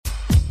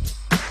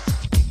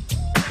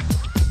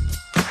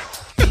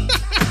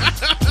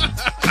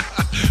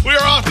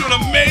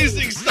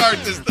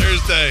start this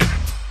Thursday.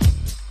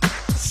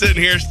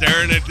 Sitting here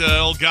staring at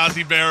old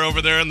Ghazi Bear over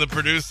there in the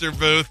producer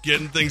booth,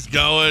 getting things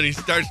going. He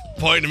starts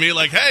pointing to me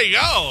like, hey,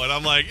 yo. And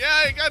I'm like,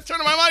 yeah, you got to turn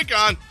my mic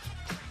on.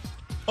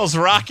 I was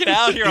rocking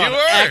out here on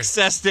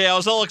Access Day. I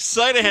was all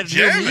excited. I had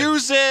new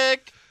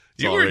music.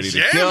 You were ready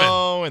jamming. to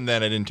go, and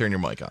then I didn't turn your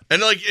mic on.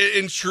 And like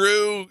in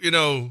true,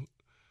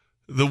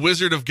 the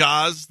Wizard of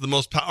Oz, the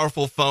most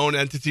powerful phone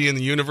entity in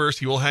the universe,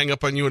 he will hang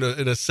up on you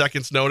in a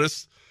second's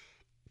notice.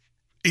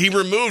 He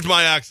removed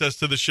my access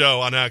to the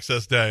show on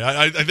Access Day.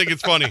 I think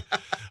it's funny.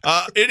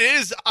 It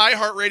is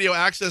iHeartRadio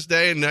Access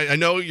Day, and I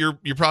know you're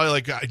probably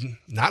like, I'm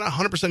not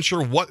 100%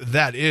 sure what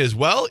that is.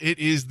 Well, it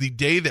is the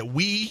day that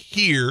we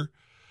here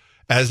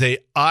as a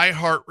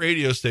iHeart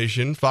radio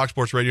station, Fox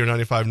Sports Radio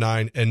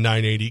 95.9 and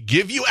 980,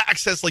 give you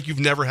access like you've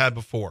never had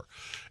before.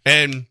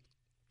 And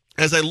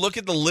as I look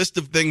at the list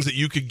of things that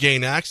you could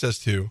gain access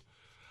to,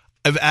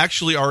 I've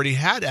actually already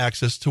had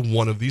access to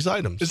one of these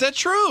items. Is that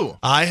true?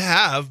 I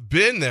have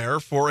been there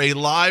for a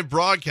live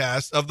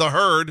broadcast of The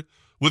Herd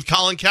with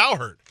Colin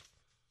Cowherd.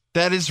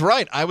 That is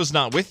right. I was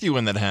not with you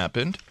when that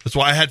happened. That's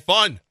why I had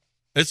fun.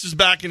 This is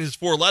back in his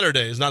 4-letter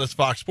days, not his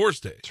Fox Sports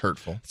days. It's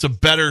hurtful. It's a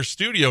better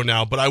studio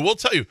now, but I will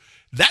tell you,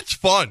 that's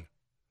fun.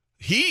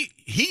 He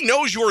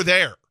knows you're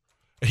there,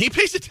 and he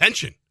pays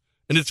attention.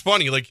 And it's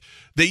funny, like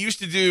they used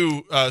to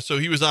do. So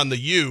he was on the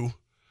U.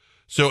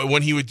 So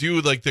when he would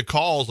do like the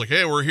calls, like,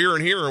 "Hey, we're here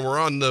and here, and we're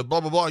on the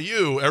blah blah blah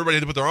U," everybody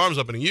had to put their arms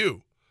up in a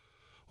U.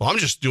 Well, I'm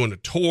just doing a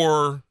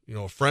tour.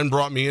 A friend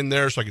brought me in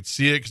there so I could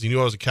see it because he knew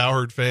I was a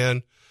Cowherd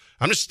fan.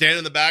 I'm just standing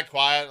in the back,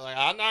 quiet, like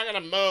I'm not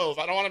gonna move.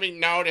 I don't want to be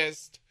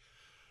noticed.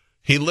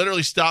 He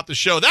literally stopped the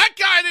show. That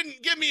guy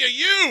didn't give me a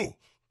U.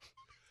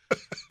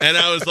 And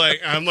I was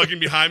like, I'm looking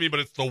behind me, but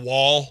it's the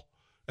wall.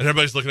 And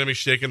everybody's looking at me,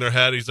 shaking their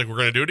head. He's like, we're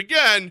going to do it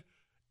again.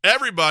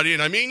 Everybody,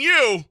 and I mean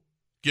you,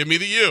 give me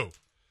the U.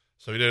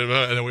 So he did it,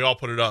 and then we all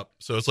put it up.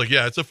 So it's like,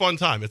 yeah, it's a fun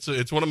time.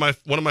 It's one of my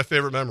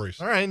favorite memories.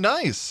 All right,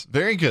 nice.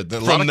 Very good.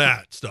 From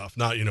that stuff,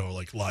 not,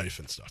 like life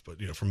and stuff, but,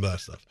 from that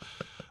stuff.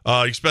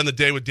 You spend the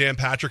day with Dan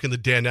Patrick and the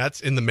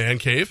Danettes in the man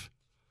cave.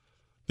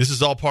 This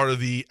is all part of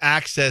the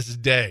Access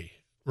Day.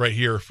 Right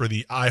here for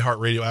the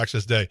iHeartRadio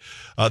Access Day.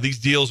 These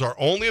deals are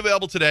only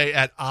available today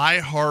at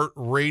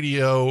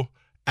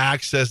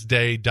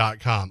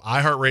iHeartRadioAccessDay.com.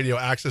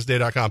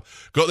 iHeartRadioAccessDay.com.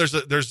 Go.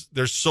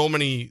 There's so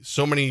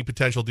many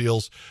potential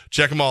deals.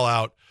 Check them all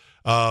out.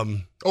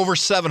 Over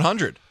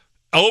 700.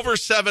 Over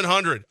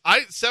 700.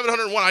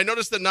 701. I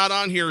noticed that not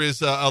on here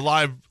is a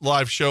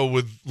live show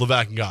with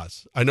Levac and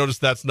Goz. I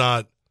noticed that's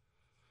not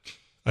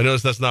an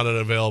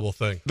available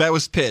thing. That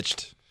was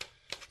pitched.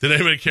 Did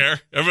anybody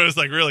care? Everybody's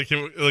like, really?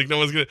 No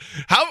one's going to.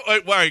 All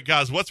right,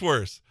 guys, what's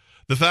worse?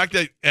 The fact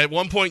that at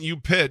one point you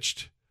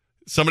pitched,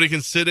 somebody can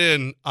sit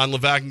in on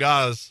Levac and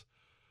Goz,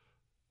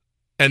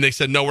 and they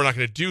said, no, we're not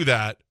going to do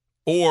that.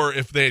 Or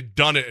if they had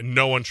done it and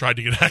no one tried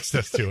to get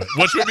access to it.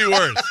 Which would be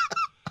worse?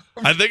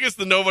 I think it's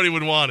the nobody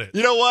would want it.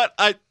 You know what?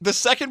 The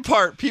second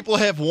part, people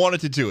have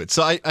wanted to do it.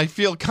 So I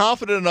feel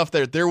confident enough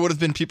that there would have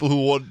been people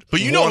who would.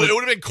 But it would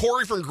have been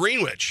Corey from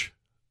Greenwich.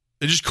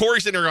 And just Corey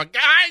sitting there going,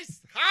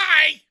 guys,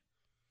 hi.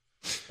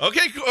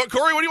 Okay,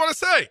 Corey, what do you want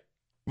to say?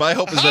 My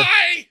hope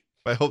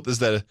is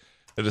that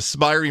an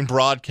aspiring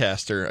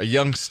broadcaster, a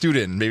young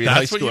student, maybe in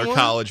high school or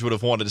college, would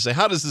have wanted to say,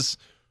 how does this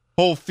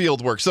whole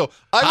field work? So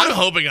I'm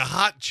hoping a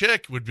hot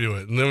chick would do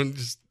it and then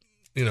just,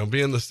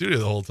 be in the studio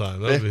the whole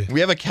time. We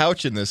have a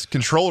couch in this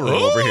control room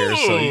over here.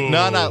 So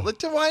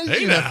why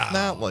did you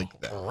not like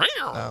that?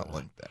 Not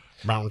like that.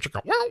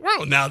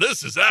 Now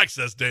this is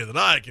Access Day that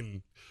I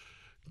can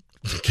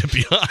get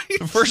behind.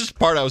 The first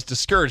part I was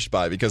discouraged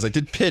by because I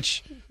did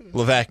pitch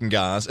Levac and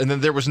Goz, and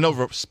then there was no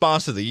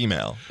response to the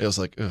email. It was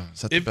like,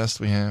 is that the best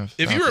we have?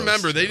 If you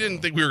remember, they didn't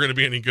think we were going to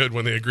be any good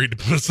when they agreed to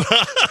put us on.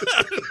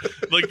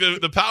 Like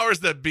the powers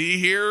that be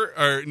here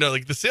are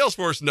like the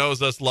Salesforce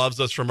knows us, loves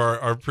us from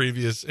our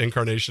previous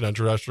incarnation on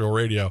terrestrial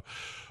radio,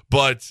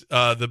 but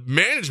the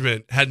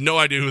management had no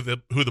idea who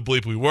the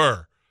bleep we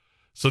were.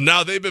 So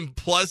now they've been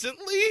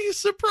pleasantly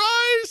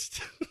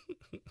surprised.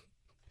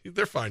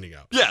 They're finding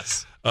out.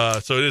 Yes.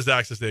 So it is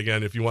Access Day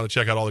again. If you want to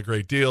check out all the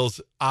great deals,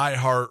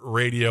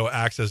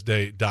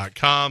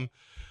 iHeartRadioAccessDay.com.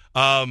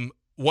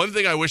 One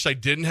thing I wish I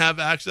didn't have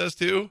access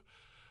to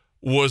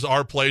was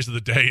our plays of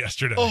the day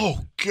yesterday. Oh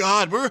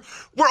God, we're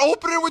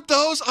opening with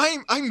those.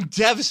 I'm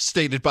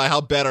devastated by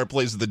how bad our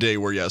plays of the day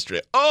were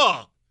yesterday.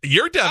 Oh,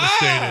 you're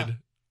devastated.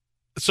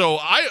 So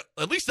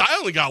at least I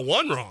only got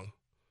one wrong.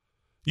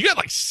 You got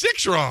like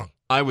 6 wrong.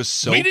 We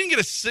didn't get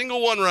a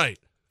single one right.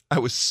 I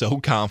was so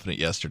confident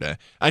yesterday.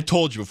 I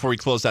told you before we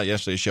closed out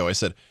yesterday's show, I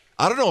said,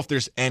 I don't know if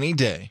there's any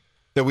day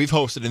that we've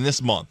hosted in this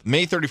month,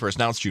 May 31st,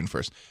 now it's June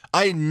 1st.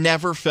 I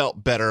never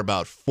felt better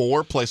about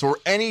 4 plays or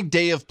any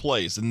day of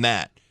plays than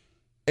that.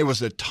 It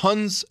was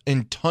tons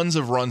and tons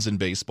of runs in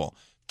baseball.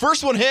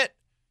 First one hit.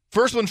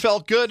 First one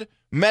felt good.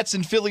 Mets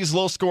and Phillies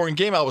low-scoring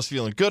game. I was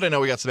feeling good. I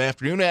know we got some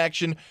afternoon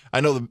action.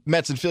 I know the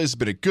Mets and Phillies have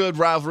been a good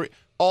rivalry.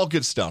 All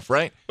good stuff,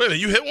 right? Wait a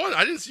minute, you hit one?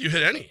 I didn't see you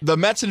hit any. The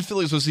Mets and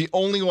Phillies was the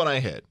only one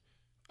I hit.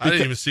 I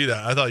didn't even see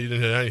that. I thought you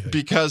didn't hit anything.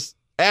 Because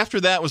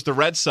After that was the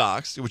Red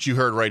Sox, which you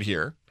heard right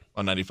here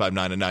on 95.9 and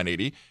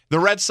 980. The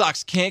Red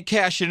Sox can't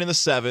cash in the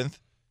 7th,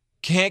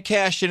 can't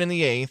cash in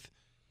the 8th.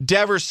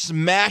 Devers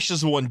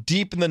smashes one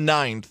deep in the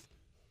 9th.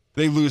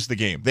 They lose the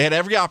game. They had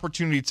every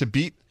opportunity to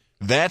beat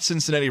that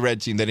Cincinnati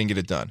Red team. They didn't get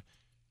it done.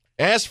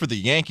 As for the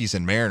Yankees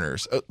and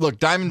Mariners, look,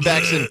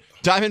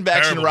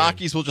 Diamondbacks and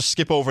Rockies, we'll just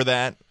skip over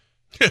that.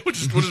 we'll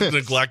just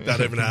neglect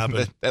that even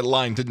happened. That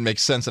line didn't make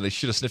sense, and I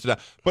should have sniffed it out.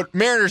 But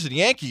Mariners and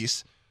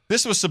Yankees,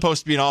 this was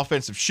supposed to be an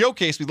offensive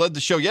showcase. We led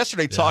the show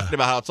yesterday talking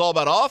about how it's all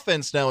about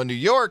offense now in New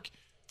York.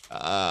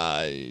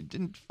 I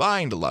didn't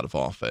find a lot of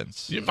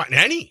offense. You didn't find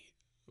any.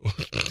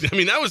 I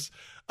mean, that was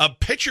a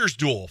pitcher's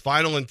duel.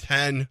 Final in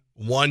 10,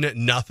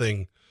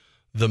 1-0,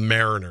 the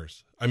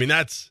Mariners. I mean,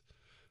 that's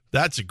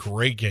a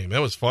great game.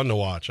 That was fun to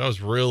watch. I was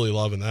really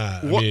loving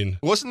that.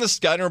 Wasn't the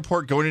scouting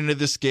report going into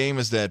this game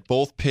is that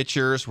both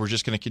pitchers were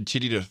just going to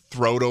continue to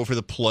throw it over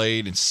the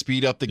plate and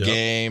speed up the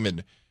game,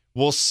 and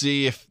we'll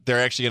see if they're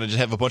actually going to just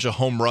have a bunch of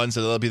home runs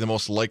and that'll be the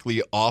most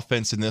likely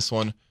offense in this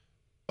one.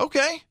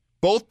 Okay.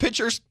 Both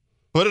pitchers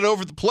put it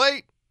over the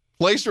plate.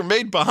 Plays were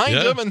made behind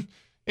them, and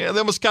they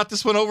almost got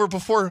this one over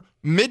before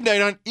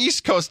midnight on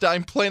East Coast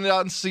time, playing it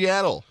out in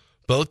Seattle.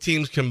 Both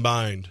teams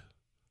combined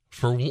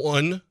for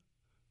 1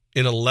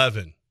 in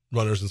 11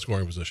 runners in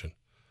scoring position.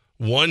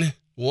 One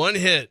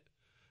hit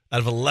out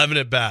of 11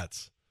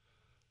 at-bats,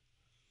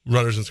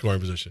 runners in scoring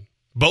position.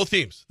 Both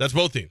teams. That's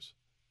both teams.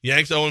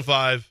 Yanks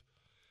 0-5.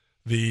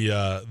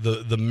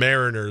 The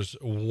Mariners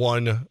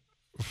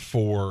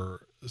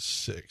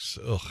 1-4-6.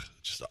 Ugh,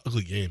 just an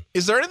ugly game.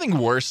 Is there anything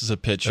worse as a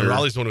pitcher? And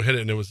Raleigh's the one who hit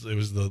it, and it was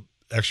the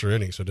extra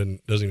inning, so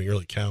it doesn't even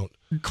really count.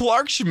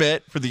 Clark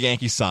Schmidt for the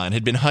Yankees sign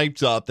had been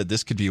hyped up that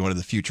this could be one of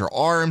the future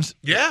arms.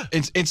 Yeah.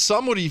 And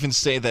some would even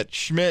say that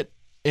Schmidt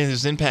and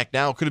his impact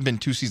now could have been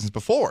 2 seasons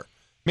before.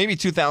 Maybe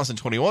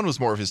 2021 was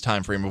more of his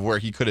time frame of where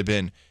he could have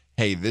been,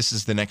 hey, this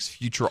is the next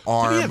future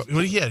arm.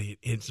 He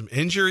had some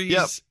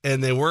injuries,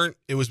 and they weren't.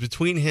 It was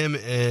between him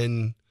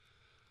and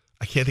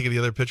I can't think of the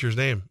other pitcher's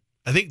name.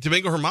 I think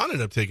Domingo Germán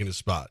ended up taking his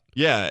spot.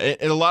 Yeah,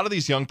 and a lot of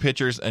these young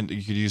pitchers, and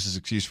you could use this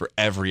excuse for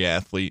every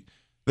athlete,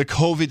 the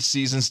COVID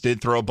seasons did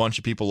throw a bunch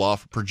of people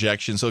off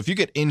projection. So if you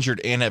get injured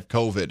and have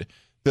COVID,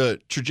 the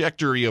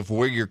trajectory of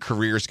where your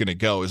career is going to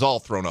go is all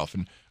thrown off.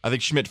 And I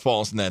think Schmidt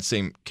falls in that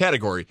same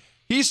category.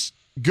 He's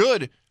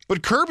good,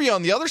 but Kirby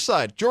on the other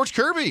side, George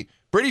Kirby.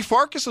 Brady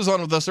Farkas was on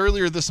with us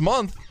earlier this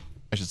month.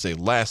 I should say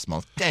last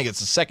month. Dang,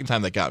 it's the second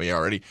time that got me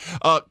already.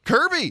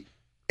 Kirby,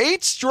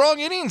 8 strong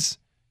innings.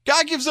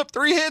 Guy gives up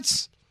 3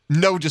 hits.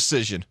 No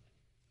decision.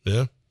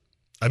 Yeah.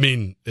 I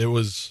mean,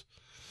 the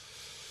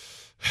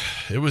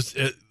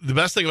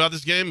best thing about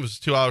this game was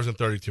 2 hours and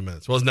 32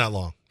 minutes. It wasn't that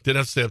long. Didn't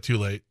have to stay up too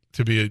late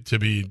to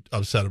be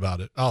upset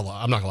about it. I'm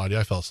not going to lie to you.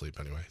 I fell asleep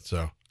anyway.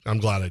 So I'm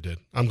glad I did.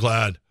 I'm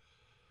glad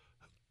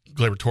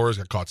Gleyber Torres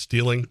got caught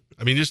stealing.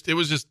 I mean, it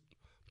was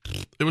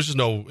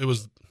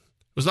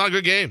not a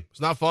good game. It's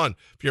not fun.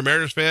 If you're a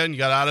Mariners fan, you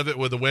got out of it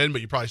with a win,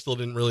 but you probably still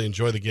didn't really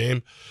enjoy the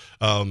game.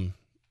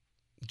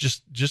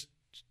 Just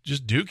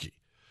dookie.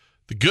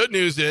 The good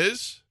news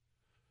is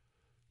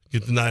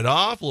get the night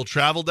off, a little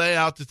travel day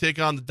out to take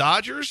on the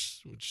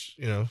Dodgers, which,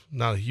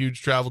 not a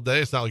huge travel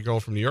day. It's not like you're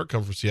going from New York,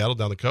 coming from Seattle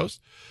down the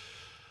coast.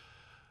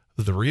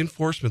 The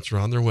reinforcements are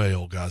on their way,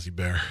 old Ghazi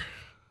Bear.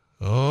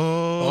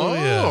 Oh,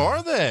 yeah.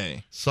 Are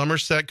they?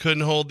 Somerset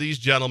couldn't hold these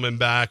gentlemen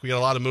back. We got a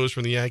lot of moves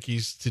from the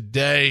Yankees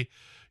today.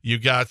 You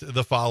got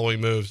the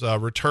following moves.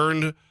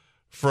 Returned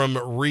from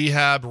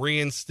rehab,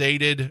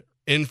 reinstated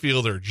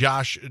infielder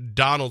Josh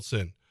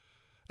Donaldson.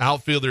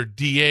 Outfielder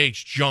DH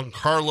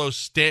Giancarlo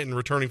Stanton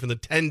returning from the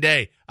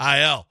 10-day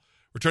IL.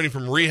 Returning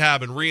from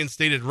rehab and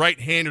reinstated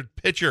right-handed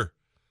pitcher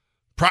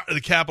prior to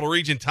the Capital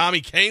Region, Tommy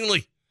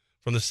Kahnle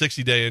from the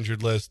 60-day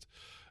injured list.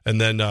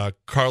 And then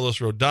Carlos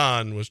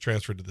Rodon was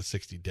transferred to the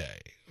 60-day.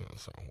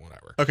 So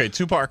whatever. Okay,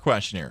 2-part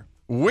question here.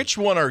 Which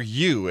one are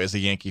you, as a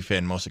Yankee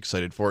fan, most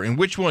excited for? And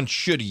which one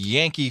should a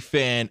Yankee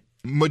fan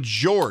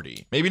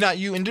majority, maybe not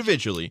you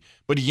individually,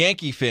 but a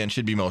Yankee fan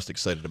should be most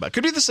excited about?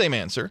 Could be the same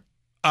answer.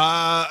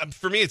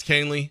 For me, it's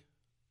Kahnle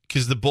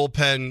because the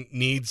bullpen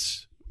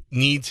needs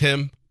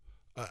him.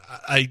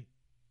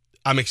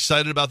 I'm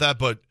excited about that,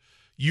 but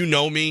you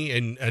know me,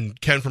 and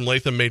Ken from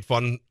Latham made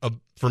fun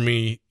for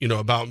me,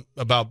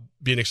 about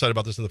being excited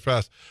about this in the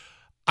past.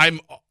 I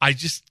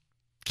just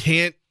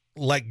can't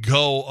let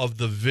go of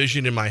the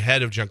vision in my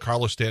head of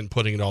Giancarlo Stanton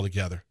putting it all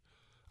together.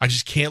 I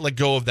just can't let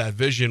go of that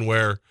vision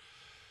where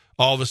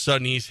all of a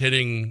sudden he's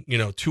hitting,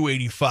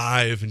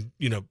 285 and,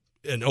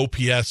 an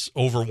OPS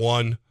over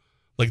 1.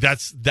 Like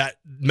that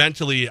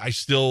mentally, I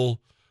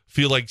still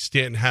feel like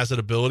Stanton has that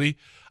ability.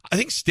 I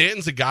think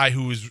Stanton's a guy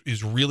who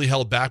is really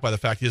held back by the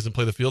fact he doesn't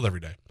play the field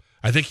every day.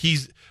 I think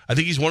he's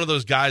one of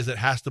those guys that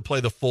has to play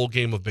the full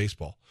game of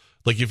baseball.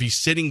 Like if he's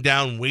sitting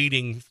down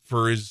waiting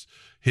for his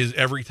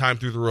every time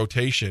through the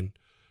rotation,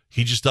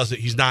 he just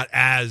doesn't. He's not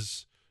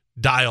as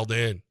dialed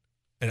in,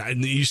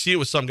 and you see it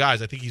with some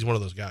guys. I think he's one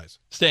of those guys.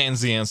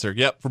 Stanton's the answer.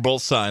 Yep, for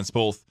both sides,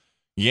 both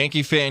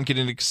Yankee fan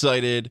getting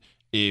excited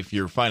if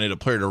you're finding a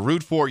player to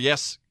root for,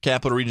 yes,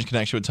 Capital Region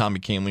connection with Tommy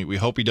Kahnle. We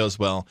hope he does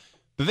well.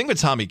 The thing with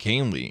Tommy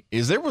Kahnle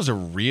is there was a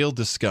real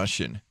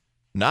discussion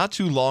not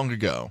too long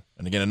ago,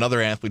 and again,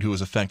 another athlete who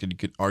was affected, you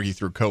could argue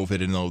through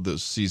COVID and all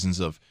those seasons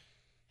of,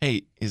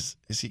 hey, is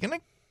he going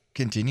to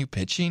continue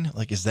pitching?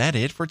 Like, is that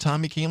it for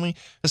Tommy Kahnle?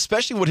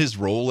 Especially what his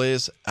role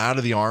is, out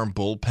of the arm,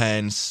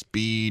 bullpen,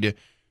 speed.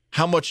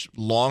 How much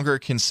longer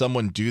can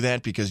someone do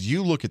that? Because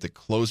you look at the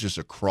closers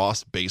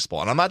across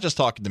baseball, and I'm not just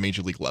talking the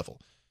major league level.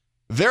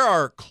 There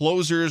are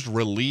closers,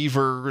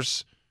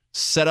 relievers,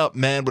 setup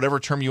men, whatever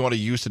term you want to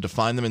use to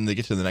define them, and they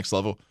get to the next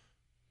level.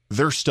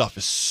 Their stuff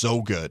is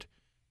so good.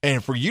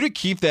 And for you to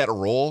keep that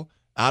role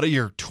out of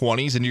your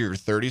 20s into your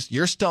 30s,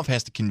 your stuff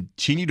has to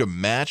continue to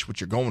match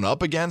what you're going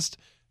up against.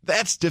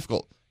 That's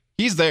difficult.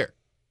 He's there.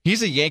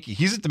 He's a Yankee.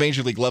 He's at the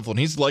major league level, and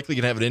he's likely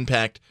going to have an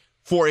impact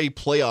for a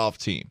playoff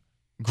team.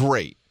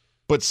 Great.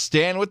 But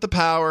stand with the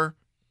power,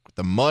 with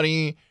the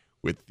money,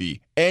 with the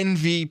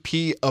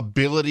MVP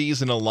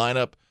abilities in a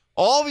lineup.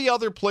 All the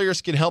other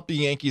players can help the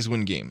Yankees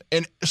win game.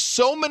 And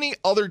so many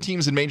other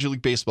teams in Major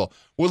League Baseball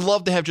would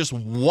love to have just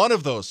one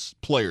of those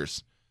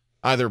players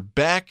either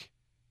back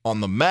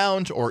on the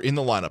mound or in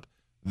the lineup.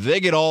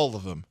 They get all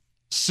of them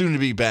soon to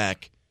be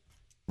back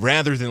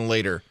rather than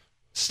later.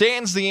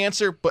 Stanton's the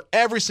answer, but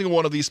every single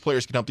one of these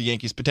players can help the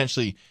Yankees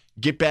potentially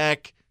get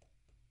back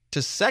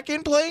to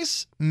second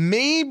place,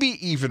 maybe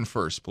even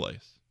first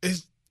place.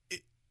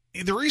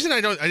 The reason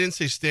I didn't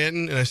say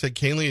Stanton and I said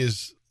Kahnle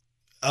is,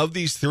 of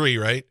these three,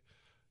 right?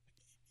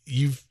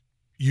 You've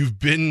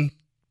been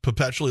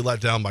perpetually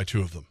let down by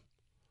two of them.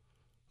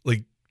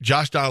 Like,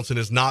 Josh Donaldson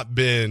has not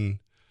been.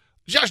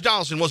 Josh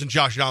Donaldson wasn't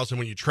Josh Donaldson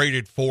when you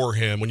traded for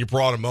him, when you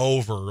brought him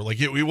over. Like,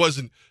 he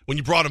wasn't, when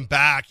you brought him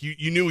back,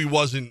 you knew he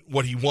wasn't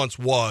what he once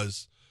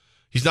was.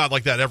 He's not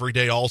like that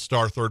everyday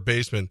all-star third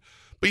baseman.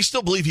 But you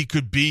still believe he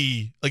could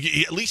be, like,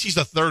 at least he's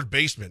a third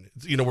baseman.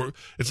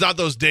 It's not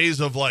those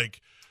days of,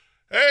 like,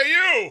 hey,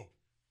 you,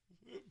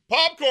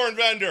 popcorn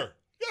vendor,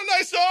 you got a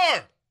nice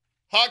arm.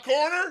 Hot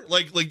corner?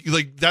 Like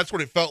that's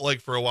what it felt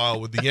like for a while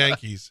with the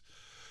Yankees.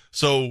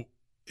 So,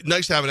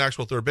 nice to have an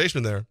actual third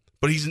baseman there.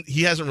 But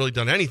he hasn't really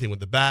done anything with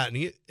the bat, and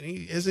he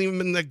hasn't even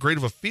been that great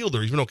of a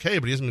fielder. He's been okay,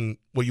 but he hasn't been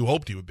what you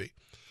hoped he would be.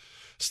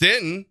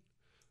 Stanton,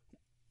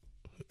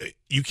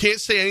 you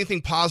can't say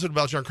anything positive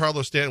about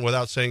Giancarlo Stanton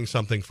without saying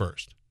something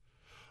first.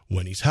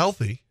 When he's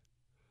healthy.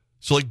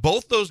 So, like,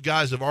 both those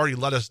guys have already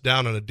let us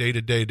down on a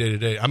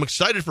day-to-day. I'm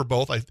excited for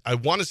both. I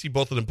want to see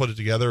both of them put it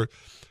together.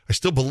 I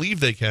still believe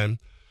they can.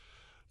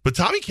 But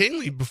Tommy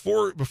Kahnle,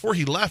 before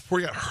he left, before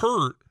he got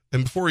hurt,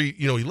 and before he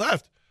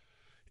left,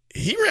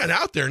 he ran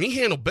out there and he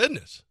handled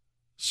business.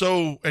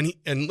 So, and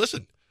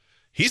listen,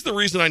 he's the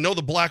reason I know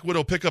the Black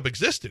Widow pickup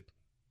existed,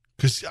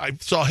 because I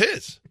saw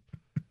his.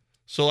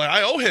 So, like,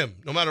 I owe him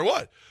no matter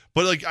what.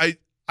 But, like,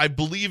 I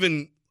believe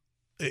in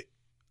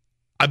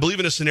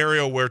a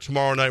scenario where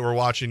tomorrow night we're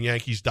watching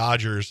Yankees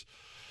Dodgers,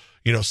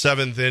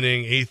 7th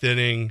inning, 8th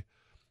inning,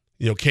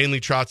 Kahnle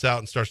trots out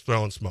and starts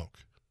throwing smoke,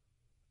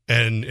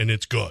 and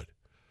it's good.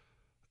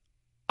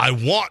 I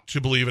want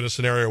to believe in a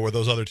scenario where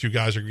those other two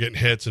guys are getting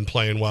hits and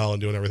playing well and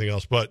doing everything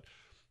else. But,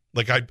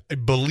 like, I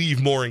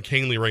believe more in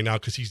Kahnle right now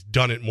because he's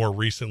done it more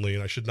recently,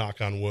 and I should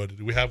knock on wood.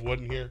 Do we have wood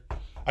in here?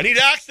 I need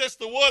access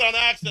to wood on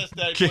access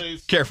day,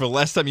 please. Careful.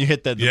 Last time you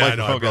hit that, the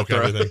microphone I broke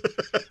everything.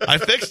 I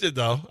fixed it,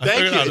 though.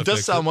 Thank you. It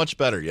does sound much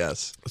better,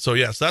 yes. So,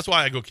 yes, that's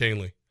why I go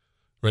Kahnle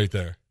right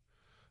there.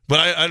 But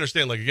I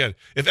understand, like, again,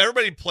 if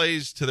everybody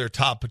plays to their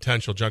top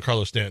potential,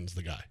 Giancarlo Stanton's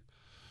the guy.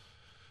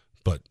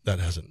 But that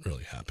hasn't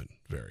really happened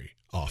very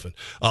often.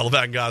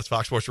 Levac and Goss,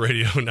 Fox Sports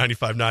Radio,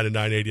 95.9 and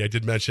 980. I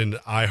did mention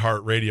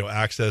iHeartRadio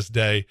Access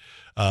Day.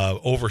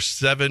 Over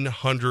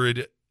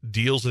 700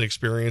 deals and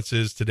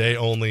experiences today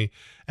only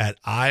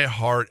at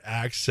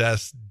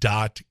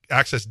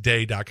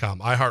iHeartAccessDay.com.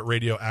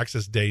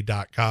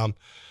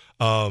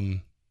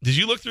 iHeartRadioAccessDay.com. Did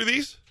you look through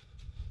these?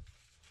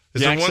 Is the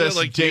there Access one that,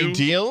 like, Day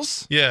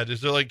deals? Yeah.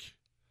 Is there, like...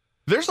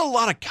 There's a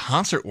lot of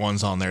concert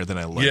ones on there that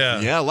I like.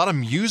 Yeah, a lot of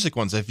music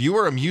ones. If you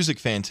are a music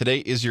fan, today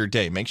is your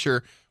day. Make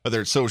sure, whether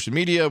it's social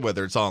media,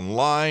 whether it's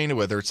online,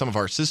 whether it's some of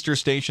our sister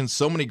stations,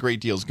 so many great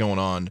deals going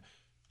on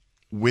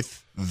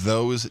with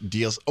those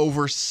deals.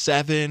 Over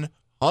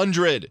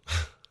 700.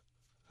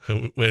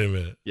 Wait a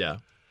minute. Yeah.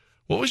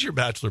 What was your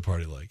bachelor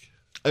party like?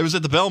 It was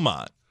at the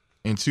Belmont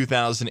in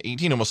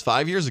 2018, almost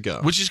 5 years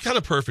ago. Which is kind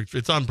of perfect.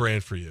 It's on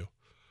brand for you.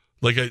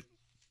 Like,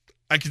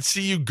 I could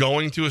see you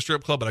going to a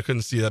strip club, but I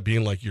couldn't see that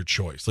being, like, your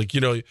choice. Like,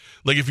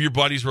 like, if your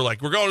buddies were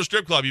like, we're going to a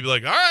strip club, you'd be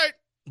like, all right.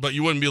 But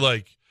you wouldn't be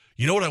like,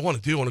 you know what I want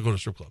to do? I want to go to a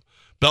strip club.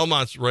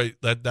 Belmont's right.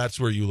 That's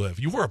where you live.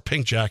 You wore a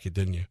pink jacket,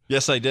 didn't you?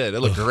 Yes, I did.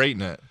 It looked great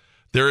in it.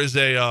 There is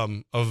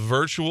a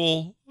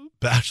virtual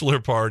bachelor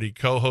party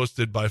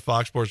co-hosted by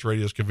Fox Sports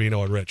Radio's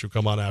Covino and Rich, who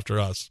come on after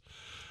us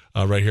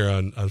right here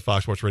on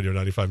Fox Sports Radio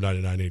 95.9 and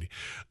 980.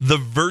 The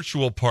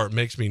virtual part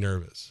makes me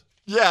nervous.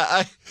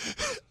 Yeah,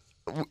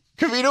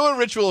 Covino and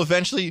Rich will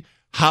eventually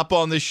hop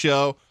on this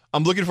show.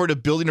 I'm looking forward to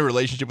building a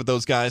relationship with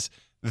those guys.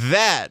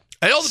 That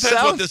It all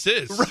depends what this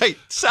is. Right.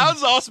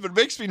 Sounds awesome. It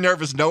makes me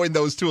nervous knowing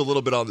those two a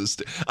little bit on this.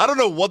 I don't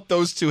know what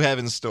those two have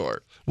in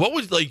store. What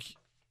would, like,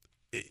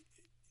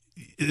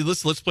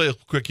 let's play a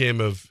quick game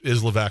of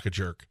Is Levac a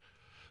Jerk?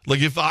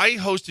 Like, if I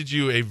hosted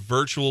you a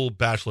virtual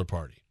bachelor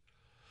party,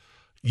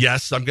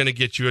 yes, I'm going to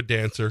get you a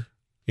dancer.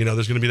 You know,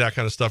 there's going to be that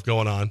kind of stuff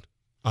going on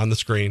the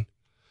screen.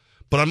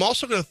 But I'm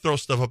also going to throw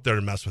stuff up there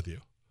to mess with you.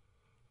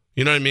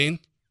 You know what I mean?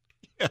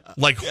 Yeah,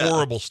 like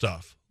horrible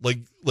stuff. Like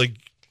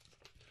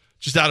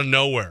just out of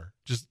nowhere.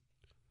 Just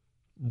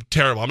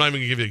terrible. I'm not even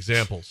going to give you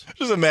examples.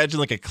 Just imagine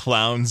like a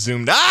clown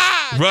zoomed.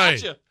 Ah!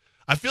 Right. Gotcha.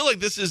 I feel like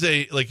this is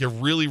a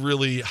really,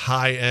 really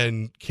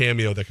high-end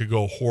cameo that could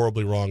go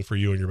horribly wrong for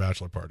you and your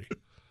bachelor party.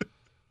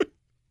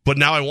 But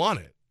now I want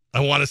it. I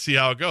want to see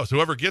how it goes.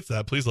 Whoever gets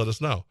that, please let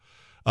us know.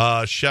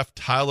 Chef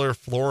Tyler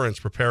Florence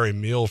prepare a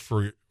meal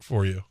for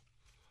you.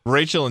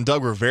 Rachel and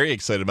Doug were very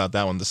excited about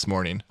that one this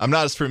morning. I'm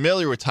not as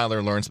familiar with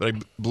Tyler Lawrence, but I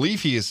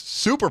believe he is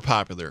super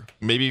popular.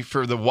 Maybe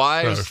for the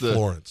wives.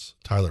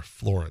 Tyler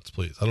Florence,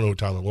 please. I don't know who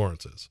Tyler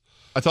Lawrence is.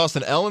 I tossed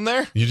an L in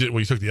there? You did. Well,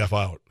 you took the F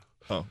out.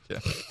 Oh, yeah.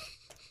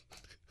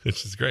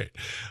 Which is great.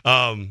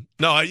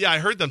 I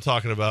heard them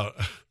talking about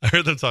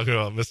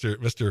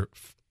Mr.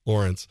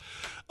 Lawrence.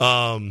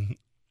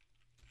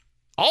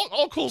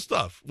 All cool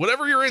stuff.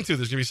 Whatever you're into,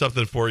 there's gonna be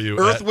something for you.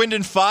 Earth, Wind,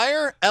 and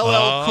Fire,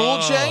 LL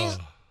Cool J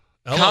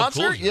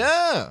concert. Cool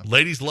yeah,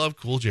 ladies love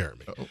Cool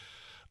Jeremy.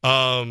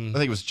 I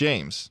think it was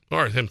James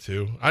or him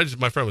too.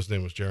 My friend's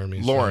name was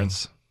Jeremy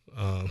Lawrence.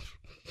 So,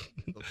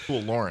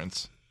 cool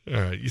Lawrence.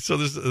 All right. So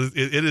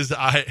it is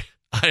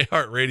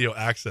iHeartRadio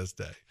Access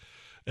Day,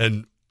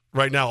 and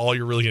right now all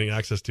you're really getting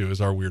access to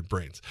is our weird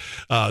brains.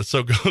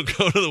 So go to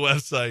the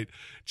website,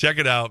 check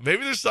it out.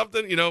 Maybe there's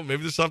something, maybe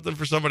there's something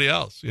for somebody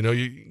else.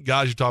 You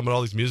guys, you're talking about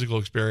all these musical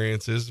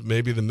experiences.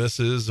 Maybe the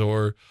missus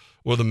or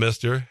the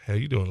mister. How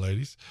you doing,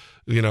 ladies?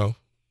 You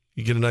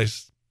get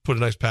put a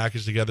nice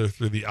package together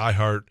through the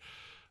iHeart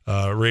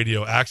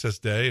Radio Access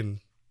Day, and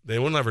they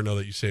will never know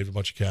that you saved a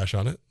bunch of cash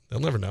on it. They'll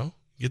never know.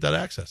 You get that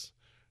access.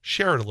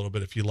 Share it a little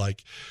bit if you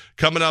like.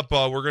 Coming up,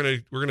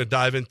 we're gonna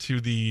dive into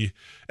the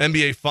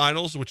NBA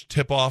Finals, which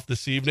tip off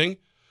this evening,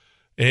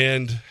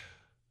 and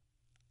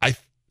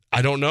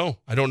I don't know.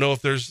 I don't know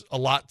if there's a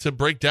lot to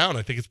break down.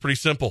 I think it's pretty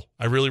simple.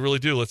 I really, really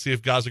do. Let's see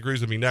if Gaz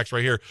agrees with me next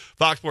right here.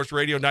 Fox Sports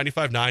Radio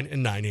 95.9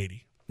 and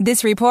 980.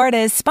 This report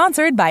is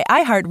sponsored by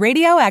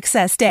iHeartRadio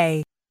Access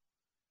Day.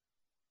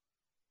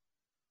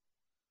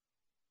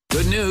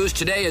 Good news,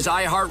 today is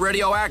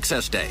iHeartRadio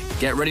Access Day.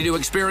 Get ready to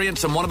experience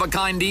some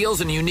one-of-a-kind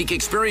deals and unique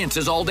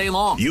experiences all day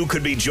long. You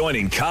could be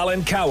joining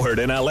Colin Cowherd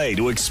in L.A.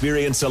 to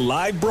experience a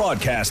live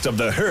broadcast of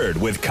The Herd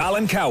with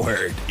Colin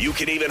Cowherd. You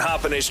can even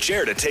hop in his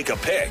chair to take a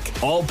pic.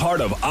 All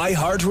part of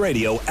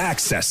iHeartRadio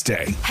Access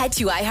Day. Head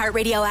to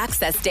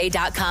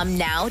iHeartRadioAccessDay.com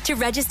now to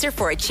register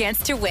for a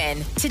chance to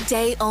win.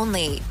 Today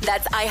only.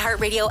 That's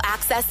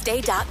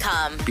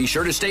iHeartRadioAccessDay.com. Be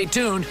sure to stay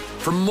tuned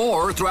for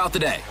more throughout the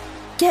day.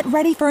 Get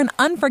ready for an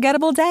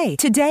unforgettable day.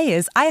 Today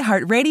is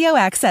iHeartRadio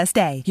Access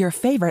Day. Your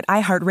favorite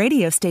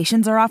iHeartRadio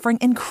stations are offering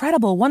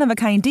incredible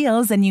one-of-a-kind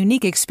deals and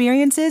unique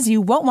experiences you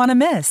won't want to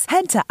miss.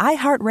 Head to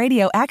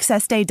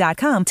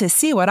iHeartRadioAccessDay.com to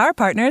see what our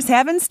partners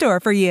have in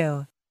store for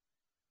you.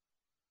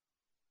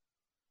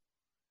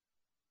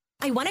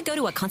 I want to go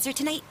to a concert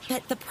tonight,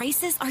 but the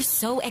prices are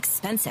so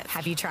expensive.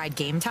 Have you tried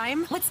Game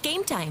Time? What's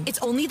Game Time? It's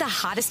only the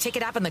hottest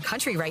ticket app in the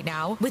country right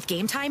now. With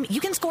Game Time, you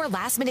can score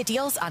last-minute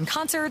deals on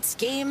concerts,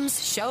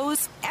 games,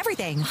 shows,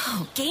 everything.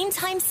 Oh, Game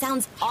Time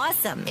sounds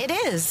awesome. It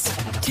is.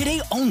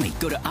 Today only,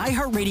 go to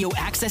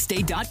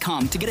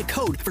iHeartRadioAccessDay.com to get a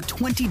code for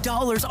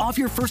 $20 off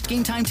your first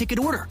Game Time ticket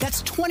order.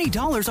 That's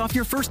 $20 off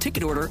your first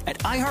ticket order at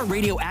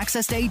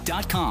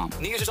iHeartRadioAccessDay.com.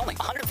 New users only.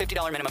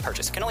 $150 minimum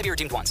purchase. Can only be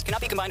redeemed once.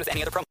 Cannot be combined with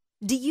any other promo.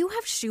 Do you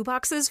have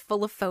shoeboxes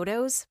full of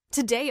photos?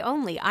 Today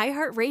only,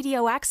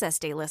 iHeartRadio Access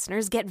Day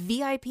listeners get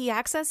VIP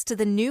access to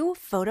the new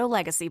Photo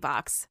Legacy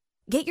Box.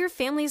 Get your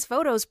family's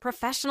photos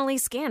professionally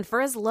scanned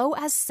for as low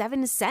as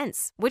 7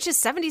 cents, which is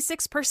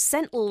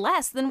 76%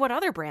 less than what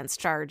other brands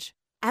charge.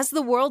 As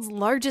the world's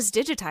largest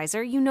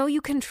digitizer, you know you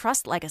can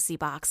trust Legacy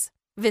Box.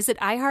 Visit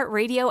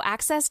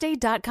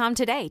iHeartRadioAccessDay.com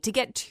today to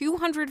get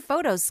 200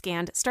 photos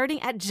scanned starting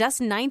at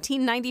just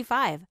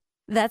 $19.95.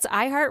 That's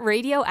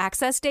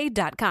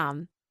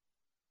iHeartRadioAccessDay.com.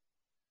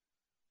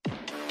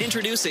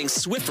 Introducing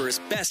Swiffer's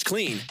Best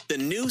Clean, the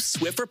new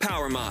Swiffer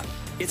Power Mop.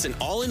 It's an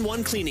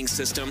all-in-one cleaning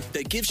system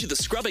that gives you the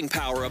scrubbing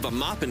power of a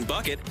mop and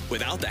bucket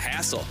without the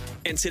hassle.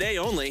 And today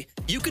only,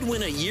 you could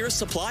win a year's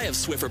supply of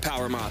Swiffer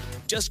Power Mop.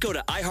 Just go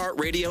to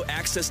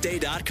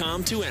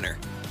iHeartRadioAccessDay.com to enter.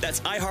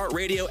 That's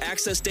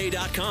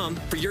iHeartRadioAccessDay.com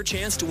for your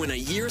chance to win a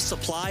year's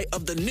supply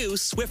of the new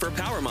Swiffer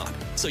Power Mop,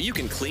 so you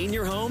can clean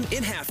your home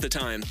in half the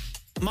time.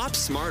 Mop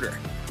smarter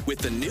with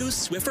the new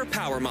Swiffer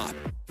Power Mop.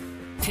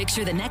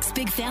 Picture the next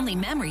big family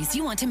memories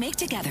you want to make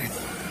together.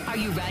 Are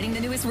you riding the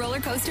newest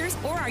roller coasters,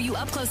 or are you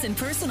up close and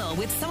personal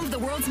with some of the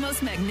world's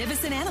most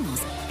magnificent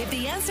animals? If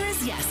the answer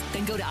is yes,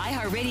 then go to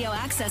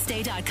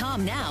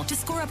iHeartRadioAccessDay.com now to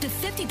score up to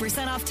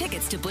 50% off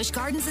tickets to Busch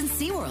Gardens and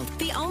SeaWorld,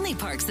 the only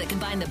parks that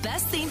combine the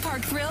best theme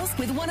park thrills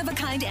with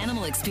one-of-a-kind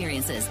animal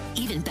experiences.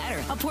 Even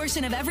better, a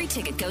portion of every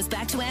ticket goes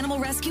back to animal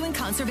rescue and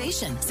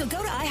conservation. So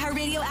go to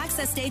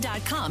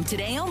iHeartRadioAccessDay.com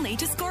today only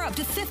to score up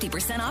to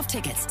 50% off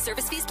tickets.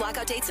 Service fees,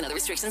 blackout dates, and other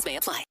restrictions may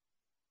apply.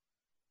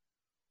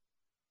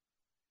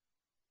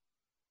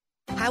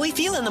 How we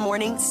feel in the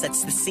morning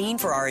sets the scene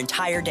for our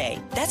entire day.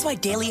 That's why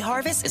Daily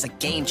Harvest is a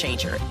game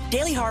changer.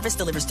 Daily Harvest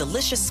delivers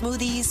delicious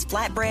smoothies,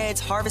 flatbreads,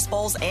 harvest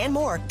bowls, and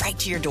more right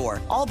to your door,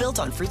 all built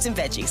on fruits and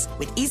veggies.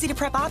 With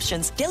easy-to-prep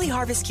options, Daily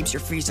Harvest keeps your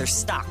freezer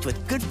stocked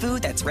with good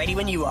food that's ready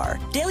when you are.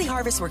 Daily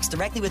Harvest works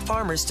directly with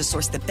farmers to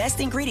source the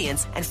best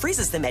ingredients and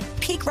freezes them at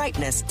peak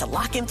ripeness to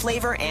lock in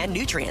flavor and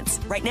nutrients.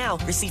 Right now,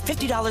 receive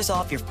 $50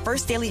 off your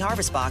first Daily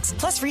Harvest box,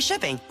 plus free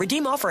shipping.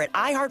 Redeem offer at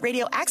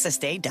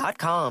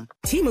iHeartRadioAccessDay.com.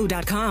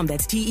 Temu.com,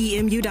 that's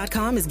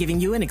TEMU.com, is giving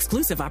you an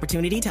exclusive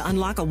opportunity to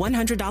unlock a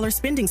 $100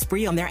 spending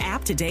spree on their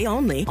app today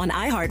only on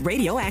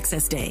iHeartRadio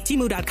Access Day.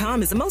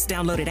 Temu.com is the most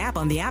downloaded app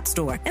on the App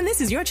Store, and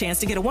this is your chance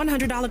to get a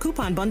 $100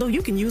 coupon bundle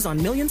you can use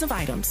on millions of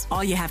items.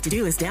 All you have to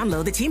do is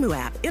download the Temu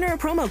app, enter a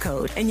promo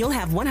code, and you'll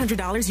have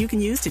 $100 you can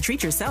use to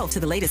treat yourself to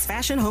the latest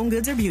fashion, home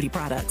goods, or beauty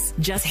products.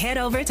 Just head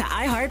over to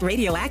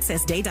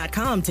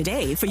iHeartRadioAccessDay.com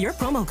today for your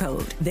promo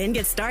code. Then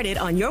get started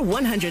on your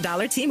 $100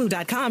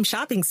 Temu.com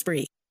shopping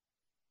spree.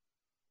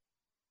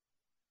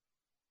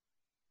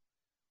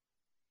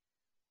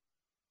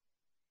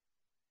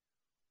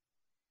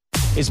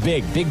 Is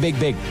big.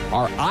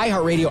 Our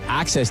iHeartRadio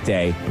Access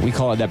Day, we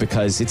call it that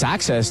because it's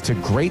access to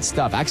great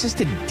stuff, access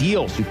to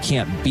deals you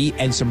can't beat,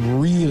 and some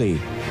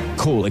really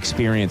cool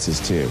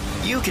experiences too.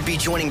 You could be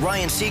joining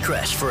Ryan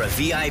Seacrest for a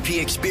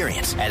VIP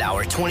experience at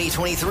our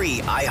 2023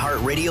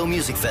 iHeartRadio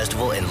Music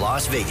Festival in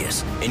Las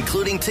Vegas,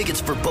 including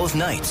tickets for both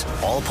nights,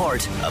 all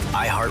part of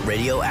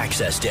iHeartRadio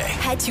Access Day.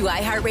 Head to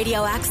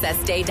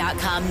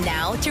iHeartRadioAccessDay.com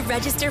now to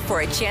register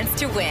for a chance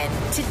to win.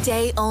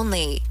 Today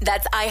only.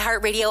 That's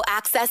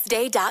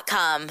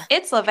iHeartRadioAccessDay.com.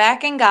 It's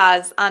Levac and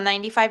Gaz on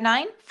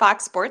 95.9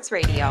 Fox Sports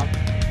Radio.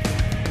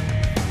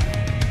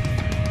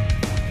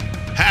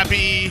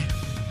 Happy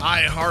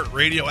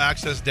iHeartRadio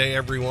Access Day,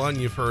 everyone.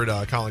 You've heard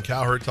Colin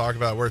Cowherd talk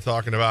about it. We're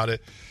talking about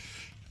it.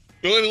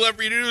 The only thing left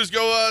for you to do is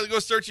go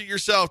search it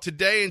yourself.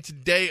 Today and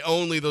today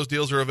only, those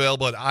deals are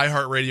available at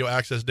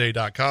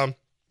iHeartRadioAccessDay.com.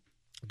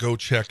 Go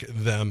check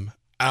them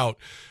out.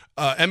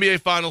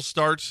 NBA Finals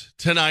starts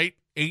tonight,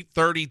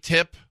 8:30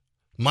 tip.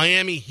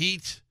 Miami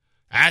Heat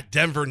at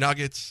Denver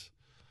Nuggets.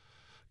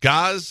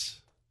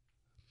 Guys,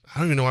 I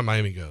don't even know why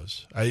Miami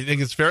goes. I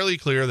think it's fairly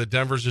clear that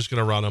Denver's just going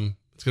to run them.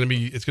 It's going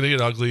to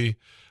get ugly.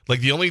 Like,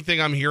 the only thing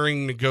I'm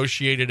hearing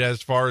negotiated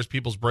as far as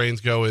people's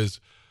brains go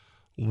is,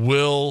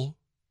 will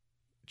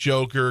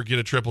Joker get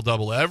a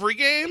triple-double every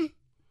game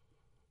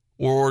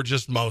or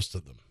just most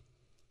of them?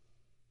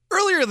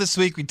 Earlier this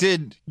week, we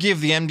did give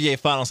the NBA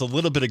Finals a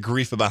little bit of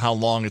grief about how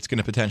long it's going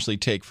to potentially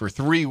take for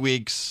 3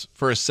 weeks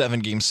for a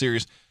 7-game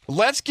series.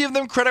 Let's give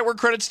them credit where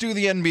credit's due,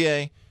 the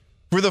NBA.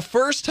 For the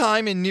first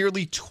time in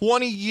nearly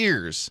 20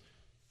 years,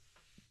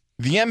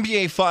 the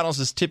NBA Finals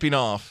is tipping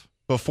off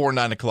before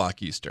 9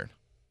 o'clock Eastern.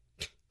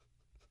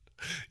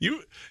 You're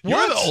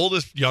the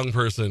oldest young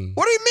person.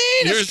 What do you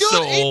mean? You're It's good.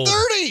 so old.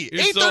 8:30.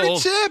 You're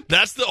 8:30 so tip.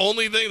 That's the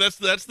only thing.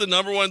 That's the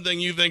number one thing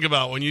you think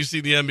about when you see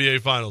the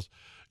NBA Finals.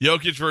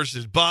 Jokic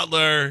versus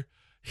Butler,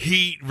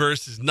 Heat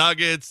versus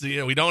Nuggets. You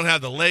know, we don't have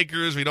the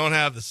Lakers. We don't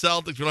have the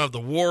Celtics. We don't have the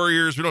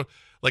Warriors. We don't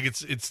like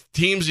it's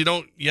teams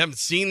you haven't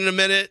seen in a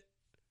minute.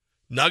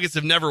 Nuggets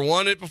have never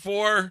won it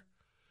before.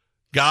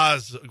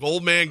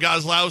 Old man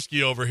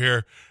Gozlowski over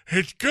here.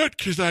 It's good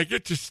because I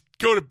get to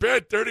go to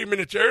bed 30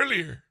 minutes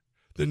earlier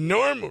than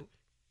normal.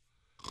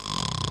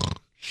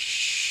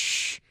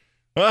 Shh.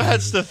 Well,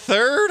 that's the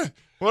third?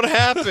 What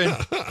happened?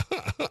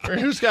 Or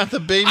who's got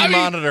the baby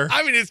monitor?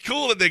 I mean, it's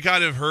cool that they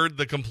kind of heard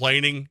the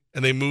complaining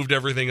and they moved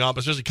everything up.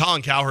 Especially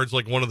Colin Cowherd's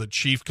like one of the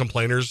chief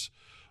complainers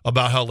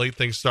about how late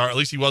things start. At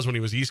least he was when he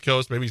was East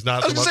Coast. Maybe he's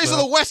not. I was going to say, so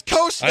the West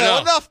Coast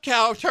now. Enough,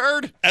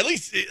 Cowherd. At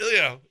least,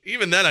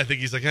 even then, I think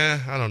he's like,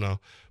 I don't know.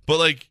 But,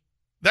 like,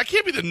 that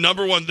can't be the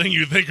number one thing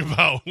you think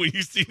about when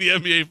you see the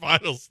NBA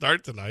Finals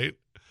start tonight.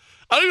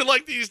 I don't even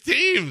like these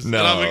teams.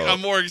 No. And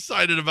I'm more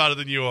excited about it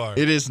than you are.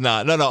 It is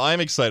not. No,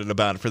 I'm excited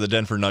about it for the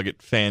Denver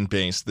Nugget fan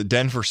base, the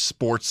Denver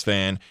sports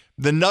fan.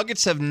 The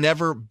Nuggets have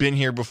never been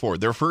here before.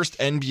 Their first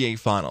NBA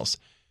Finals.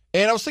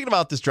 And I was thinking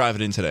about this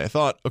driving in today. I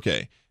thought,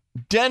 okay,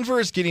 Denver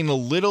is getting a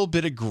little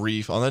bit of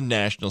grief on the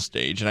national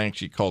stage, and I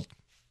actually called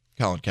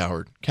Colin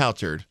Cowherd,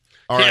 Cowturd,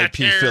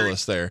 R.I.P.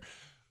 Phyllis there,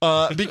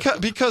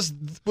 because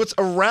what's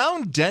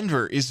around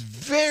Denver is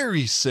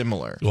very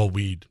similar. Well,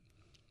 weed.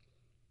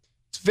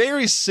 It's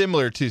very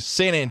similar to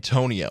San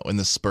Antonio and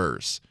the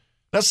Spurs.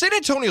 Now, San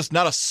Antonio's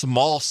not a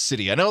small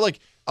city. I know, like,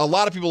 a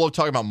lot of people love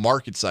talking about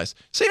market size.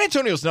 San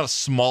Antonio's not a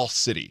small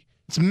city.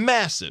 It's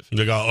massive.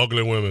 They got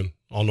ugly women.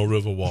 on the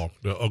Riverwalk.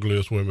 The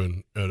ugliest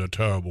women and the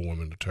terrible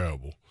women, the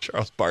terrible.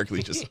 Charles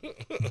Barkley just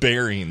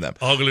burying them.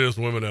 Ugliest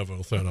women ever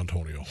in San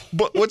Antonio.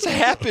 But what's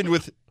happened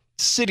with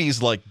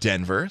cities like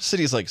Denver,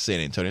 cities like San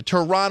Antonio,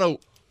 Toronto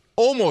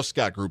almost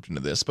got grouped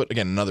into this, but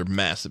again, another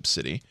massive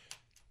city,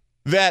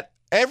 that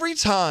every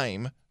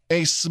time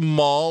a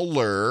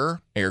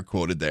smaller, air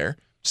quoted there,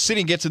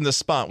 city gets in this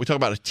spot, we talk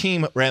about a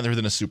team rather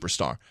than a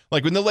superstar.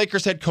 Like when the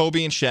Lakers had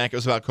Kobe and Shaq, it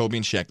was about Kobe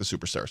and Shaq, the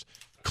superstars.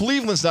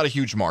 Cleveland's not a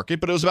huge market,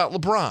 but it was about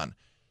LeBron.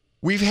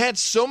 We've had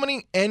so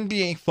many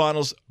NBA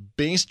finals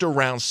based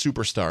around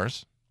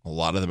superstars, a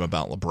lot of them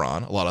about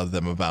LeBron, a lot of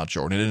them about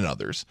Jordan and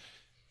others,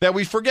 that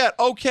we forget,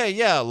 okay,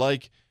 yeah,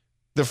 like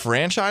the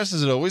franchise,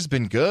 has it always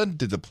been good?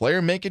 Did the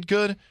player make it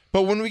good?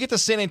 But when we get to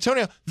San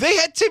Antonio, they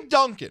had Tim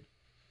Duncan.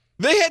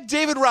 They had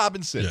David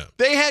Robinson. Yeah.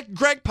 They had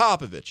Greg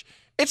Popovich.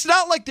 It's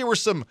not like there were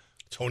some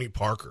Tony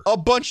Parker, a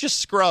bunch of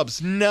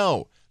scrubs.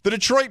 No. The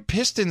Detroit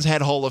Pistons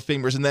had Hall of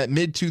Famers in that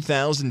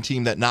mid-2000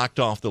 team that knocked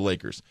off the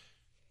Lakers.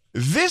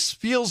 This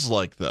feels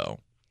like, though,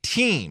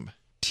 team,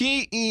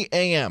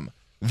 T-E-A-M,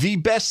 the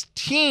best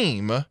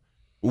team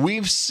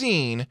we've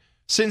seen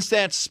since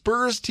that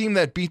Spurs team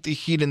that beat the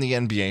Heat in the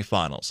NBA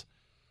Finals.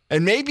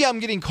 And maybe I'm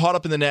getting caught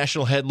up in the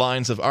national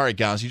headlines of, all right,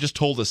 guys, you just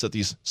told us that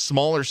these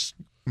smaller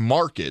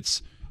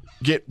markets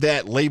get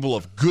that label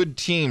of good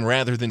team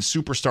rather than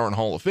superstar and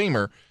Hall of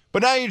Famer.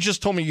 But now you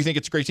just told me you think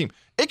it's a great team.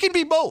 It can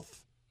be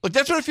both. Like,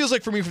 that's what it feels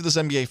like for me for this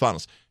NBA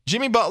Finals.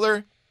 Jimmy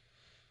Butler,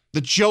 the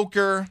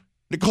Joker,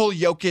 Nikola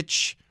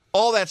Jokic,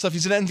 all that stuff.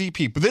 He's an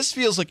MVP. But this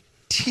feels like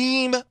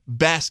team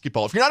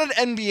basketball. If you're not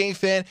an NBA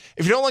fan,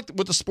 if you don't like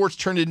what the sport's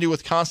turned into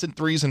with constant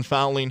threes and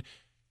fouling,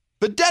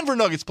 the Denver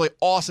Nuggets play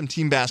awesome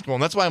team basketball.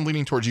 And that's why I'm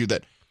leaning towards you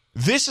that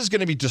this is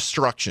going to be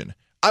destruction.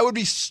 I would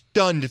be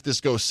stunned if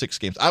this goes 6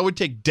 games. I would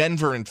take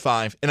Denver in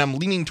 5, and I'm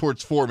leaning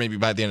towards 4 maybe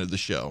by the end of the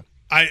show.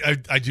 I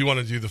do want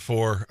to do the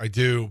 4. I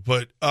do.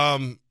 But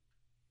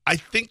I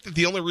think that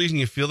the only reason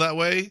you feel that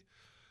way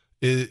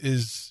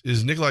is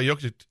Nikola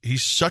Jokic.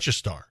 He's such a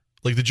star.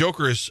 Like, the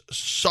Joker is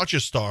such a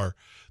star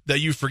that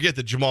you forget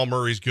that Jamal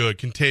Murray's good,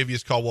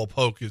 Kentavious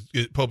Caldwell-Pope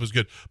is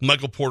good,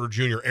 Michael Porter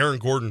Jr., Aaron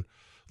Gordon.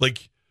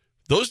 Like,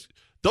 those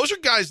are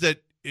guys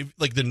that, if,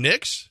 like the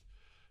Knicks,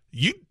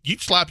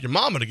 you'd slap your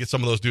mama to get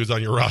some of those dudes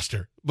on your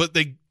roster. But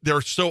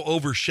they're so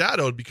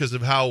overshadowed because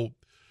of how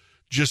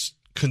just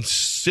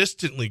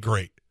consistently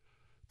great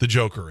the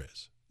Joker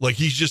is. Like,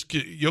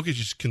 Jokic is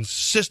just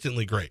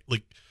consistently great.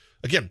 Like,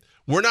 again,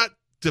 we're not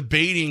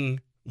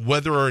debating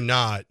whether or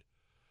not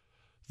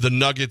the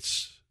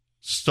Nuggets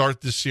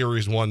start this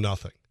series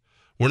 1-0.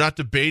 We're not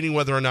debating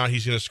whether or not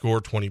he's going to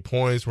score 20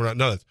 points.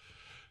 No,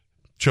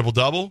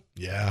 triple-double?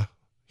 Yeah.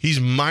 He's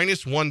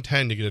minus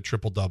 110 to get a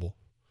triple-double.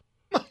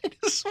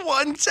 Minus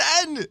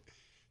 110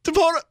 to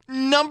put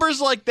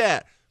numbers like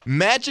that.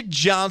 Magic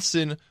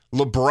Johnson,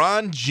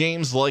 LeBron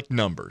James-like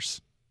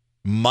numbers.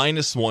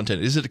 Minus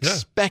 110. Is it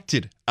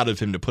expected out of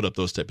him to put up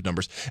those type of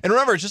numbers? And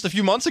remember, just a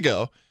few months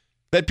ago,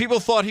 that people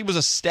thought he was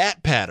a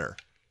stat patter,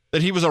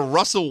 that he was a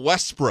Russell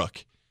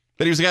Westbrook,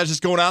 that he was a guy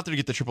just going out there to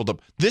get the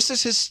triple-double. This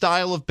is his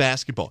style of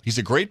basketball. He's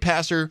a great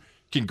passer,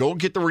 can go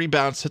get the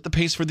rebounds, set the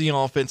pace for the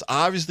offense,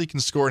 obviously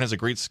can score and has a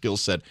great skill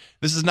set.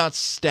 This is not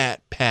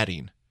stat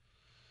padding.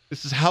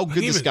 This is how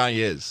good this guy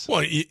is.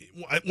 Well,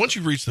 once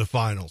you reach the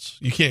finals,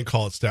 you can't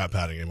call it stat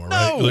padding anymore, No.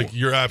 right? Like,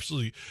 you're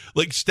absolutely...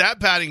 Like,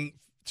 stat padding,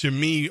 to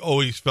me,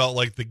 always felt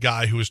like the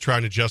guy who was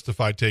trying to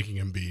justify taking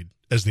Embiid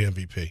as the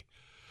MVP.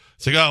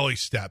 It's like, oh,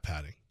 he's stat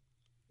padding.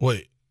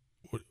 Wait,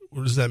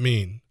 what does that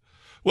mean?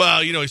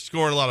 Well, he's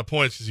scoring a lot of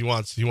points because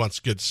he wants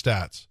good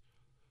stats.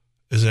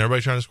 Isn't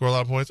everybody trying to score a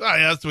lot of points? Oh,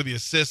 yeah, that's with the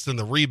assists and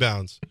the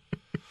rebounds.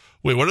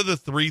 Wait, what are the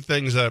 3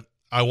 things that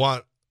I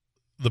want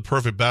the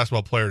perfect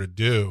basketball player to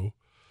do?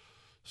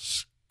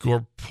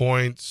 Score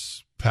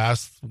points,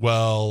 pass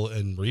well,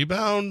 and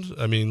rebound?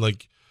 I mean,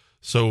 like,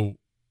 so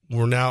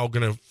we're now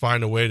going to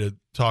find a way to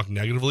talk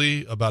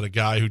negatively about a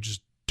guy who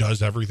just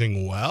does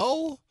everything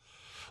well?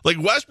 Like,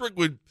 Westbrook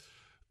would,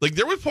 like,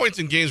 there were points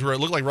in games where it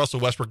looked like Russell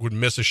Westbrook would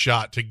miss a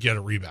shot to get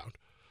a rebound.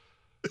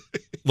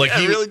 Like,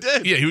 he really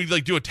did. Yeah, he would,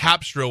 like, do a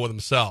tap drill with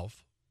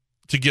himself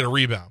to get a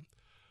rebound.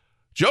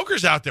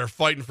 Joker's out there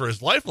fighting for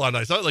his life a lot of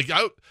nights.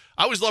 I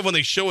always love when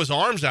they show his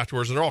arms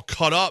afterwards and they're all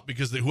cut up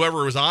because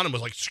whoever was on him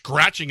was, like,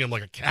 scratching him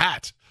like a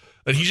cat.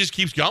 And he just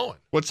keeps going.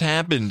 What's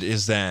happened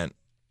is that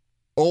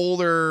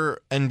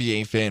older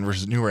NBA fan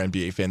versus newer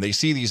NBA fan, they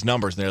see these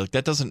numbers and they're like,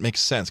 that doesn't make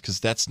sense because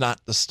that's not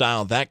the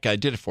style that guy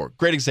did it for.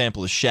 Great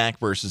example is Shaq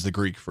versus the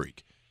Greek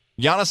Freak.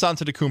 Giannis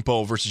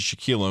Antetokounmpo versus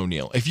Shaquille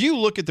O'Neal. If you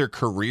look at their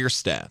career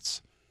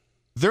stats,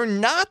 they're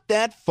not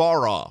that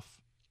far off.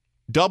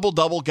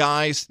 Double-double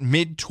guys,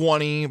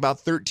 mid-20, about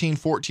 13,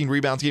 14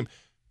 rebounds a game.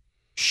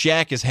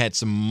 Shaq has had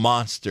some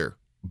monster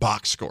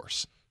box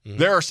scores. Mm-hmm.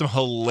 There are some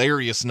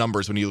hilarious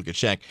numbers when you look at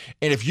Shaq.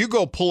 And if you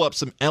go pull up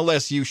some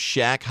LSU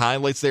Shaq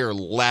highlights, they are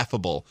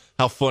laughable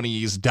how funny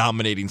he's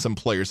dominating some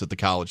players at the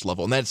college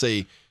level. And that's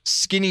a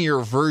skinnier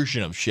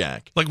version of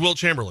Shaq. Like Wilt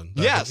Chamberlain.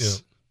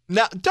 Yes.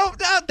 Not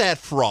that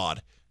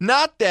fraud.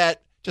 Not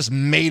that just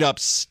made up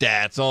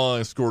stats. Oh,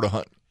 I scored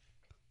 100.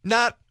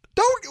 Not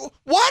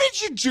Why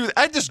did you do that?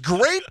 I had this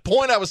great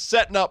point I was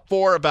setting up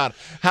for about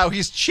how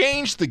he's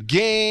changed the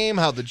game,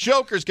 how the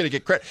Joker's going to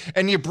get credit,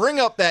 and you bring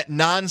up that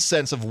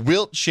nonsense of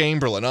Wilt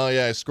Chamberlain. Oh,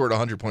 yeah, I scored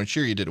 100 points.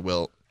 Sure you did,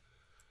 Wilt.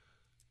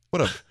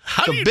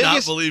 How do you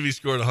not believe he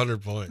scored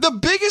 100 points? The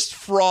biggest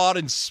fraud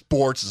in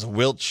sports is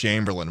Wilt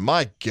Chamberlain.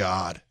 My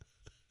God.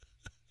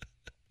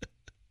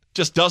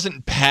 Just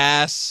doesn't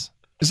pass.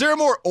 Is there a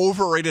more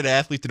overrated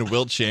athlete than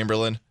Wilt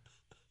Chamberlain?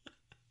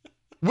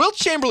 Wilt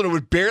Chamberlain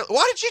would barely...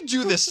 Why did you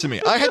do this to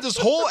me? I had this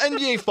whole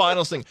NBA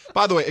Finals thing.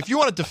 By the way, if you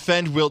want to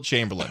defend Wilt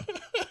Chamberlain,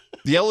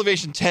 the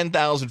Elevation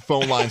 10,000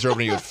 phone lines are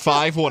opening at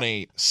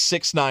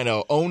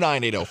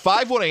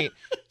 518-690-0980.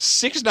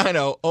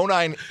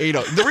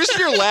 518-690-0980. The reason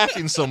you're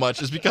laughing so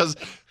much is because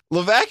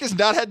Levac has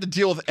not had to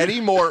deal with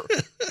any more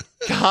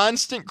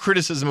constant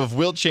criticism of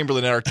Wilt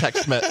Chamberlain in our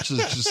text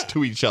messages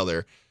to each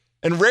other.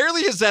 And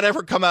rarely has that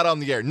ever come out on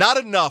the air. Not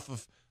enough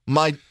of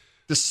my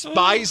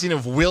despising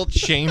of Wilt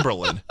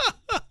Chamberlain.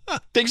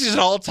 Thinks he's an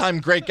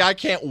all-time great guy,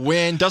 can't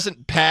win,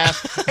 doesn't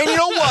pass. And you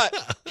know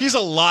what? He's a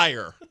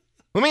liar.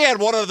 Let me add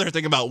one other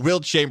thing about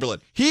Wilt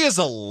Chamberlain. He is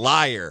a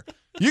liar.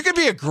 You can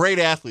be a great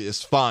athlete,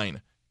 it's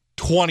fine.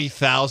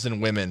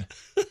 20,000 women.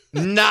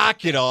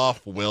 Knock it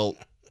off, Wilt.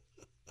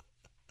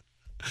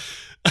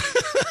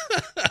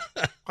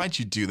 Why'd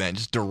you do that?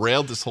 Just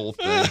derailed this whole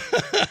thing.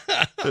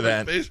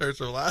 My face hurts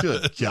from laughing.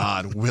 Good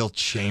God, Wilt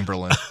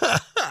Chamberlain.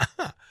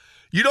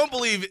 You don't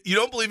believe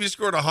he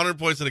scored 100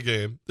 points in a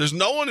game. There's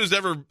no one who's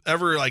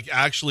ever like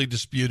actually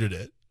disputed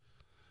it.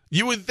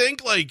 You would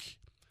think like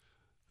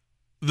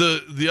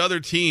the other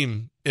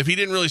team, if he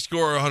didn't really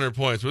score 100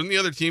 points, wouldn't the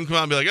other team come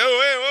out and be like,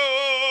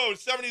 oh, wait, whoa,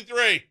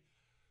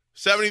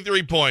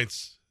 73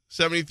 points,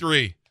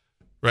 73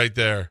 right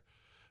there.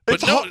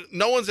 But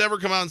no one's ever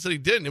come out and said he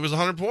didn't. It was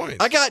 100 points.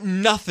 I got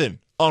nothing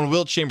on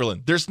Wilt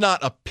Chamberlain. There's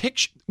not a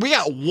picture. We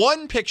got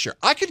one picture.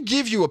 I could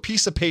give you a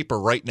piece of paper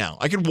right now.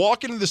 I could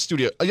walk into the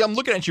studio. I'm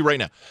looking at you right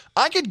now.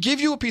 I could give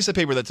you a piece of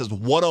paper that says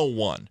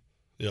 101.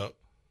 Yep.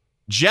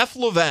 Jeff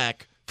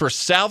Levac for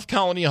South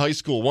Colony High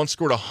School once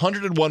scored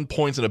 101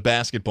 points in a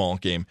basketball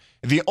game.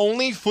 The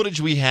only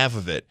footage we have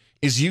of it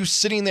is you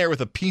sitting there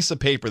with a piece of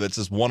paper that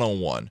says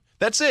 101.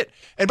 That's it.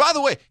 And by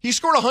the way, he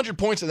scored 100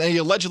 points and then he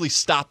allegedly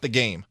stopped the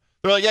game.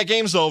 They're like, yeah,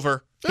 game's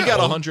over. He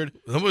got 100.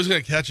 Nobody's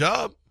going to catch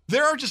up.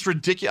 There are just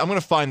ridiculous. I'm going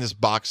to find this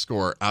box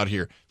score out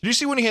here. Did you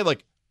see when he had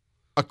like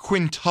a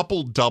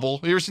quintuple double?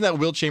 Have you ever seen that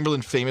Wilt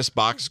Chamberlain famous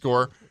box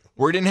score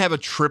where he didn't have a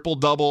triple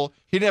double?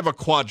 He didn't have a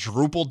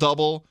quadruple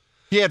double.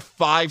 He had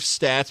 5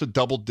 stats with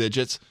double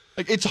digits.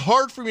 Like, it's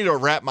hard for me to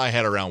wrap my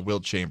head around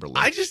Wilt Chamberlain.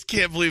 I just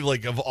can't believe,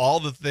 like, of all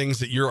the things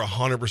that you're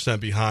 100%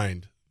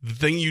 behind, the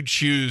thing you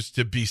choose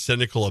to be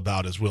cynical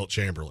about is Wilt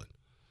Chamberlain.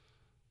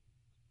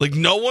 Like,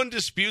 no one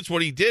disputes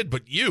what he did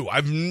but you.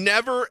 I've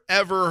never,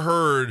 ever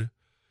heard,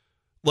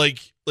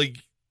 like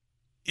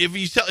if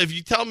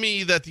you tell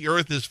me that the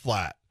earth is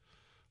flat,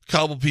 a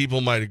couple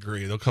people might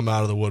agree. They'll come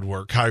out of the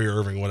woodwork, Kyrie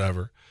Irving,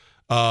 whatever.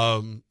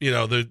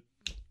 The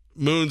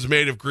moon's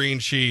made of green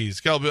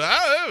cheese. Couple people,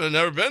 I've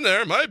never been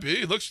there. It might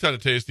be. It looks kind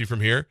of tasty from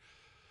here.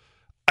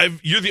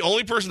 You're the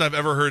only person I've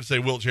ever heard say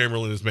Wilt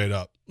Chamberlain is made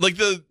up. Like,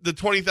 the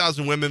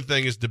 20,000 women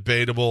thing is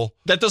debatable.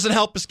 That doesn't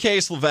help his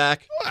case,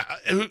 Levac.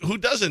 Who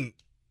doesn't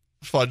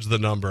fudge the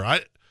number?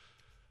 I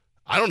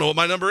don't know what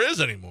my number is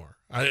anymore.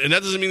 And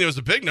that doesn't mean it was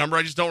a big number.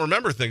 I just don't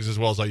remember things as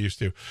well as I used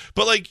to.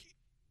 But, like,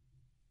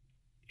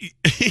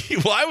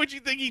 why would you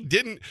think he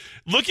didn't?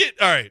 All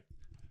right.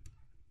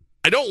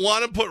 I don't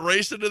want to put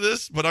race into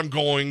this, but I'm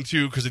going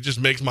to because it just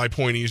makes my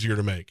point easier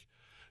to make.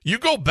 You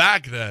go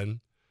back then,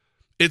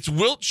 it's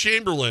Wilt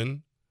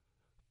Chamberlain,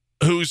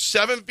 who's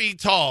 7 feet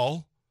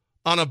tall,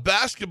 on a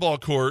basketball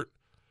court,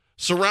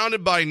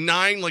 surrounded by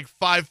 9,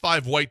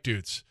 5'5" white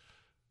dudes.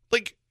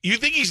 Like, you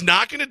think he's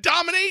not going to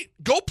dominate?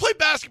 Go play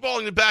basketball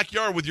in the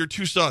backyard with your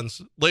 2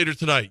 sons later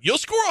tonight. You'll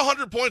score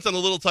 100 points on the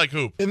little tyke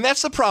hoop. And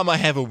that's the problem I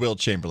have with Wilt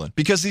Chamberlain,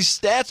 because these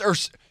stats are...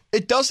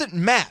 It doesn't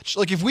match.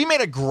 Like, if we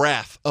made a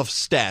graph of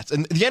stats,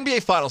 and the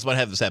NBA Finals might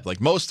have this happen, like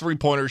most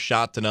three-pointers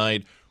shot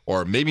tonight,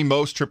 or maybe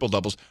most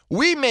triple-doubles,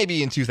 we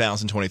maybe in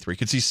 2023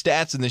 could see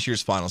stats in this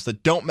year's Finals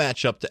that don't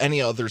match up to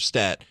any other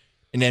stat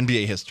in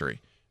NBA history.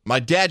 My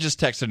dad just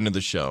texted into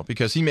the show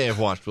because he may have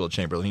watched Wilt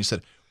Chamberlain. He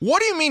said, what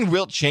do you mean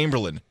Wilt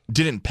Chamberlain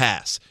didn't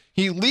pass?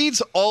 He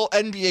leads all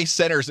NBA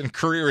centers in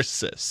career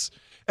assists.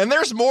 And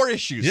there's more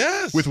issues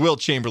with Wilt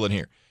Chamberlain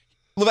here.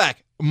 Levac,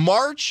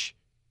 March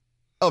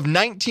of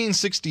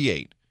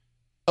 1968,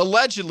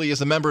 allegedly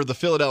as a member of the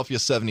Philadelphia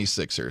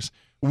 76ers,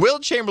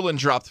 Wilt Chamberlain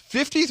dropped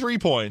 53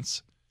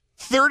 points,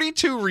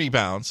 32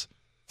 rebounds,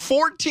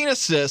 14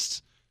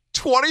 assists,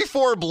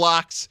 24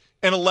 blocks,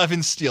 and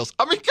 11 steals.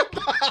 I mean, come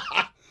on.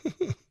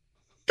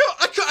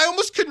 I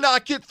almost could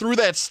not get through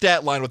that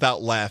stat line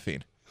without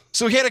laughing.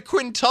 So he had a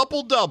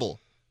quintuple double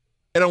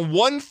and a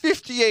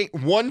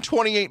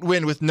 158-128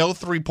 win with no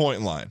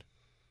three-point line.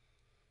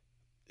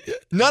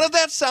 None of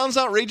that sounds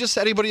outrageous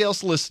to anybody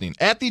else listening.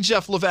 At the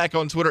Jeff Levac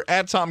on Twitter,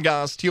 at Tom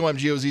Goss,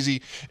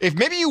 TOMGOZZ. If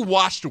maybe you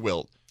watched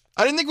Wilt,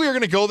 I didn't think we were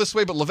going to go this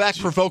way, but Levac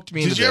provoked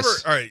me into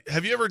this. All right,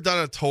 have you ever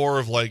done a tour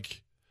of,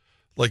 like,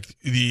 like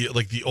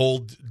the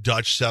old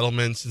Dutch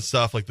settlements and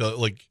stuff, like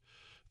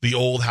the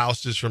old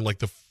houses from like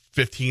the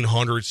 1500s,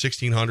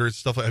 1600s,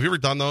 stuff. Have you ever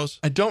done those?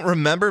 I don't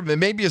remember, but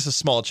maybe as a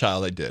small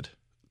child I did.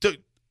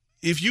 Dude,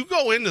 if you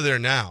go into there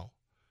now,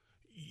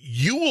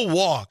 you will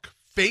walk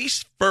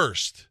face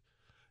first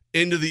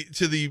into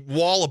the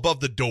wall above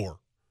the door.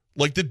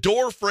 Like the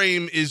door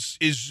frame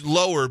is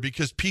lower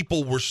because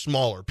people were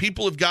smaller.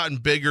 People have gotten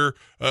bigger,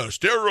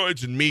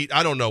 steroids and meat.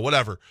 I don't know,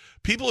 whatever.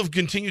 People have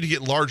continued to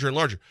get larger and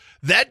larger.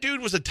 That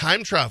dude was a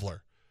time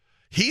traveler.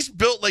 He's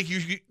built like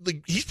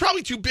he's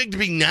probably too big to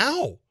be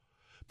now,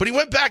 but he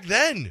went back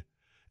then.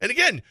 And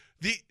again,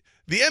 the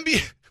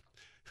NBA.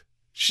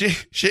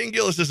 Shane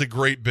Gillis does a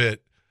great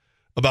bit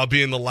about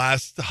being the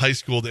last high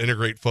school to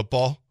integrate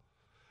football,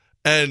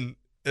 and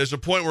there's a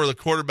point where the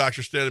quarterbacks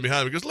are standing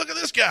behind him. He goes, look at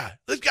this guy.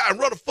 This guy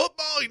run a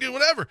football. He did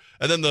whatever.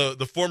 And then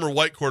the former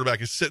white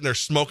quarterback is sitting there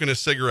smoking a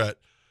cigarette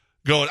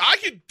going, I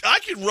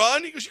could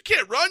run. He goes, you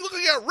can't run. Look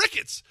like you got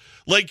rickets.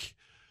 Like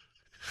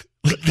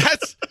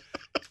that's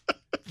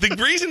the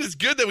reason it's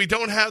good that we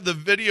don't have the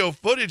video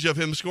footage of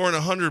him scoring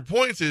 100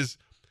 points is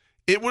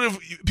people would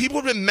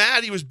have been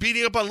mad he was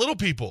beating up on little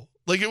people.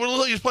 Like it would look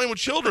like he was playing with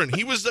children.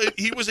 He was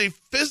a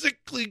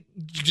physically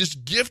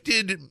just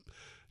gifted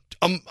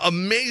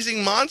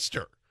amazing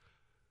monster.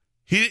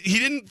 He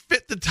didn't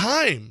fit the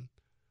time.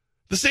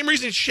 The same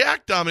reason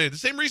Shaq dominated. The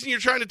same reason you're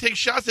trying to take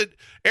shots at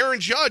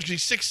Aaron Judge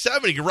because he's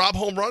 6'7". He can rob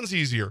home runs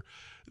easier.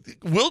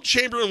 Wilt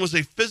Chamberlain was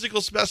a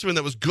physical specimen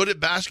that was good at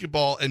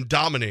basketball and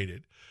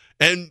dominated.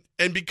 And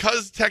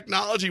because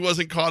technology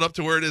wasn't caught up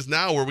to where it is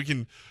now, where we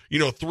can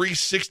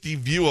 360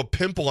 view a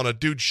pimple on a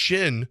dude's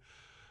shin,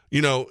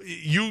 you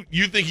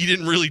think he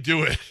didn't really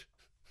do it.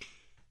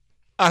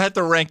 I'd have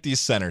to rank these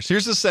centers.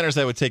 Here's the centers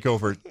I would take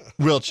over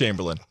Wilt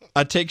Chamberlain.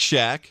 I'd take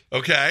Shaq.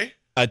 Okay.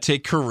 I'd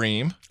take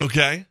Kareem.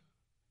 Okay.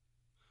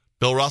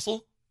 Bill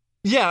Russell?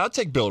 Yeah, I'd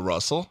take Bill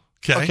Russell.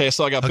 Okay.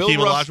 So I got Hakeem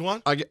Bill Russell.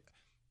 Olajuwon? I get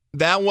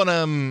that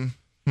one.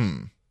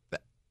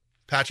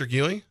 Patrick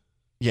Ewing?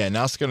 Yeah,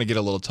 now it's going to get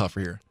a little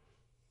tougher here.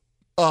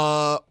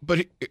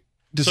 But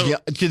does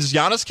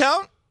Giannis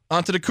count?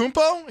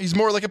 Antetokounmpo? He's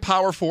more like a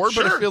power forward,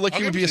 Sure, but I feel like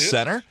he would be a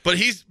center. But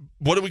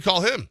what do we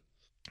call him?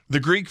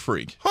 The Greek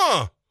Freak.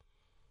 Huh.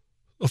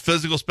 A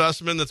physical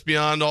specimen that's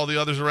beyond all the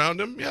others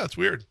around him? Yeah, it's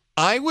weird.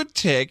 I would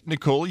take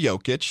Nikola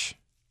Jokic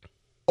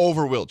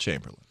over Wilt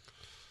Chamberlain.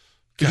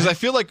 Because I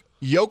feel like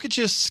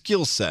Jokic's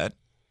skill set,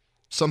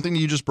 something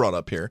you just brought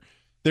up here,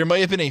 there might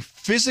have been a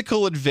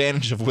physical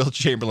advantage of Wilt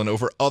Chamberlain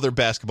over other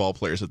basketball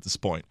players at this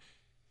point.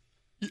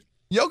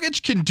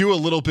 Jokic can do a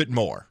little bit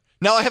more.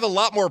 Now, I have a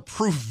lot more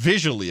proof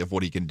visually of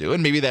what he can do,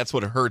 and maybe that's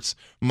what hurts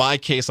my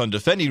case on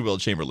defending Wilt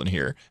Chamberlain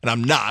here, and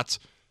I'm not.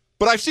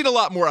 But I've seen a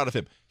lot more out of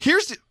him.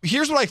 Here's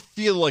what I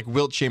feel like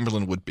Wilt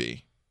Chamberlain would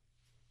be.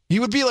 He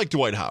would be like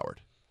Dwight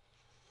Howard.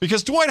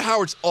 Because Dwight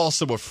Howard's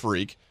also a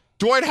freak.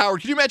 Dwight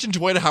Howard, can you imagine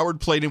Dwight Howard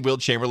played in Wilt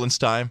Chamberlain's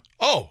time?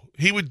 Oh,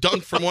 he would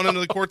dunk from one end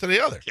of the court to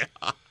the other.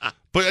 Yeah.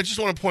 But I just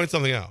want to point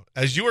something out.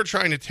 As you are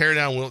trying to tear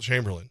down Wilt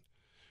Chamberlain,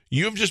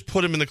 you have just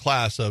put him in the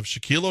class of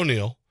Shaquille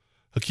O'Neal,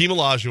 Hakeem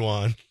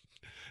Olajuwon,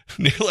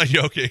 Nikola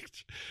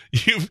Jokic.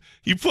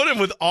 You put him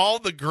with all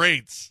the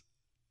greats.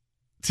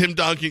 Tim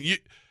Duncan.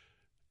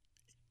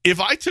 If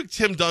I took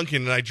Tim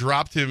Duncan and I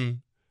dropped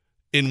him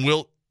in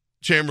Wilt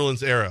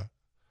Chamberlain's era,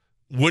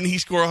 wouldn't he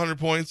score 100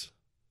 points?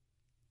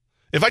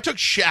 If I took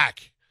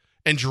Shaq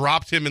and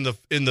dropped him in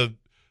the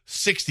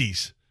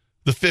 60s,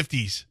 the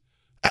 50s,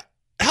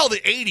 hell,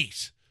 the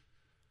 80s,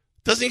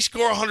 doesn't he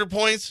score 100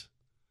 points?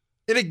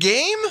 In a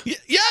game?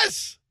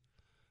 Yes.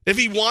 If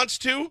he wants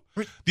to.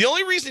 The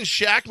only reason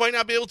Shaq might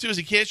not be able to is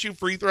he can't shoot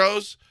free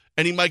throws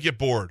and he might get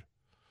bored.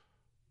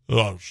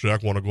 Oh,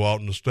 Shaq want to go out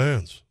in the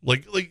stands.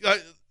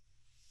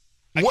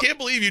 I can't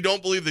believe you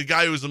don't believe the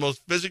guy who was the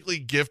most physically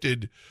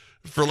gifted,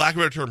 for lack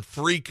of a better term,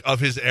 freak of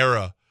his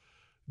era,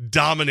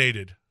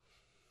 dominated.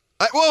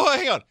 Well,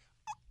 hang on.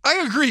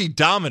 I agree he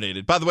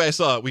dominated. By the way,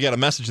 we got a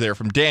message there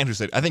from Dan who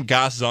said, I think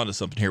Goss is onto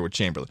something here with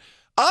Chamberlain.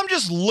 I'm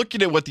just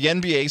looking at what the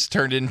NBA's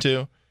turned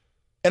into,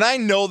 and I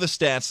know the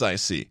stats I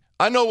see.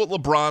 I know what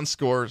LeBron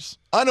scores.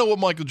 I know what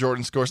Michael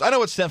Jordan scores. I know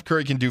what Steph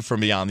Curry can do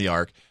from beyond the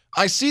arc.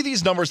 I see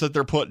these numbers that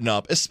they're putting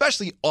up,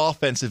 especially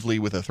offensively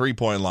with a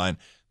three-point line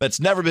that's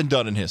never been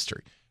done in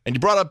history. And you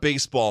brought up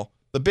baseball.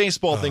 The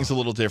baseball thing's a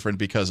little different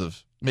because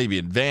of maybe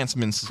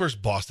advancements. Of course,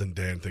 Boston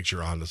Dan thinks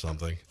you're onto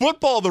something.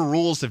 Football, the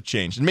rules have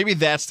changed. And maybe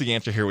that's the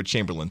answer here with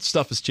Chamberlain.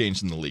 Stuff has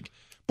changed in the league.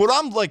 But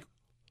I'm like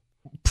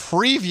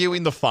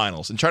previewing the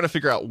finals and trying to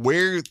figure out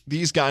where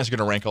these guys are going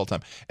to rank all the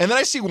time. And then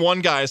I see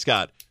one guy's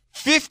got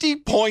 50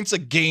 points a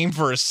game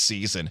for a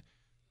season,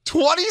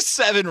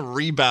 27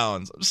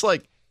 rebounds. I'm just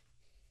like,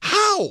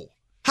 how?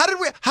 How did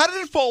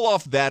it fall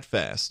off that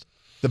fast?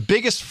 The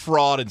biggest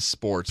fraud in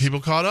sports.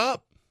 People caught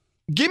up.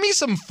 Give me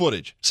some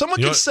footage.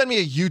 Someone can send me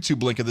a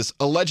YouTube link of this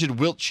alleged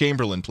Wilt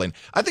Chamberlain plane.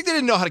 I think they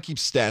didn't know how to keep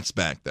stats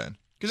back then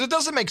because it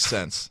doesn't make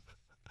sense.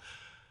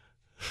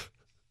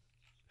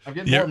 I'm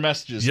getting more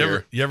messages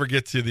here. You ever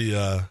get to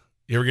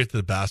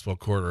the basketball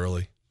court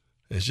early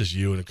It's just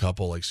you and a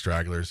couple like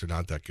stragglers. They're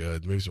not that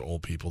good. Maybe some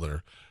old people that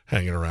are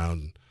hanging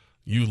around.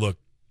 You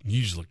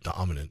just look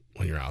dominant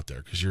when you're out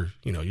there because you're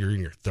in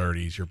your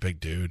 30s. You're a big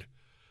dude.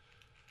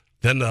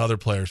 Then the other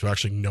players who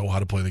actually know how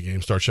to play the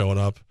game start showing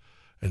up,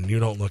 and you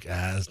don't look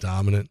as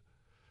dominant.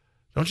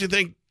 Don't you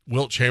think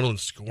Wilt Chamberlain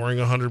scoring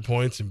 100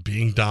 points and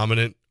being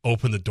dominant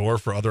opened the door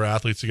for other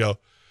athletes to go,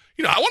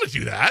 I want to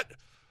do that.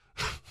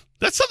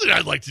 That's something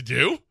I'd like to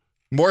do.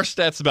 More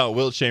stats about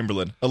Wilt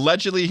Chamberlain.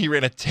 Allegedly, he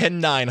ran a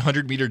 10.9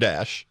 100-meter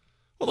dash.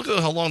 Well, look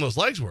at how long those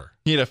legs were.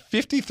 He had a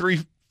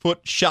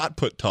 53-foot shot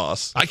put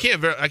toss. I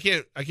can't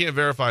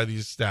verify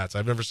these stats.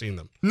 I've never seen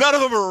them. None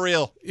of them are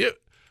real. Yeah.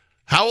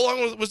 How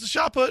long was the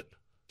shot put?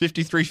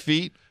 53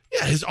 feet.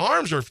 Yeah, his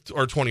arms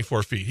are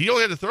 24 feet. He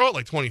only had to throw it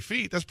like 20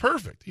 feet. That's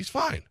perfect. He's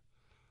fine.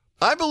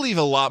 I believe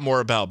a lot more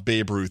about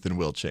Babe Ruth than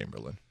Wilt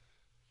Chamberlain.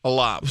 A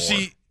lot more.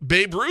 See,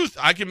 Babe Ruth,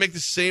 I can make the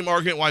same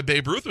argument why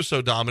Babe Ruth was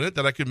so dominant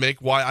that I could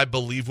make why I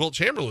believe Wilt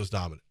Chamberlain was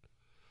dominant.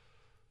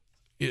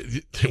 There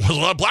was a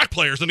lot of black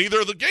players in either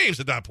of the games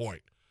at that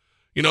point.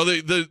 You had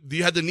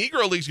the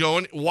Negro Leagues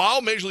going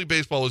while Major League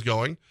Baseball was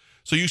going,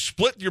 so you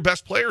split your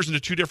best players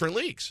into two different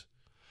leagues.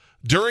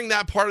 During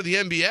that part of the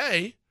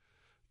NBA,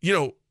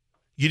 you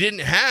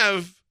didn't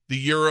have the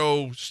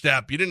Euro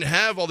step. You didn't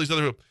have all these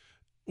other.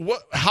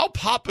 How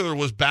popular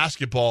was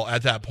basketball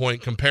at that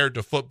point compared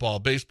to football,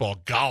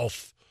 baseball,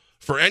 golf,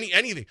 for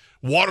anything,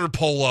 water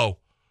polo?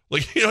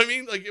 Like, you know what I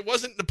mean? Like, it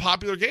wasn't the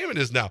popular game it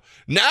is now.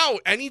 Now,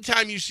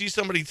 anytime you see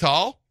somebody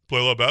tall play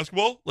a lot of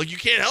basketball, like, you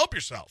can't help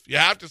yourself. You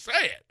have to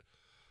say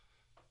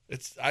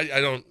it. I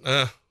don't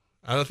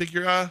think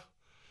you're. Am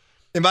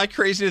I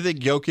crazy to think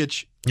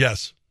Jokic?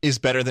 Yes. Is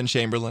better than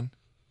Chamberlain?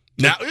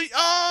 Now,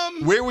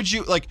 where would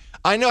you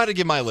I know how to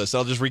give my list.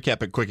 I'll just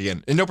recap it quick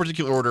again. In no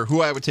particular order,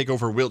 who I would take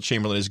over Wilt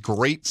Chamberlain is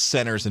great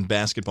centers in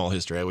basketball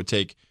history. I would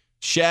take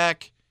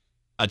Shaq.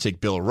 I'd take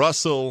Bill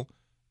Russell.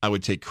 I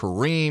would take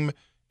Kareem.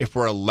 If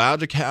we're allowed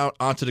to count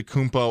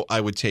Antetokounmpo,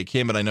 I would take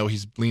him, but I know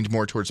he's leaned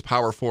more towards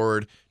power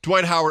forward.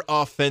 Dwight Howard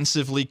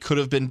offensively could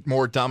have been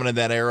more dominant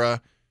in that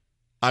era.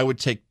 I would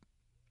take.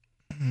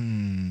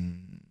 You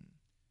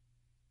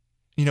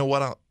know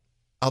what?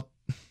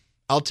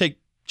 I'll take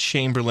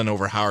Chamberlain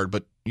over Howard,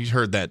 but you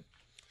heard that.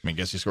 I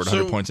guess he scored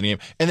 100 points in the game.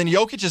 And then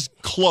Jokic is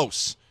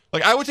close.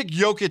 Like, I would take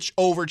Jokic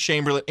over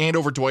Chamberlain and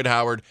over Dwight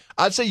Howard.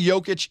 I'd say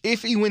Jokic,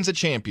 if he wins a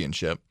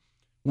championship,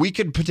 we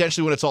could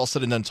potentially, when it's all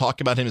said and done,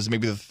 talk about him as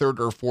maybe the third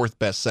or fourth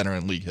best center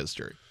in league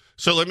history.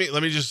 So let me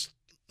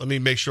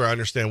make sure I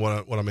understand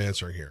what I'm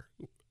answering here.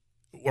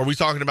 Are we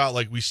talking about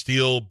like we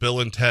steal Bill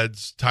and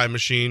Ted's time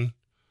machine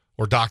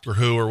or Doctor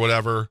Who or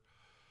whatever?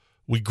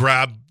 We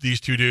grab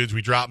these two dudes,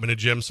 we drop them in a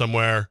gym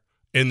somewhere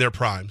in their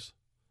primes.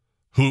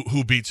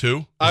 Who beats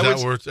who?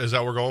 Is that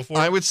what we're going for?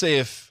 I would say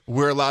if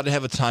we're allowed to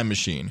have a time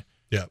machine,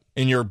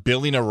 and you're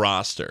building a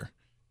roster,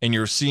 and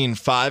you're seeing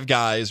 5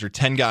 guys or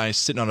 10 guys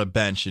sitting on a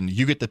bench, and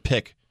you get to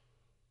pick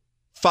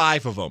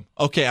 5 of them.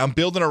 Okay, I'm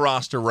building a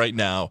roster right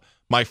now.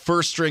 My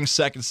first string,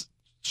 second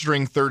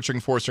string, third string,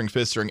 fourth string,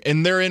 fifth string,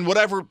 and they're in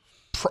whatever, I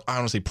don't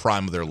want to say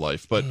prime of their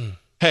life, but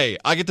hey,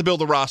 I get to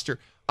build a roster.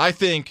 I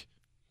think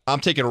I'm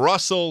taking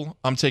Russell,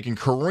 I'm taking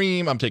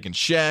Kareem, I'm taking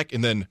Shaq,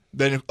 and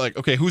then like,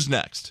 okay, who's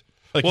next?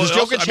 Like, does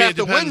Jokic have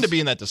to win to be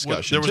in that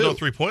discussion? There was no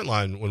 3-point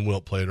line when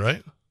Wilt played,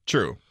 right?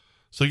 True.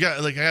 So I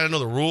got to know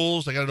the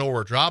rules. I got to know where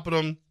we're dropping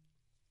them.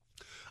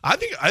 I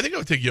think I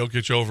would take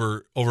Jokic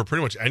over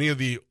pretty much any of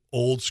the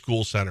old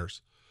school centers,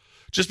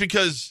 just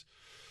because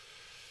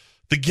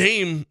the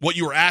game, what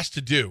you were asked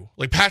to do,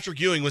 like Patrick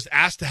Ewing was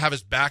asked to have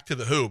his back to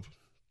the hoop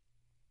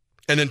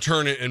and then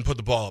turn it and put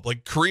the ball up.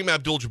 Like Kareem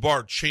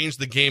Abdul-Jabbar changed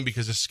the game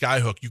because of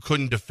skyhook. You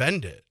couldn't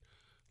defend it.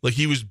 Like,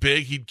 he was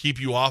big, he'd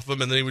keep you off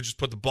him, and then he would just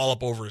put the ball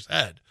up over his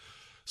head.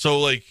 So,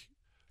 like,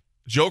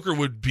 Joker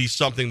would be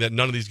something that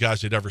none of these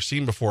guys had ever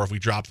seen before if we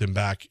dropped him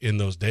back in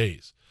those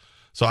days.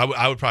 So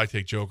I would probably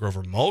take Joker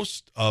over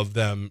most of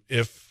them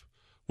if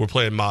we're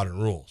playing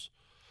modern rules.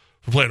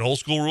 If we're playing old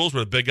school rules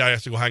where the big guy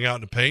has to go hang out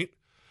in the paint,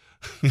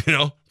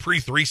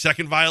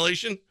 pre-3-second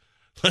violation,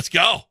 let's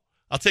go.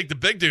 I'll take the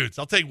big dudes.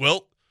 I'll take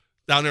Wilt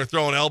down there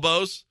throwing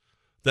elbows,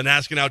 then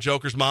asking out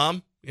Joker's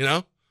mom,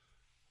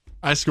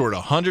 I scored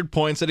 100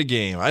 points at a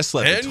game. I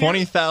slept with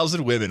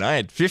 20,000 women. I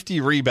had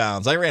 50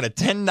 rebounds. I ran a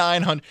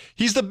 10.900.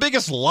 He's the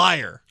biggest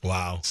liar.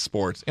 Wow.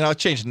 Sports. I'll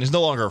change it. He's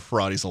no longer a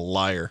fraud. He's a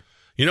liar.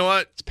 You know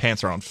what? His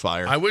pants are on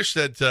fire. I wish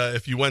that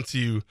if you went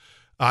to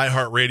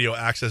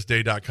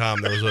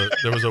iHeartRadioAccessDay.com,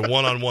 there was a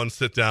one-on-one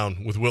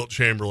sit-down with Wilt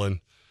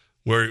Chamberlain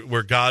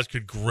where guys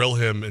could grill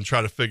him and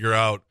try to figure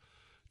out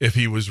if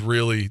he was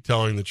really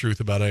telling the truth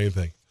about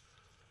anything.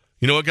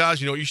 You know what, guys?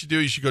 You know what you should do?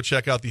 You should go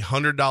check out the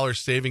 $100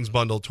 savings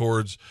bundle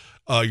towards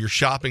your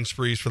shopping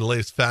sprees for the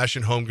latest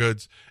fashion, home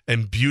goods,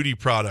 and beauty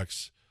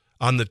products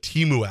on the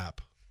Temu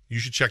app. You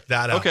should check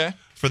that out. Okay.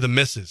 For the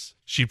missus.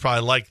 She'd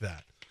probably like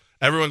that.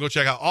 Everyone go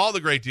check out all the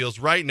great deals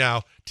right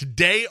now.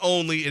 Today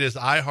only, it is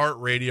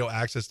iHeartRadio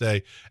Access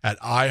Day at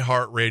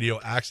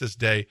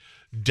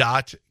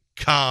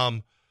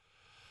iHeartRadioAccessDay.com.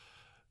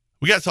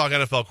 We got to talk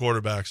NFL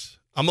quarterbacks.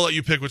 I'm going to let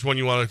you pick which one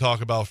you want to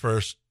talk about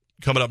first.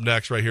 Coming up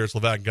next right here, it's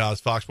Levac and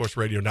Goz, Fox Sports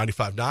Radio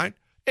 95.9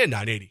 and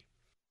 980.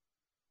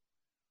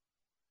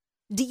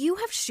 Do you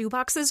have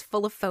shoeboxes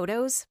full of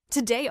photos?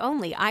 Today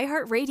only,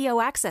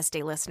 iHeartRadio Access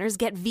Day listeners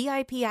get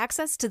VIP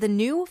access to the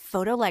new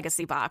Photo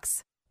Legacy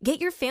Box.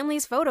 Get your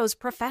family's photos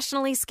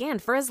professionally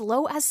scanned for as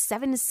low as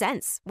 7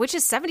 cents, which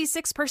is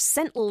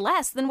 76%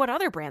 less than what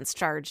other brands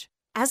charge.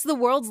 As the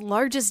world's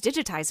largest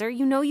digitizer,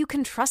 you know you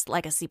can trust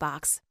Legacy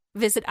Box.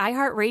 Visit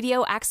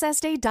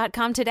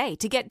iHeartRadioAccessDay.com today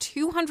to get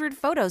 200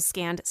 photos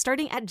scanned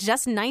starting at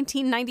just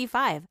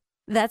 $19.95.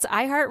 That's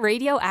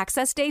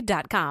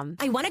iHeartRadioAccessDay.com.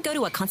 I want to go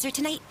to a concert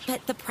tonight,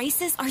 but the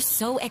prices are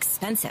so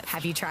expensive.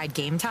 Have you tried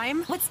Game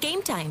Time? What's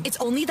Game Time? It's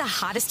only the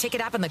hottest ticket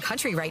app in the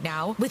country right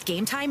now. With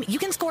Game Time, you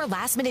can score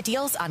last-minute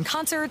deals on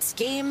concerts,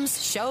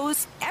 games,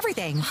 shows,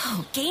 everything.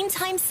 Oh, Game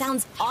Time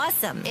sounds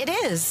awesome. It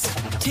is.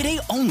 Today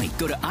only,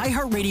 go to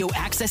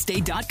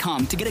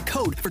iHeartRadioAccessDay.com to get a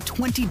code for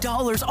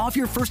 $20 off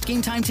your first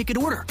Game Time ticket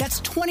order.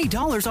 That's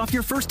 $20 off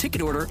your first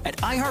ticket order at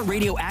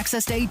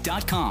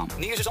iHeartRadioAccessDay.com.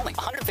 New users only.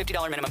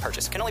 $150 minimum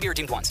purchase. Can only be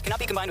redeemed once. Cannot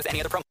be combined with any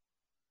other promo.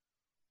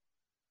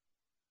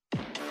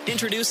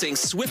 Introducing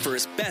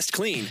Swiffer's Best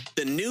Clean,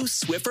 the new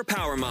Swiffer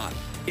Power Mop.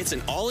 It's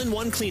an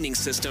all-in-one cleaning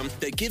system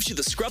that gives you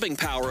the scrubbing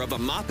power of a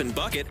mop and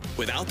bucket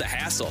without the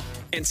hassle.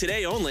 And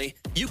today only,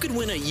 you could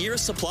win a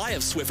year's supply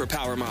of Swiffer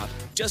Power Mop.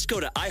 Just go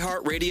to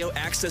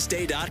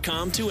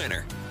iHeartRadioAccessDay.com to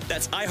enter.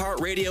 That's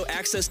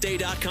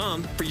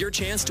iHeartRadioAccessDay.com for your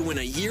chance to win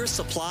a year's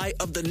supply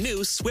of the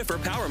new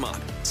Swiffer Power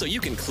Mop, so you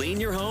can clean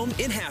your home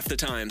in half the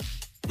time.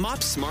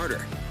 Mop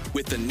smarter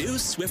with the new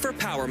Swiffer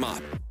Power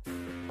Mop.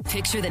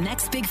 Picture the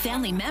next big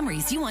family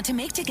memories you want to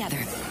make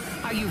together.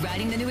 Are you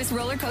riding the newest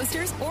roller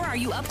coasters, or are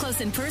you up close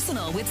and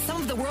personal with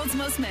some of the world's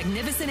most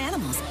magnificent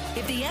animals?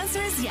 If the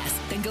answer is yes,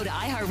 then go to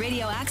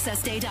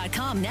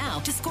iHeartRadioAccessDay.com now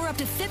to score up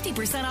to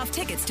 50% off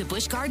tickets to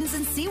Busch Gardens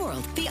and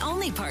SeaWorld, the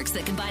only parks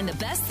that combine the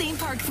best theme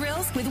park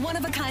thrills with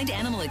one-of-a-kind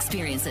animal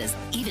experiences.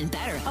 Even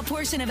better, a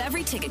portion of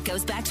every ticket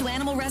goes back to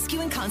animal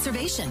rescue and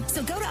conservation.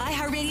 So go to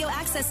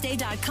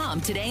iHeartRadioAccessDay.com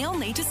today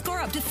only to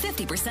score up to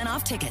 50%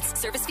 off tickets.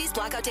 Service fees,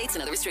 blackout dates,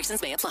 and other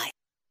restrictions may apply.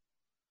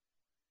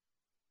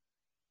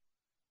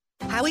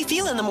 How we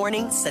feel in the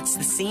morning sets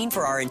the scene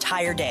for our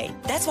entire day.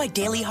 That's why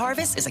Daily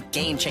Harvest is a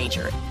game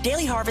changer.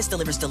 Daily Harvest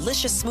delivers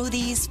delicious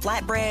smoothies,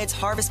 flatbreads,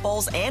 harvest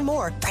bowls, and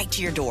more right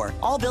to your door,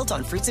 all built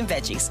on fruits and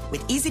veggies.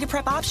 With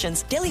easy-to-prep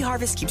options, Daily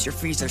Harvest keeps your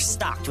freezer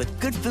stocked with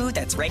good food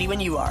that's ready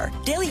when you are.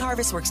 Daily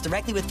Harvest works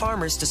directly with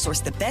farmers to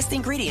source the best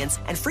ingredients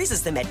and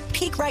freezes them at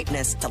peak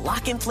ripeness to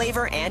lock in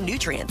flavor and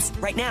nutrients.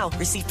 Right now,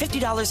 receive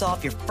 $50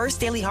 off your first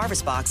Daily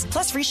Harvest box,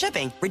 plus free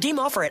shipping. Redeem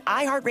offer at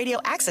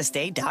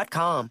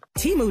iHeartRadioAccessDay.com.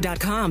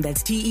 Temu.com,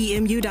 that's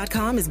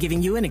TEMU.com, is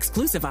giving you an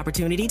exclusive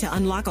opportunity to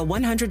unlock a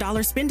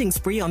 $100 spending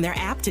spree on their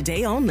app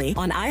today only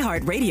on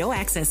iHeartRadio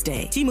Access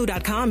Day.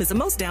 Temu.com is the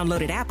most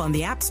downloaded app on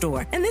the App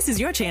Store, and this is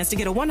your chance to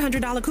get a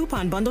 $100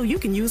 coupon bundle you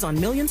can use on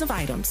millions of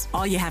items.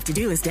 All you have to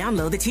do is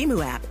download the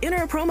Temu app,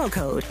 enter a promo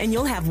code, and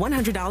you'll have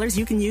 $100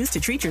 you can use to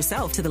treat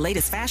yourself to the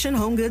latest fashion,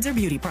 home goods, or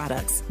beauty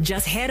products.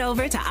 Just head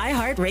over to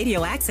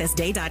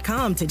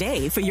iHeartRadioAccessDay.com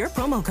today for your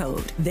promo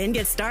code. Then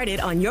get started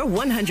on your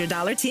 $100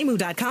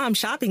 Temu.com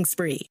shopping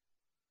spree.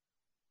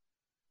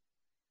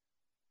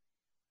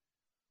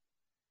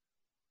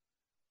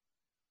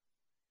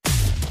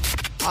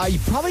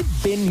 You've probably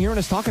been hearing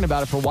us talking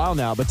about it for a while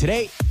now, but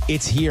today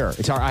it's here.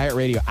 It's our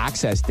iHeartRadio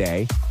Access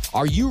Day.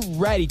 Are you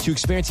ready to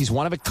experience these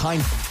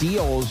one-of-a-kind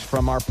deals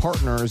from our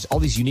partners, all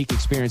these unique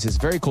experiences?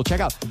 Very cool. Check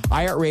out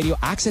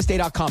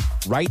iHeartRadioAccessDay.com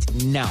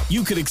right now.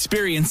 You could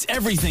experience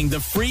everything the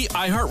free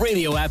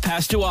iHeartRadio app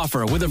has to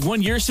offer with a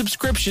 1-year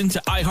subscription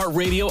to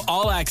iHeartRadio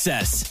All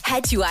Access.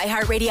 Head to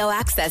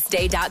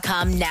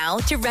iHeartRadioAccessDay.com now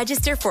to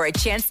register for a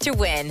chance to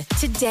win.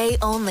 Today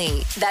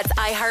only. That's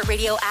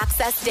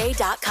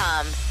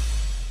iHeartRadioAccessDay.com.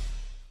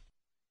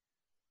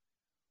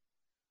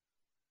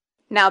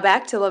 Now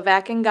back to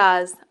Levac and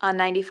Goz on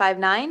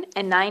 95.9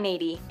 and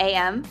 980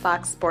 AM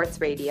Fox Sports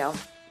Radio.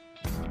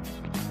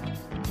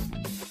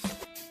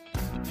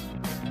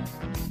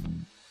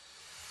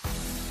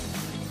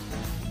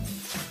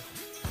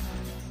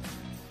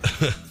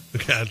 We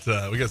got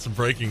some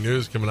breaking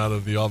news coming out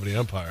of the Albany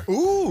Empire.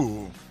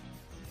 Ooh.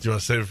 Do you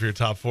want to save it for your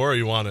top four, or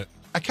you want it?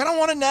 I kind of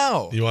want it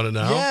now. You want it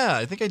now? Yeah,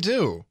 I think I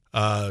do.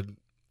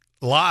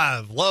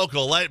 Live,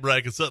 local, late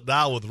break is sitting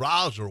down with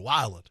Roger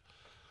Weiland,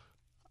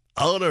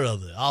 owner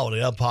of the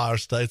Albany Empire,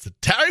 states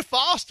that Terry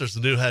Foster's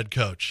the new head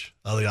coach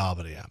of the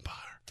Albany Empire.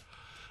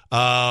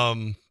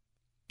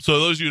 So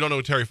those of you who don't know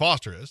who Terry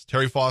Foster is,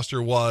 Terry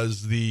Foster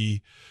was the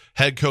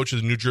head coach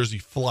of the New Jersey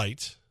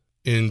Flight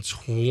in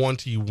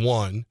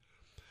 21.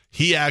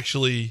 He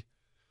actually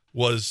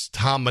was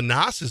Tom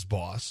Manas's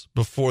boss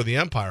before the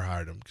Empire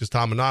hired him, because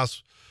Tom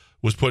Manas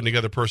was putting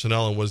together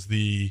personnel and was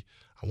the,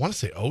 I want to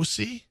say,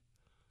 OC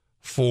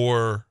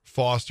for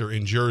Foster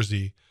in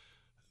Jersey.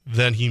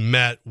 Then he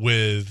met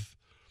with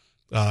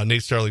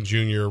Nate Sterling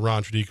Jr.,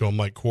 Ron Tradico, and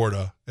Mike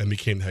Corda, and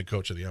became the head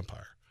coach of the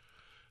Empire.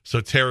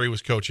 So Terry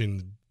was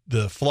coaching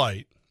the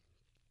Flight.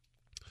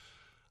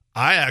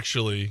 I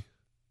actually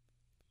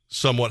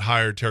somewhat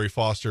hired Terry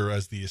Foster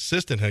as the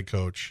assistant head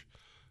coach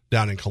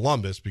down in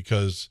Columbus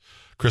because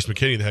Chris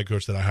McKinney, the head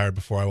coach that I hired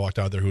before I walked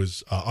out there, who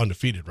is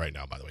undefeated right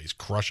now, by the way, he's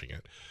crushing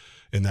it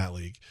in that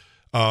league.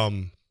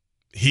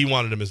 He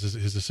wanted him as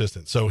his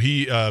assistant. So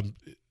he,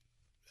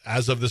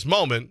 as of this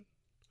moment,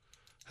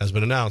 has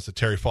been announced that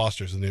Terry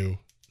Foster is the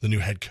new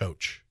head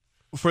coach.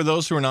 For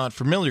those who are not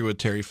familiar with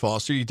Terry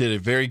Foster, you did a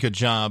very good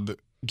job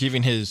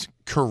giving his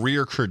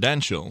career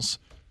credentials.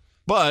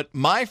 But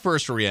my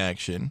first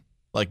reaction,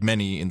 like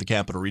many in the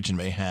Capital Region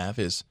may have,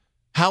 is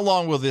how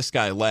long will this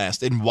guy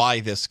last and why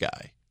this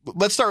guy?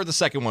 Let's start with the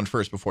second one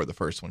first before the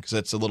first one, because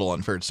it's a little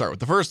unfair to start with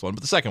the first one,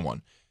 but the second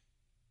one.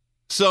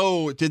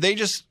 So did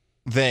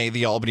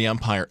the Albany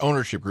Empire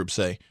ownership group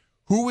say,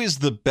 who is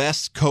the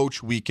best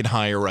coach we can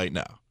hire right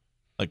now?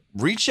 Like,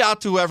 reach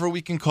out to whoever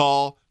we can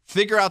call,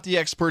 figure out the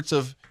experts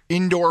of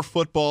indoor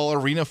football,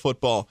 arena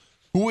football.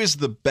 Who is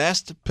the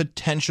best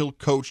potential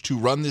coach to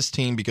run this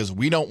team because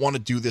we don't want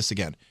to do this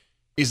again?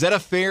 Is that a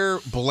fair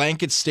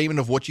blanket statement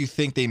of what you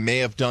think they may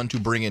have done to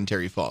bring in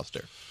Terry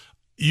Foster?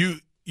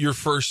 Your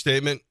first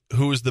statement,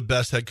 who is the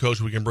best head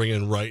coach we can bring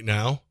in right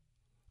now?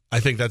 I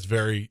think that's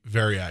very,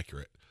 very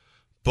accurate.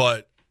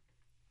 But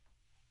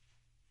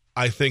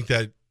I think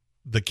that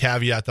the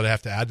caveat that I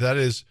have to add to that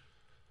is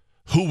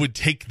who would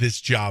take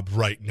this job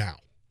right now?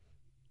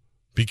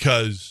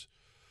 Because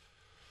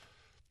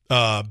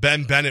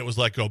Ben Bennett was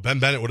let go. Ben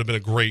Bennett would have been a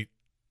great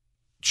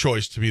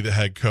choice to be the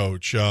head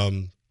coach.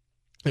 Tom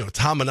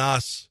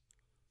Manas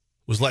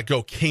was let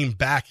go, came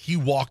back. He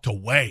walked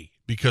away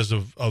because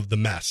of the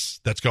mess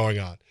that's going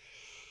on.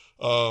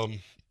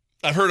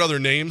 I've heard other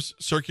names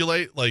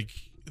circulate like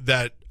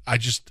that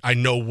I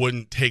know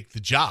wouldn't take the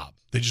job.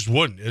 They just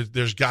wouldn't.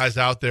 There's guys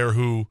out there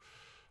who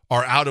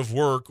are out of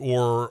work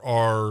or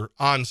are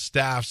on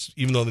staffs,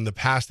 even though in the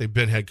past they've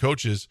been head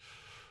coaches,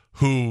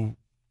 who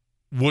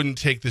wouldn't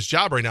take this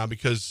job right now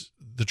because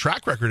the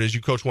track record is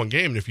you coach one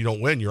game, and if you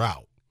don't win, you're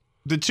out.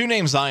 The two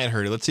names I had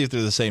heard, let's see if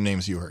they're the same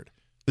names you heard.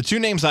 The two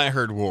names I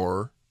heard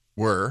were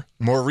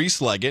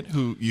Maurice Leggett,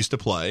 who used to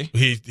play.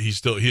 He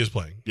is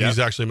playing. Yep. He's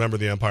actually a member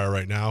of the Empire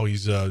right now.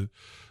 He's a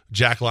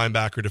jack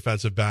linebacker,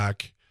 defensive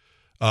back.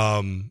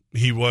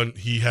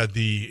 He had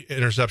the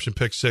interception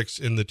pick 6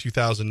 in the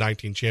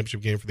 2019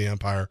 championship game for the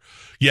Empire.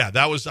 Yeah,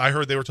 I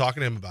heard they were talking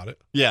to him about it.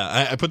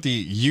 Yeah, I put the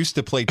used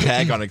to play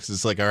tag on it because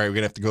it's like, all right, we're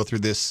going to have to go through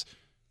this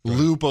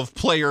loop of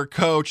player,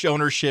 coach,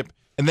 ownership.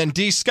 And then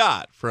D.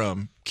 Scott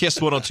from KISS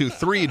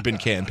 102.3 had been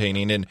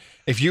campaigning. And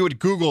if you had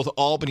Googled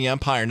Albany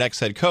Empire next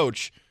head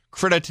coach,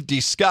 credit to D.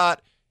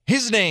 Scott,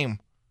 his name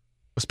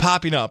was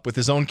popping up with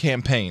his own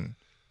campaign.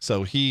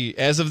 So he,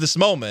 as of this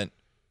moment,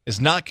 is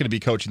not going to be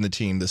coaching the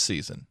team this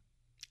season.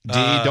 D,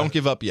 don't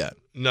give up yet.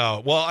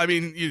 No. Well, I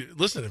mean,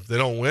 listen, if they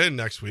don't win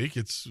next week,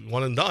 it's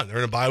one and done. They're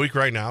in a bye week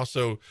right now,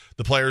 so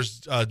the players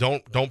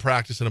don't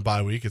practice in a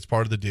bye week. It's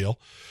part of the deal.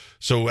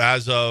 So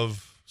as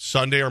of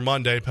Sunday or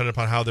Monday, depending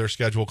upon how their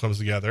schedule comes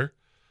together,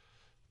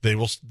 they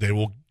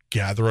will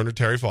gather under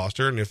Terry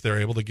Foster, and if they're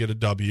able to get a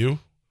W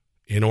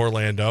in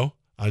Orlando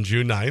on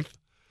June 9th,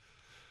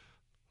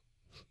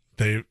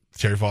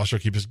 Terry Foster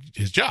will keep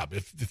his job.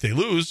 If they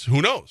lose,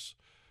 who knows?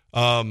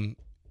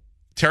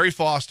 Terry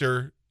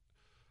Foster,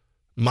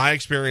 my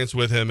experience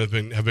with him have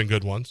been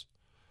good ones.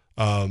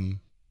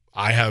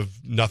 I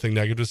have nothing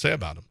negative to say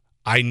about him.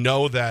 I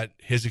know that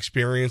his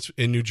experience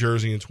in New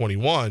Jersey in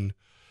 21,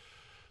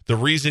 the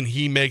reason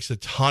he makes a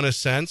ton of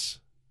sense,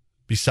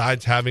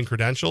 besides having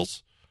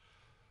credentials,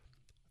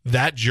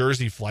 that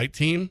Jersey flight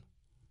team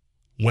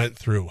went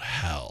through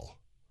hell.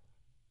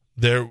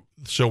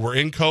 So we're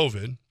in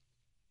COVID.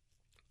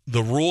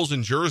 The rules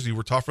in Jersey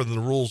were tougher than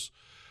the rules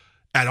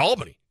at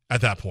Albany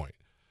at that point.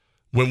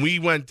 When we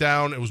went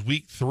down, it was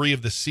week 3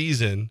 of the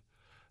season.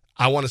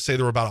 I want to say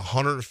there were about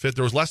 150.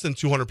 There was less than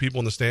 200 people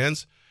in the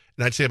stands,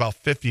 and I'd say about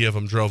 50 of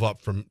them drove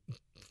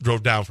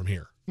down from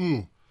here.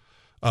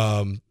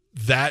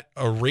 That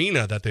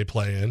arena that they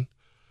play in,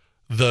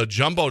 the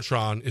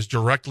Jumbotron is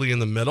directly in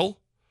the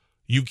middle.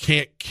 You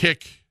can't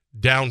kick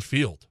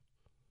downfield.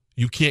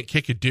 You can't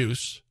kick a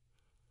deuce.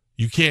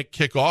 You can't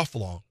kick off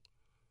long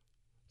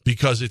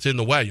because it's in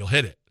the way. You'll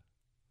hit it.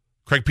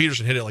 Craig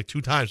Peterson hit it like 2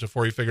 times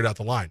before he figured out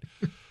the line.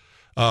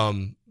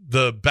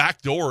 The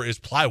back door is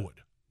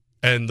plywood,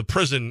 and the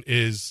prison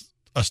is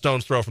a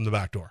stone's throw from the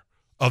back door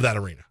of that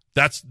arena.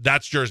 That's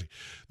Jersey.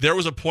 There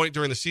was a point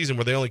during the season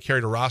where they only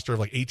carried a roster of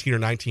like 18 or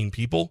 19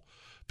 people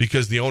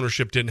because the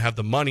ownership didn't have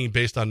the money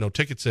based on no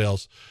ticket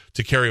sales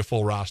to carry a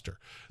full roster.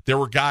 There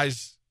were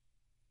guys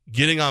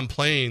getting on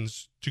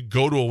planes to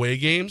go to away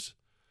games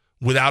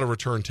without a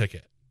return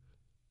ticket.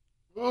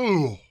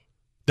 Ooh.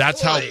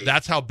 That's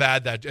how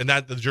bad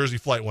the Jersey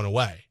flight went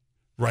away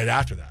right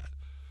after that.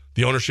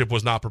 The ownership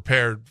was not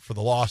prepared for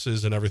the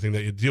losses and everything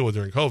that you deal with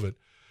during COVID.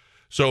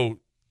 So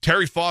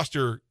Terry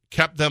Foster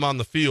kept them on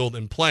the field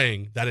and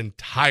playing that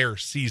entire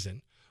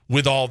season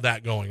with all of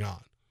that going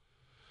on.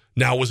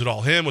 Now, was it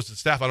all him? Was it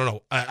staff? I don't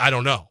know. I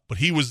don't know. But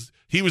he was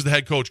the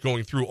head coach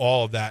going through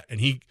all of that,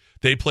 and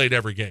they played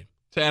every game.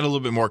 To add a little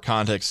bit more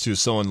context to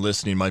someone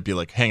listening might be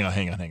like, hang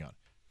on.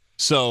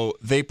 So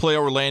they play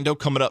Orlando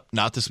coming up,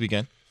 not this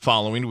weekend,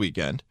 following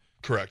weekend.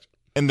 Correct.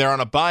 And they're on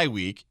a bye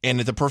week. And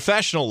at the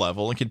professional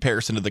level, in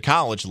comparison to the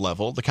college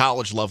level,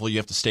 you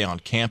have to stay on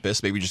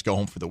campus, maybe just go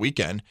home for the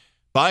weekend.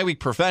 Bye week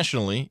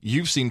professionally,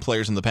 you've seen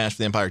players in the past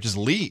for the Empire just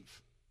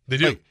leave. They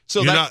do.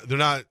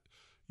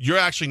 You're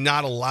actually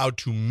not allowed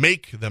to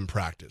make them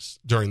practice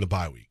during the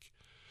bye week.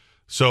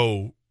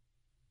 So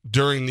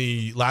during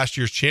the last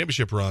year's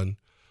championship run,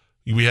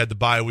 we had the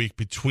bye week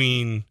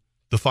between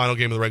the final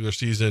game of the regular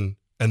season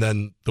and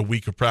then the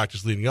week of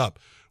practice leading up.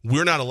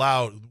 We're not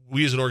allowed,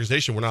 we as an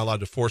organization, we're not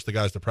allowed to force the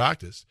guys to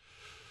practice.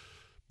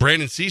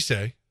 Brandon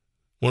Cisse,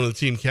 one of the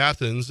team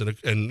captains, and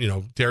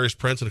Darius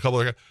Prince and a couple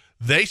of guys,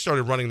 they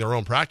started running their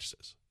own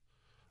practices.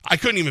 I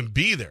couldn't even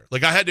be there.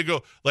 Like, I had to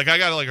go, I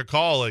got a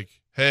call, like,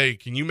 hey,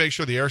 can you make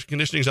sure the air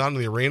conditioning's on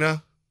in the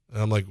arena?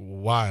 And I'm like,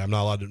 why? I'm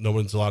not allowed to, no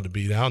one's allowed to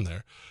be down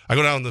there. I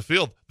go down in the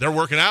field, they're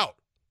working out.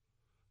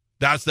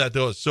 That's that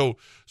does. So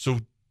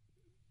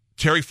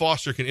Terry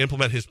Foster can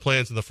implement his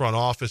plans in the front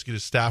office, get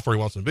his staff where he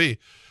wants them to be.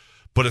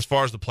 But as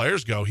far as the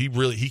players go,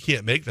 he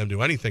can't make them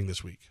do anything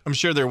this week. I'm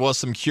sure there was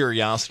some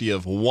curiosity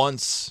of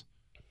once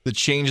the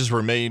changes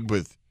were made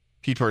with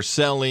Pete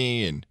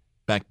Parcelli and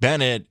Beck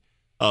Bennett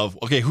of,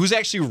 okay, who's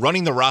actually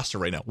running the roster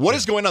right now? What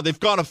is going on? They've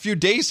gone a few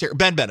days here.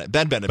 Ben Bennett.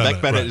 Beck Bennett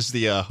right. Is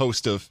the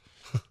host of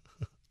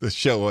the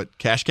show,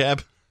 Cash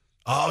Cab?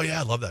 Oh, yeah,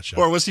 I love that show.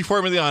 Or was he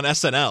formerly on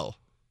SNL?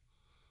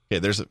 Okay,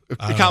 there's a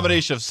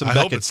combination of some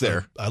Beckett's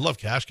there. I love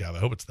Cash Cab. I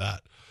hope it's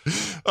that.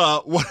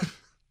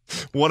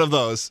 One of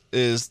those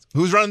is,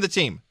 who's running the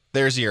team?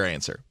 There's your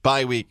answer.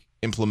 Bye week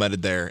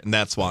implemented there, and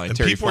that's why and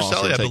Terry Pete Parcelli,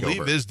 Foster I take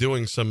believe, over. is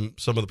doing some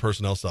of the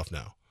personnel stuff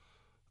now.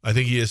 I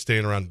think he is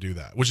staying around to do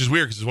that, which is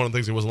weird because it's one of the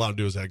things he wasn't allowed to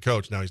do as head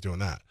coach. Now he's doing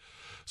that.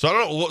 So I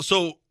don't know.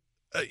 So,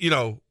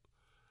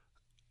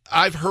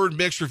 I've heard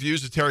mixed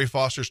reviews of Terry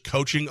Foster's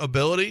coaching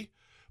ability,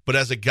 but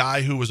as a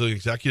guy who was an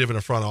executive in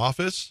a front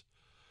office,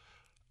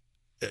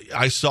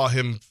 I saw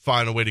him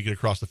find a way to get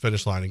across the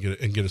finish line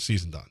and get a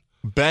season done.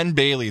 Ben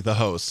Bailey, the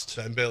host.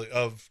 Ben Bailey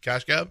of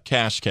Cash Cab?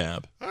 Cash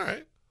Cab. All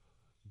right.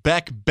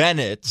 Beck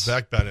Bennett.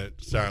 Saturday Night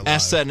Live.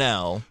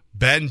 SNL.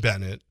 Ben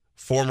Bennett,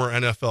 former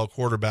NFL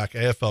quarterback,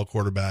 AFL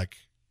quarterback,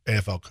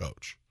 AFL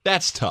coach.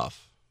 That's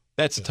tough.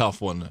 That's a tough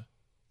one to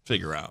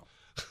figure out.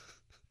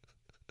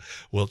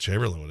 Wilt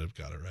Chamberlain would have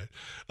got it right.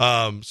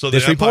 So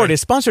this report is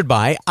sponsored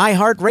by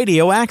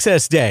iHeartRadio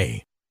Access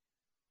Day.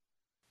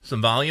 Some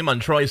volume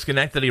on Troy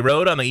Schenectady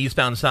Road on the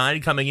eastbound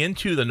side coming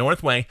into the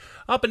Northway.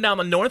 Up and down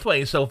the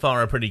Northway so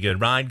far a pretty good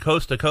ride.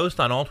 Coast to coast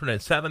on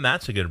alternate 7,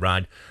 that's a good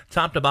ride.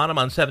 Top to bottom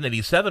on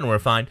 787 we're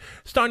fine.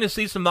 Starting to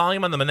see some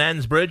volume on the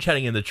Menands Bridge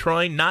heading into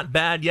Troy. Not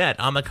bad yet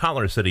on the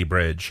Collar City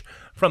Bridge.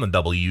 From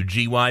the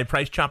WGY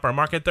Price Chopper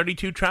Market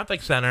 32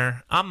 Traffic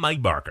Center, I'm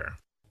Mike Barker.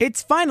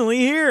 It's finally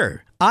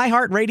here.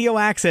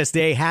 iHeartRadio Access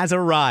Day has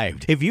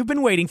arrived. If you've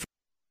been waiting for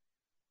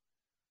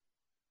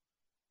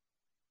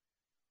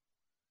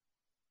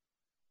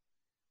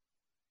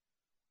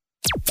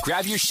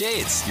Grab your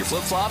shades, your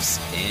flip-flops,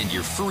 and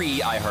your free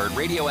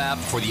iHeartRadio app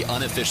for the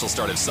unofficial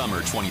start of summer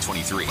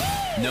 2023.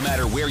 No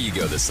matter where you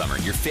go this summer,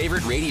 your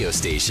favorite radio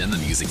station, the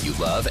music you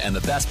love, and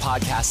the best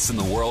podcasts in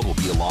the world will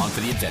be along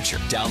for the adventure.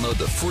 Download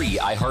the free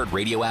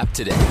iHeartRadio app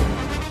today.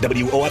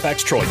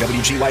 WOFX Troy,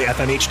 WGY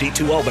FM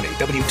HD2 Albany,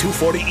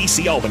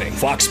 W240 EC Albany,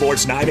 Fox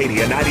Sports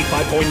 980 and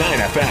 95.9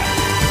 FM.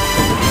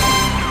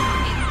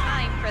 It's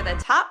time for the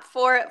top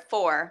 4 at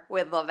 4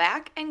 with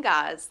Levac and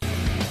Gaz.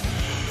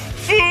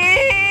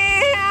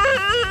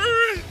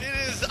 It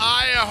is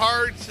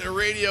iHeart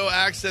Radio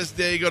Access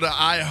Day. Go to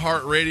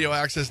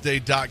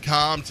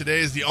iHeartRadioAccessDay.com. Today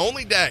is the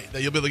only day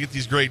that you'll be able to get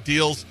these great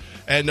deals.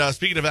 And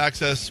speaking of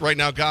access, right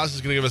now, Gaz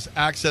is going to give us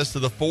access to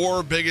the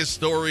 4 biggest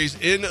stories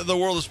in the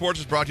world of sports.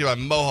 It's brought to you by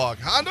Mohawk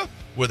Honda,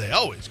 where they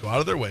always go out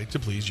of their way to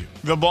please you.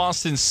 The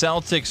Boston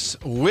Celtics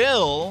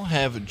will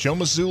have Joe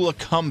Mazzulla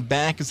come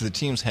back as the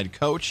team's head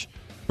coach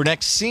for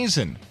next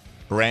season.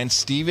 Brad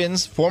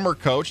Stevens, former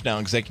coach, now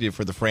executive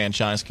for the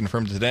franchise,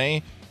 confirmed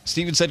today.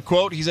 Stevens said,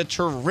 quote, he's a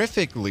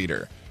terrific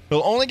leader.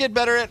 He'll only get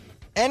better at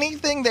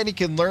anything that he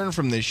can learn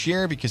from this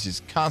year because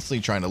he's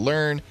constantly trying to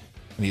learn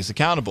and he's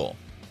accountable.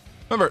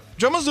 Remember,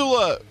 Joe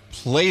Mazzulla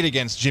played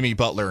against Jimmy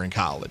Butler in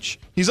college.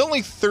 He's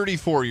only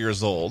 34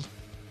 years old.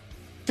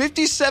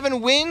 57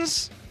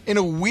 wins in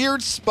a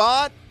weird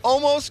spot.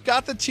 Almost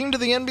got the team to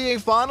the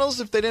NBA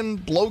Finals if they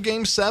didn't blow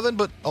Game 7,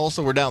 but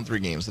also we're down 3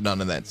 games to none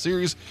in that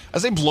series. I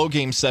say blow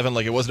Game 7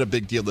 like it wasn't a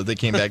big deal that they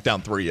came back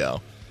down 3-0.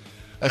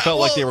 I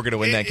felt like they were going to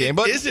win that game,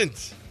 but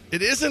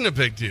it isn't a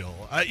big deal.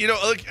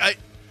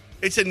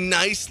 It's a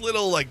nice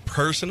little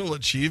personal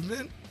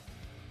achievement,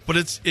 but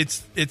it's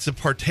a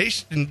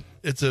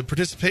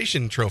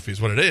participation trophy is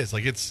what it is.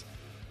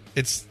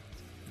 It's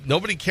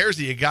nobody cares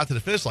that you got to the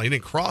finish line. You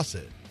didn't cross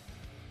it.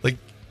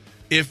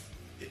 If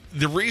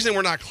the reason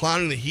we're not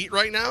clowning the Heat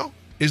right now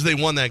is they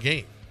won that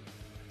game.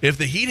 If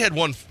the Heat had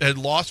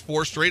lost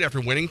 4 straight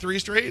after winning 3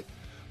 straight,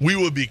 we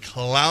would be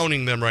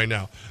clowning them right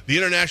now. The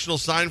international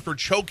sign for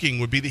choking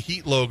would be the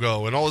Heat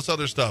logo and all this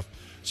other stuff.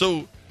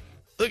 So,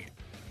 look,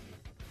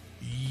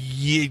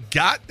 you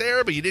got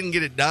there, but you didn't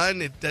get it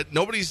done. That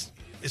nobody's,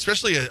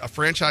 especially a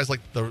franchise like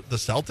the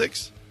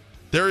Celtics,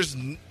 there's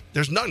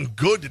nothing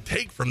good to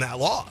take from that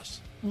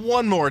loss.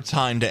 One more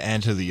time to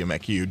enter the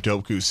Emeka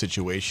Udoka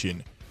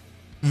situation.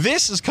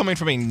 This is coming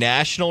from a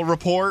national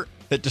report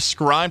that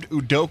described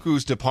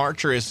Udoka's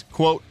departure as,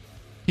 quote,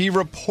 he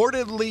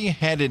reportedly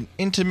had an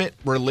intimate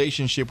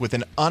relationship with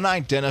an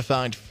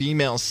unidentified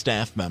female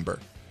staff member.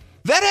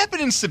 That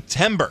happened in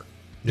September.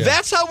 Yeah.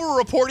 That's how we're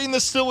reporting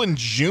this still in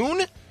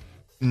June?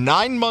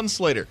 9 months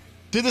later.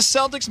 Did the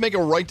Celtics make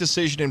a right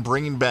decision in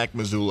bringing back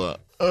Mazzulla?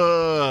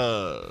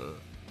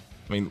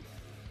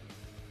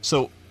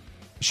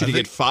 Should he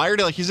get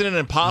fired? Like, he's in an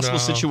impossible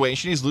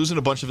situation. He's losing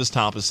a bunch of his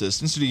top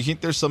assistants. Do you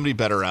think there's somebody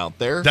better out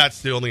there?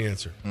 That's the only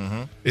answer.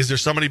 Mm-hmm. Is there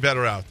somebody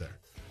better out there?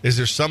 Is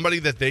there somebody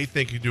that they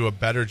think could do a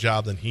better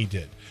job than he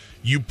did?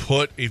 You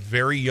put a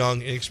very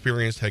young,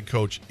 inexperienced head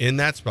coach in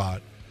that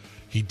spot.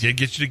 He did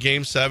get you to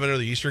Game 7 of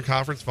the Eastern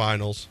Conference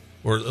Finals,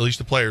 or at least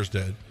the players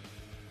did.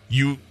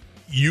 You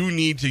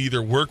need to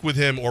either work with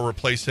him or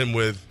replace him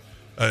with,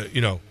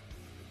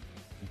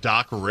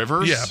 Doc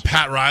Rivers? Yeah,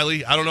 Pat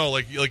Riley. I don't know,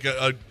 like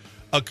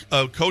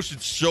a coach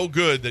that's so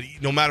good that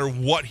no matter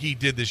what he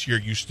did this year,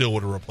 you still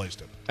would have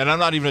replaced him. And I'm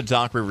not even a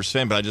Doc Rivers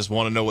fan, but I just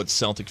want to know what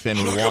Celtic fan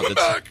would want.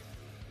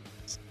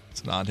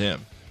 It's not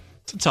him.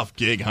 It's a tough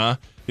gig, huh?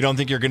 You don't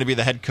think you're going to be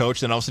the head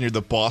coach, then all of a sudden you're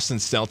the Boston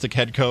Celtic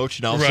head coach,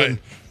 and all of a sudden,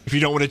 if you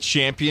don't win a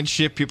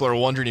championship, people are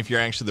wondering if you're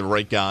actually the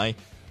right guy.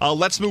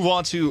 Let's move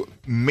on to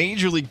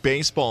Major League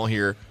Baseball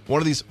here.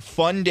 One of these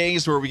fun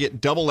days where we get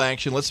double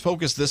action. Let's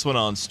focus this one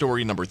on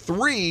story number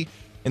 3,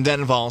 and that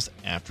involves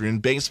afternoon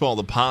baseball.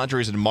 The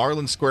Padres and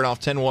Marlins squared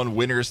off 10-1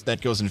 winners. That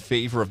goes in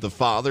favor of the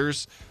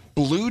Fathers.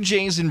 Blue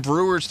Jays and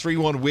Brewers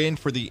 3-1 win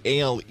for the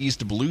AL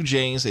East Blue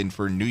Jays, and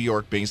for New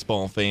York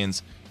baseball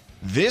fans,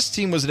 this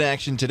team was in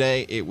action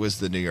today. It was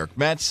the New York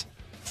Mets.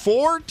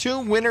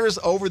 4-2 winners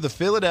over the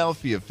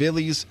Philadelphia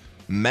Phillies.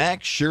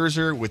 Max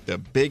Scherzer with the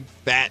big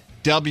fat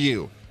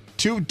W.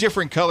 2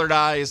 different colored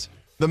eyes.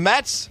 The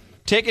Mets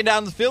taking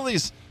down the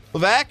Phillies.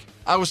 Levac,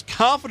 I was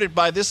confident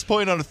by this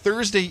point on a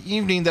Thursday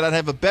evening that I'd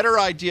have a better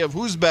idea of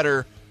who's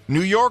better,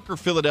 New York or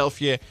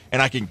Philadelphia, and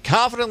I can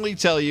confidently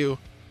tell you,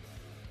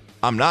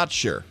 I'm not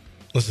sure.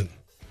 Listen,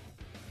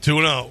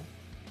 2-0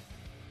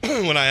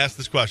 when I asked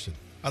this question.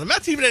 Are the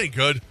Mets even any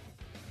good?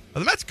 Are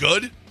the Mets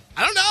good?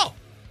 I don't know.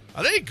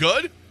 Are they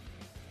good?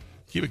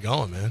 Keep it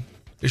going, man.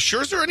 Is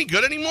Scherzer any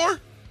good anymore?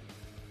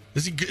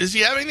 Does he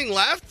have anything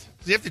left?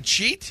 Does he have to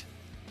cheat?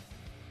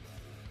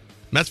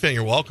 Mets fan,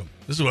 you're welcome.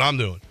 This is what I'm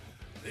doing.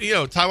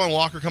 Taijuan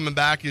Walker coming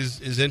back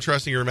is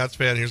interesting. You're a Mets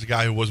fan. Here's a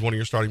guy who was one of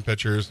your starting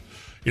pitchers.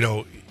 He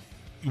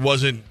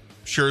wasn't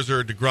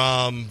Scherzer,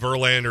 DeGrom,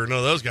 Verlander, none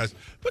of those guys.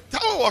 But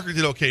Taijuan Walker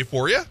did okay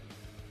for you.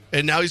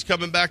 And now he's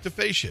coming back to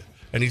face you.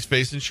 And he's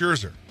facing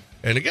Scherzer.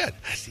 And again,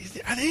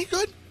 are they any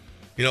good?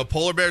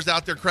 Polar Bears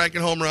out there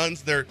cranking home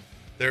runs. They're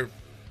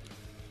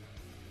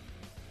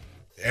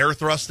air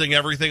thrusting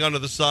everything under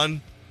the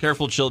sun.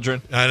 Careful,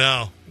 children. I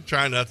know. I'm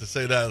trying not to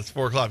say that. It's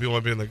 4 o'clock. People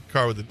want to be in the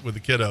car with the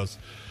kiddos.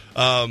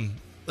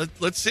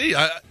 Let's see.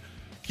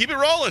 Keep it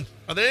rolling.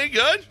 Are they any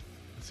good?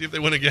 Let's see if they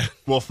win again.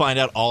 We'll find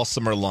out all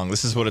summer long.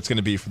 This is what it's going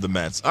to be for the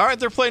Mets. All right,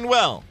 they're playing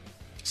well.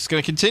 It's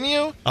going to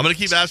continue. I'm going to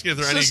keep asking if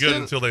they're any good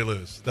until they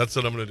lose. That's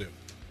what I'm going to do.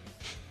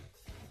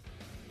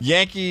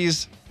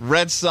 Yankees,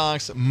 Red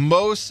Sox,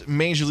 most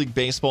Major League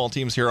Baseball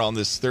teams here on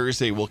this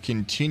Thursday will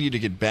continue to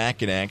get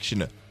back in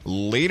action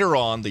later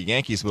on. The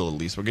Yankees will, at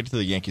least. We'll get to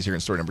the Yankees here in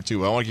story number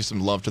 2. I want to give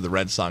some love to the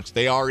Red Sox.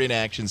 They are in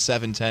action,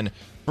 7:10,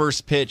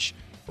 first pitch.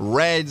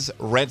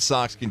 Red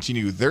Sox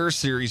continue their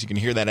series. You can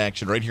hear that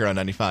action right here on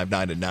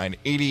 95.9 and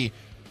 980.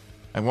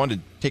 I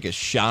wanted to take a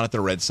shot at the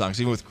Red Sox,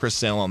 even with Chris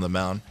Sale on the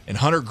mound. And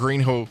Hunter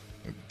Green, who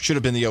should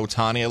have been the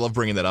Ohtani. I love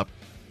bringing that up.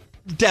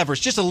 Devers,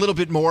 just a little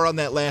bit more on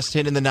that last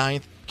hit in the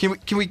 9th.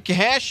 Can we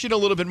hash in a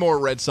little bit more,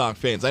 Red Sox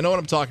fans? I know what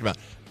I'm talking about.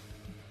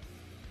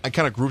 I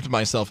kind of grouped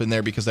myself in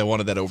there because I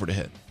wanted that over to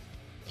hit.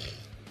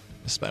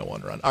 Missed by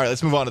 1 run. All right,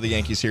 let's move on to the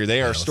Yankees here.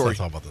 Let's not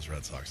talk about this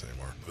Red Sox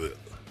anymore.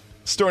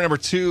 Story number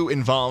 2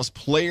 involves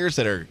players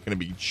that are going to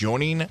be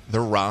joining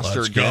the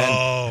roster again.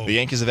 Go. The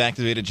Yankees have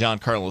activated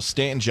Giancarlo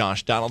Stanton,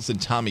 Josh Donaldson,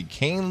 Tommy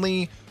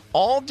Kahnle.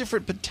 All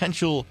different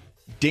potential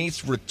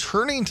dates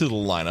returning to the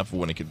lineup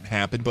when it could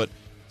happen, but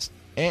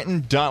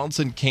Stanton,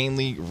 Donaldson,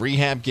 Kahnle,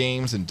 rehab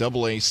games in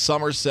AA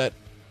Somerset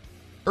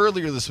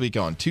earlier this week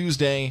on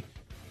Tuesday.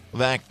 In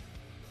fact,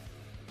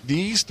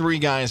 these 3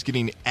 guys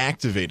getting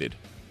activated.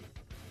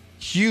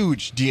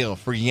 Huge deal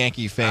for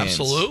Yankee fans.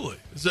 Absolutely.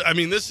 I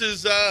mean, this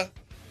is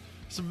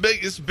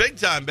it's big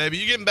time, baby.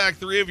 You're getting back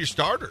 3 of your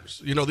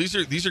starters.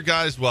 These are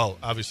guys. Well,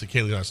 obviously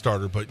Kahnle's not a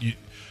starter, but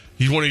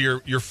he's one of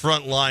your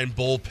front line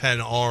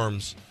bullpen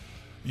arms.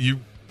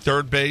 You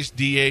third base,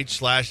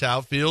 DH /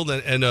 outfield,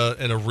 and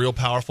a real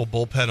powerful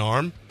bullpen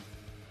arm.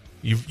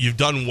 You've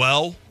done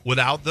well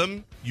without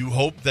them. You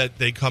hope that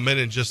they come in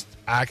and just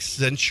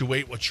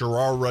accentuate what you're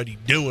already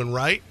doing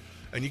right,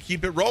 and you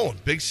keep it rolling.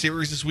 Big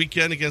series this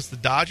weekend against the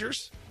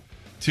Dodgers.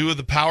 two of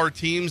the power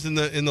teams in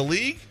the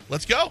league.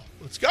 Let's go.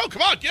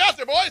 Come on, get out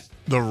there, boys.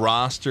 The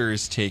roster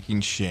is taking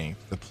shape.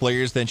 The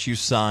players that you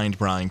signed,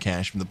 Brian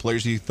Cashman, the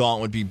players you thought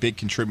would be big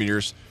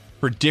contributors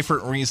for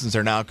different reasons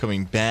are now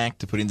coming back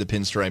to putting the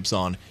pinstripes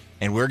on,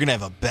 and we're going to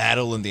have a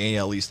battle in the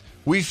AL East.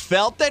 We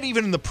felt that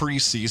even in the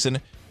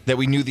preseason that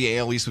we knew the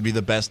AL East would be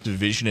the best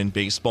division in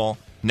baseball.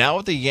 Now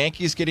with the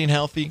Yankees getting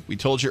healthy, we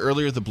told you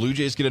earlier the Blue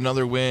Jays get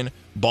another win.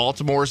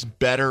 Baltimore's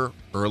better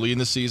early in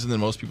the season than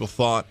most people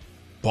thought.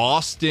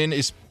 Boston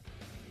is,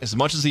 as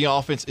much as the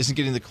offense isn't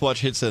getting the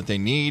clutch hits that they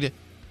need,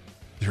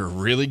 they're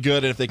really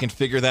good, and if they can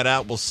figure that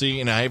out, we'll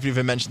see. And I haven't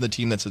even mentioned the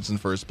team that sits in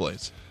first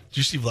place. Did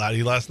you see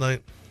Vladdy last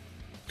night?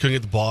 Couldn't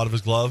get the ball out of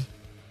his glove.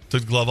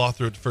 Took the glove off,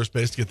 threw it to first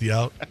base to get the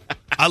out.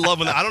 I love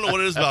when I don't know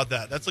what it is about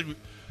that. That's like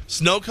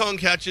snow cone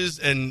catches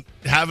and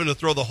having to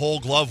throw the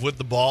whole glove with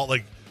the ball.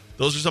 Like,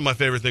 those are some of my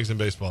favorite things in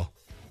baseball.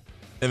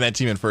 And that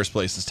team in first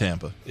place is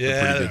Tampa. Yeah,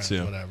 they're pretty good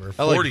too. Whatever.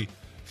 40.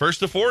 First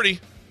to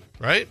 40,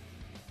 right?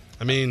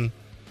 I mean,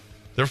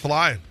 they're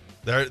flying.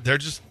 They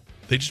just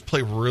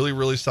play really,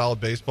 really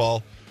solid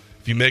baseball.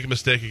 If you make a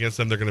mistake against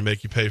them, they're going to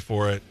make you pay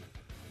for it.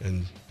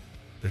 And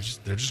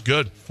they're just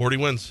good. 40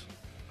 wins.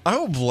 I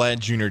hope Vlad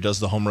Jr. does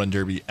the home run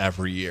derby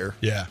every year.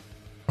 Yeah.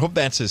 I hope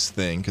that's his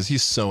thing because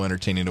he's so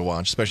entertaining to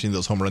watch, especially in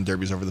those home run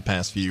derbies over the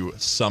past few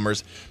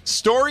summers.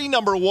 Story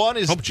number one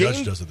is... I hope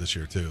Judge does it this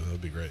year, too. That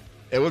would be great.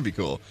 It would be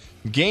cool.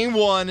 Game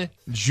 1,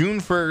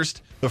 June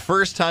 1st, the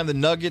first time the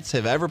Nuggets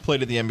have ever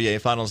played at the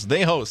NBA Finals.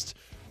 They host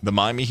the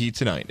Miami Heat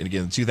tonight. And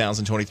again, the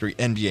 2023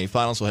 NBA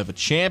Finals will have a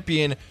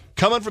champion.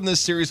 Coming from this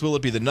series, will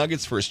it be the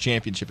Nuggets' first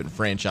championship in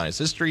franchise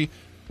history?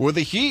 Or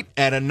the Heat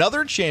add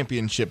another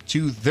championship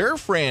to their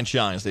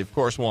franchise? They, of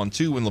course, won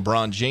 2 when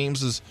LeBron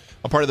James is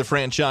a part of the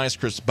franchise.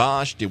 Chris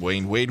Bosh,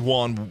 Dwayne Wade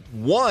won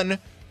 1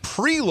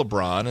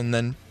 pre-LeBron, and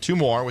then 2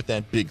 more with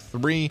that big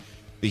 3.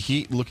 The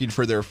Heat looking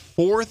for their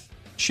 4th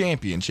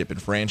championship in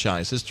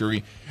franchise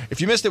history.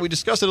 If you missed it, we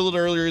discussed it a little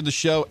earlier in the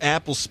show.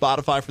 Apple,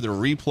 Spotify for the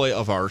replay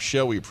of our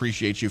show. We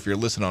appreciate you if you're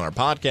listening on our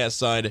podcast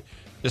side.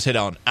 Just hit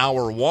on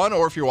hour 1,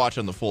 or if you're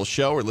watching the full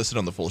show or listening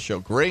on the full show,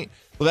 great.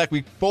 In fact,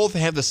 we both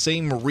have the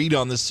same read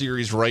on this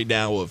series right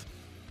now of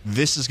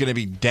this is going to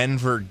be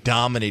Denver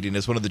dominating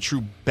as one of the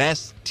true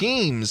best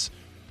teams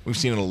we've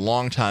seen in a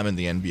long time in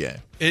the NBA.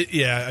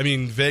 Yeah, I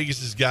mean, Vegas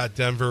has got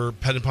Denver,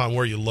 depending upon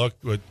where you look,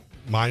 with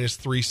minus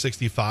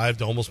 365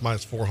 to almost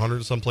minus 400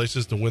 in some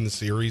places to win the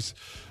series.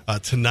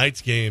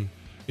 Tonight's game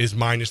is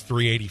minus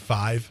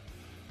 385.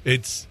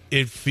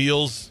 It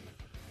feels...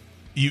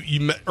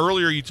 You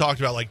earlier you talked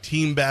about like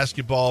team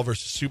basketball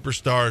versus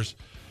superstars.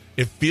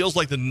 It feels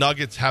like the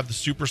Nuggets have the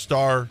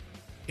superstar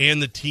and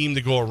the team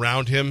to go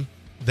around him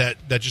that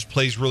just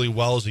plays really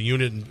well as a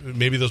unit, and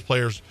maybe those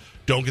players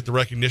don't get the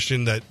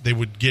recognition that they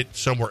would get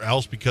somewhere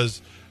else because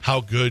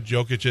how good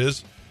Jokic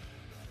is.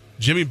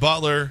 Jimmy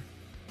Butler,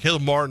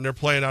 Caleb Martin, they're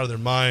playing out of their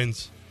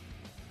minds,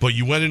 but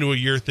you went into a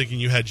year thinking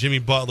you had Jimmy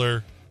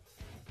Butler,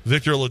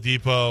 Victor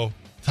Oladipo,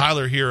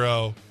 Tyler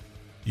Hero.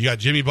 You got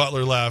Jimmy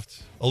Butler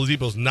left.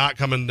 Oladipo's not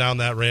coming down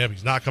that ramp.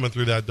 He's not coming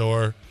through that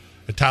door.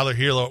 And Tyler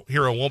Hero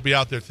won't be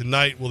out there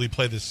tonight. Will he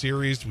play this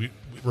series? It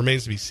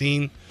remains to be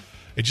seen.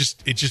 It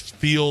just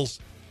feels,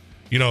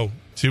 to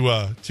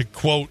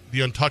quote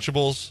the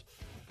Untouchables,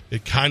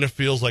 it kind of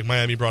feels like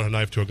Miami brought a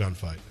knife to a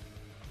gunfight.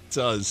 It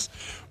does.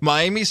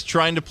 Miami's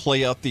trying to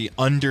play up the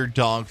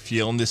underdog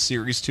feel in this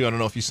series, too. I don't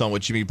know if you saw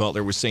what Jimmy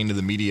Butler was saying to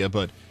the media,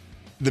 but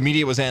the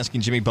media was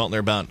asking Jimmy Butler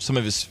about some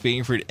of his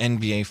favorite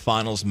NBA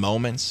Finals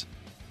moments.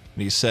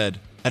 And he said,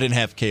 I didn't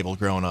have cable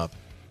growing up.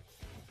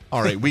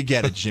 All right, we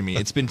get it, Jimmy.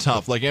 It's been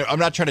tough. Like, I'm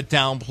not trying to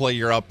downplay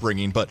your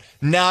upbringing, but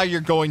now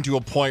you're going to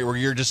a point where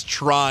you're just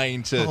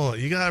trying to... Oh,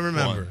 you got to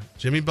remember,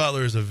 Jimmy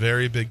Butler is a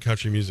very big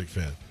country music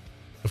fan.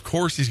 Of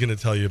course he's going to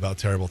tell you about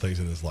terrible things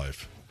in his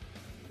life.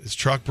 His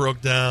truck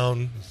broke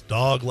down. His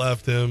dog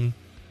left him.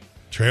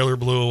 Trailer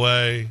blew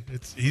away.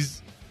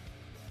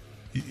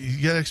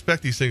 You got to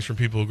expect these things from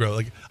people who grow.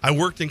 Like, I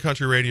worked in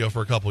country radio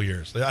for a couple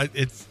years.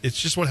 It's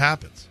just what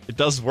happens. It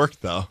does work,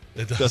 though.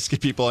 It does get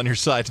people on your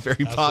side. It's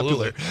very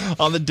popular.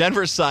 On the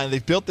Denver side,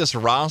 they've built this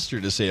roster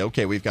to say,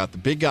 okay, we've got the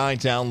big guy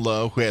down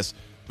low who has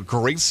a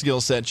great skill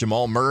set,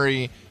 Jamal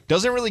Murray.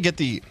 Doesn't really get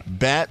the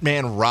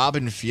Batman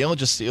Robin feel. It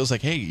just feels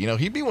like, hey,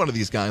 he'd be one of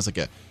these guys like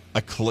a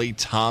Klay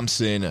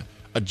Thompson,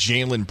 a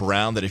Jaylen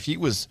Brown, that if he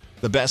was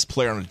the best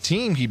player on the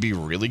team, he'd be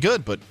really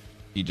good. But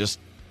he just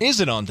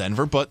isn't on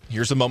Denver. But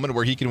here's a moment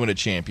where he can win a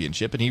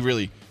championship, and he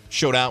really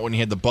showed out when he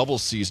had the bubble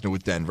season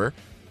with Denver.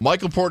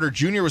 Michael Porter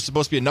Jr. was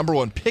supposed to be a number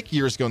 1 pick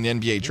years ago in the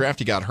NBA draft.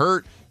 He got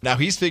hurt. Now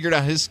he's figured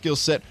out his skill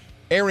set.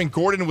 Aaron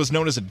Gordon was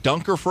known as a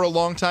dunker for a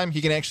long time.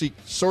 He can actually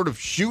sort of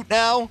shoot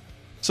now.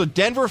 So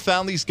Denver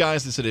found these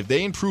guys that said if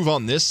they improve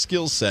on this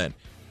skill set,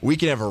 we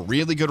can have a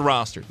really good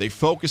roster. They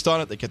focused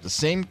on it. They kept the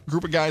same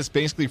group of guys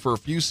basically for a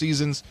few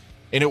seasons,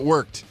 and it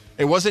worked.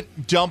 It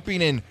wasn't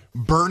dumping and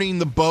burning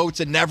the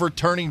boats and never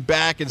turning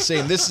back and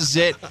saying, this is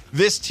it.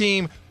 This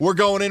team, we're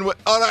going in with,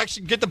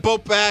 actually, get the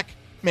boat back.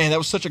 Man, that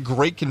was such a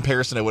great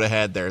comparison I would have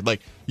had there.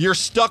 Like, you're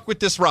stuck with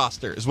this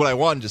roster is what I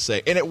wanted to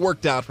say, and it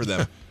worked out for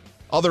them.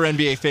 Other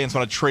NBA fans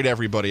want to trade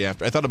everybody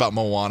after. I thought about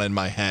Moana in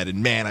my head,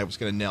 and man, I was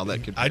going to nail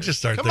that comparison. I just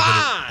started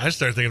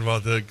thinking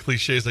about the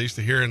cliches I used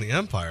to hear in the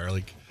Empire,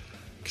 like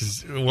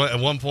because at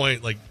one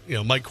point, like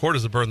Mike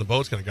Corda's a burn the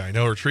boats kind of guy,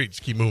 no retreat,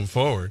 just keep moving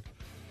forward.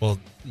 Well,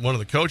 one of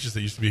the coaches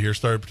that used to be here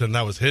started pretending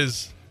that was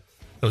his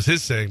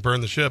saying,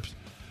 burn the ships,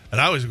 and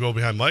I always go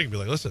behind Mike and be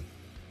like, listen,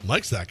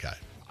 Mike's that guy.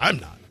 I'm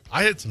not.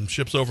 I hit some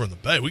ships over in the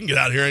bay. We can get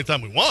out of here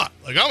anytime we want.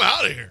 Like, I'm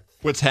out of here.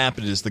 What's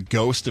happened is the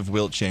ghost of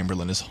Wilt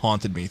Chamberlain has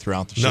haunted me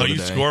throughout the show today.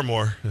 No, you score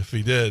more if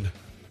he did.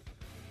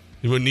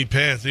 You wouldn't need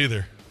pants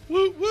either.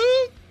 Woo,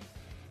 woo.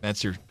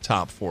 That's your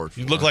top forward.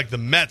 You look like the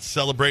Mets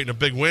celebrating a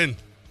big win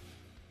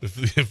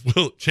if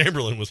Wilt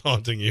Chamberlain was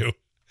haunting you.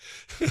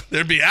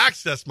 There'd be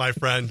access, my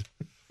friend.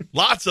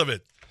 Lots of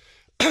it.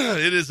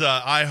 It is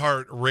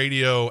iHeart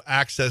Radio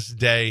Access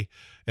Day.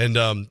 And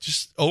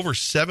just over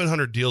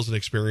 700 deals and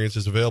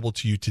experiences available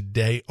to you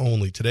today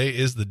only. Today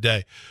is the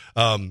day.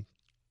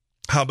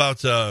 How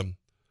about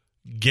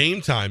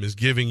Game Time is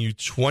giving you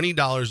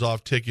 $20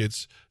 off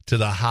tickets to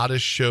the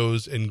hottest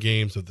shows and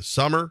games of the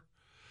summer.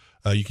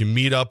 You can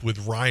meet up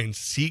with Ryan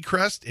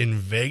Seacrest in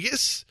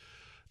Vegas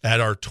at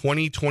our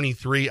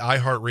 2023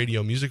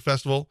 iHeartRadio Music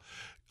Festival.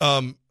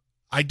 I'm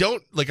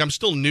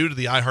still new to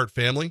the iHeart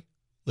family.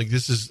 Like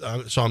this is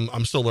so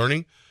I'm still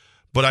learning.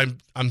 But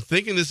I'm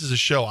thinking this is a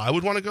show I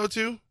would want to go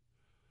to.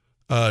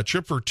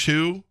 Trip for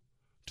two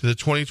to the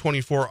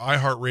 2024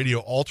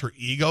 iHeartRadio Alter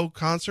Ego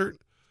concert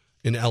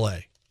in LA.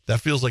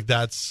 That feels like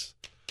that's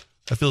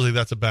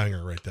a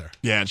banger right there.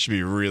 Yeah, it should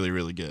be really,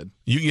 really good.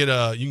 You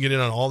can get in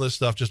on all this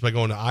stuff just by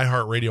going to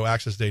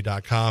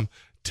iHeartRadioAccessDay.com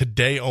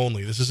today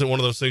only. This isn't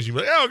one of those things you're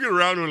like, I'll get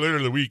around to it later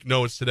in the week.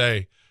 No, it's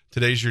today.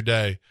 Today's your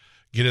day.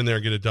 Get in there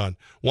and get it done.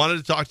 Wanted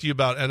to talk to you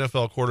about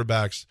NFL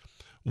quarterbacks.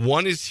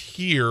 One is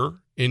here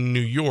in New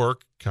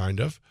York, kind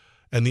of,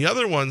 and the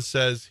other one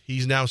says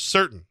he's now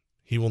certain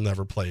he will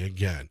never play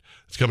again.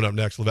 It's coming up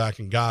next. Levac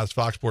and Gaz,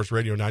 Fox Sports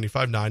Radio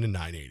 95.9 and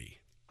 980.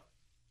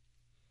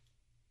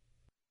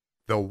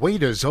 The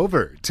wait is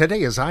over.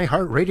 Today is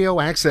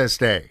iHeartRadio Access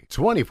Day.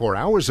 24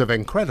 hours of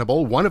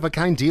incredible,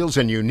 one-of-a-kind deals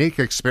and unique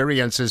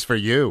experiences for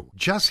you.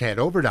 Just head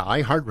over to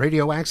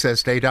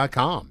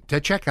iHeartRadioAccessDay.com to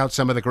check out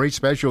some of the great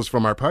specials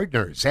from our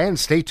partners and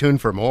stay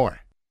tuned for more.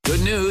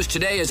 Good news,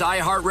 today is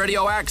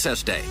iHeartRadio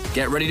Access Day.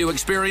 Get ready to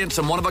experience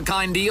some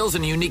one-of-a-kind deals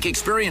and unique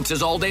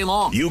experiences all day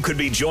long. You could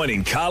be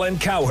joining Colin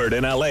Cowherd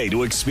in L.A.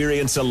 to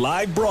experience a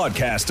live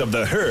broadcast of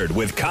The Herd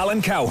with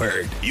Colin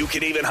Cowherd. You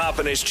can even hop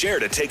in his chair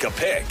to take a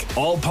pic.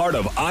 All part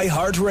of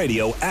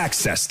iHeartRadio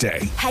Access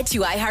Day. Head to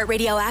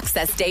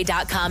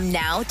iHeartRadioAccessDay.com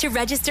now to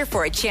register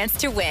for a chance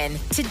to win.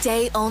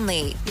 Today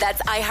only.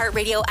 That's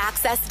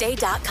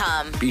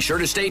iHeartRadioAccessDay.com. Be sure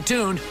to stay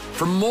tuned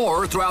for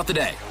more throughout the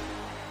day.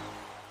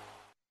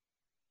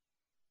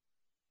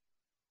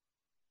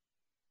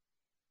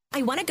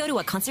 I want to go to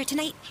a concert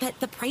tonight, but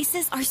the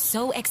prices are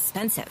so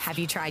expensive. Have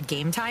you tried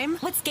Game Time?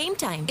 What's Game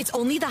Time? It's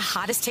only the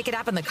hottest ticket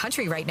app in the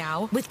country right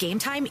now. With Game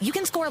Time, you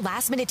can score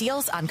last-minute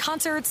deals on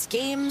concerts,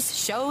 games,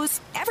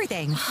 shows,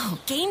 everything. Oh,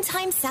 Game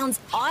Time sounds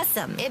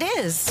awesome. It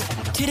is.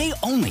 Today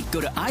only, go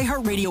to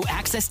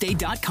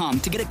iHeartRadioAccessDay.com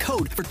to get a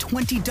code for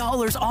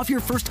 $20 off your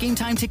first Game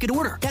Time ticket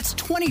order. That's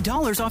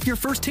 $20 off your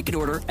first ticket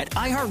order at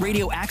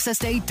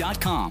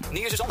iHeartRadioAccessDay.com.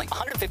 New users only.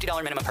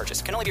 $150 minimum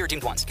purchase. Can only be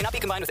redeemed once. Cannot be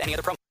combined with any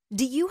other promo.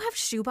 Do you have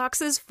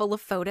shoeboxes full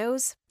of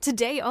photos?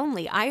 Today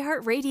only,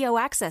 iHeartRadio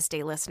Access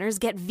Day listeners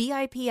get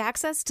VIP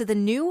access to the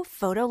new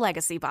Photo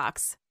Legacy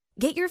Box.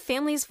 Get your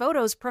family's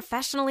photos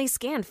professionally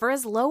scanned for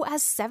as low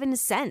as 7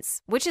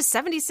 cents, which is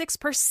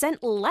 76%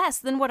 less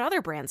than what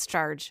other brands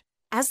charge.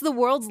 As the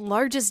world's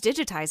largest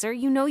digitizer,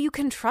 you know you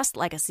can trust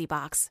Legacy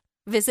Box.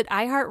 Visit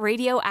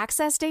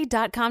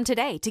iHeartRadioAccessDay.com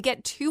today to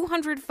get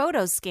 200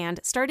 photos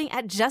scanned starting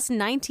at just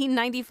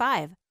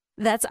 $19.95.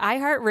 That's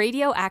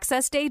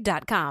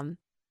iHeartRadioAccessDay.com.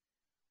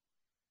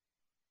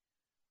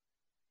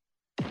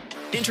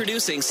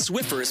 Introducing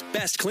Swiffer's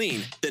Best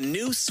Clean, the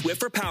new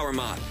Swiffer Power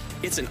Mop.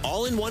 It's an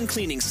all-in-one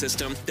cleaning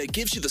system that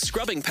gives you the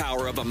scrubbing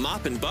power of a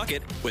mop and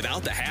bucket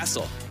without the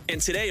hassle. And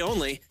today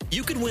only,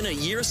 you could win a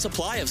year's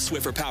supply of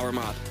Swiffer Power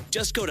Mop.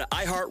 Just go to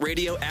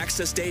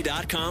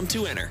iHeartRadioAccessDay.com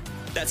to enter.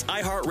 That's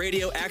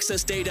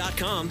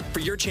iHeartRadioAccessDay.com for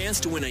your chance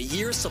to win a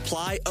year's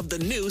supply of the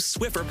new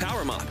Swiffer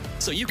Power Mop,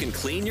 so you can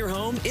clean your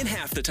home in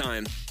half the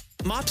time.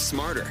 Mop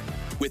smarter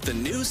with the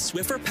new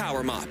Swiffer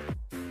Power Mop.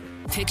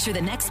 Picture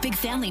the next big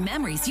family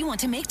memories you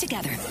want to make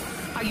together.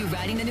 Are you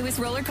riding the newest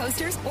roller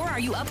coasters, or are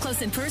you up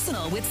close and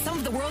personal with some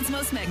of the world's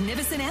most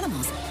magnificent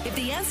animals? If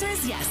the answer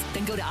is yes,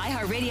 then go to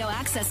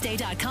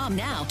iHeartRadioAccessDay.com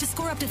now to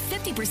score up to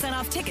 50%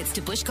 off tickets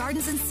to Busch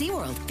Gardens and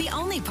SeaWorld, the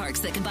only parks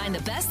that combine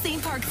the best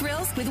theme park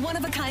thrills with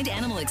one-of-a-kind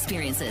animal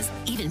experiences.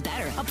 Even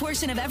better, a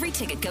portion of every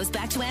ticket goes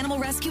back to animal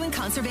rescue and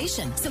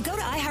conservation. So go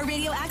to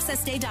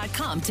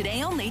iHeartRadioAccessDay.com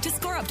today only to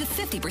score up to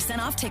 50%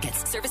 off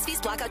tickets. Service fees,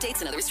 blackout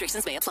dates, and other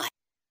restrictions may apply.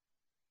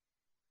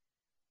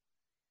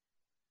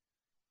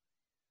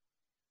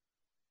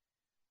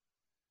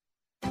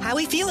 How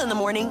we feel in the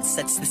morning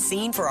sets the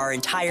scene for our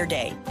entire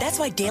day. That's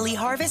why Daily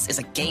Harvest is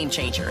a game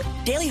changer.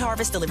 Daily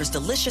Harvest delivers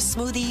delicious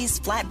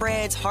smoothies,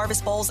 flatbreads,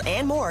 harvest bowls,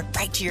 and more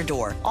right to your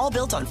door, all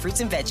built on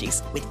fruits and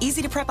veggies. With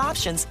easy-to-prep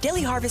options,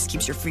 Daily Harvest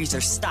keeps your freezer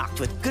stocked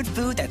with good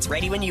food that's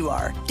ready when you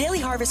are. Daily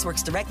Harvest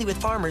works directly with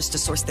farmers to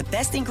source the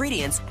best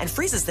ingredients and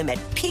freezes them at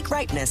peak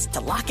ripeness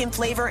to lock in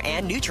flavor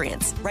and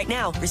nutrients. Right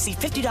now, receive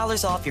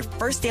 $50 off your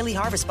first Daily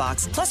Harvest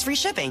box, plus free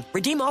shipping.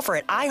 Redeem offer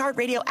at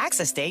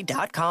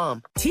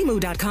iHeartRadioAccessDay.com.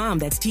 Temu.com,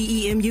 that's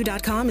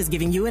TEMU.com, is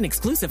giving you an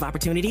exclusive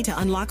opportunity to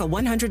unlock a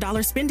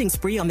 $100 spending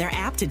spree on their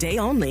app today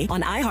only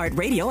on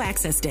iHeartRadio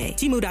Access Day.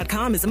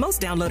 Temu.com is the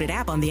most downloaded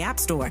app on the App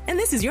Store, and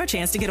this is your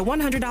chance to get a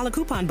 $100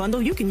 coupon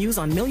bundle you can use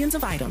on millions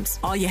of items.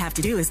 All you have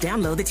to do is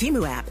download the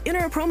Temu app,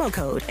 enter a promo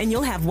code, and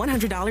you'll have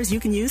 $100 you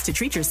can use to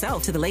treat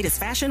yourself to the latest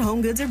fashion,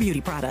 home goods, or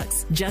beauty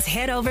products. Just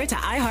head over to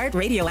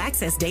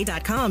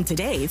iHeartRadioAccessDay.com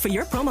today for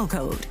your promo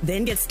code.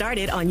 Then get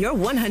started on your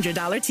 $100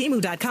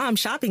 Temu.com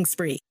shopping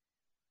spree.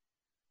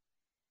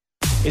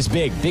 It's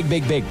big, big,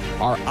 big, big.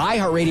 Our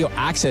iHeartRadio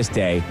Access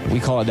Day, we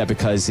call it that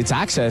because it's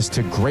access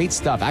to great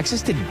stuff,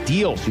 access to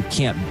deals you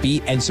can't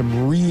beat, and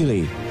some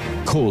really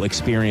cool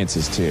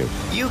experiences, too.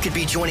 You could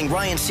be joining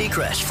Ryan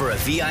Seacrest for a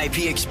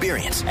VIP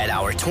experience at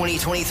our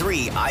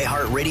 2023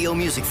 iHeartRadio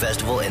Music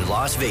Festival in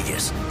Las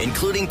Vegas,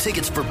 including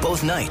tickets for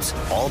both nights,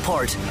 all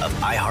part of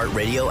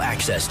iHeartRadio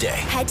Access Day.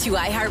 Head to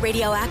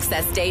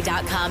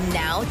iHeartRadioAccessDay.com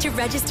now to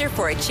register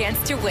for a chance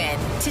to win.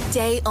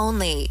 Today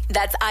only.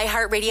 That's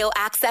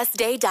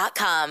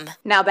iHeartRadioAccessDay.com.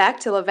 Now back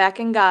to Levesque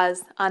and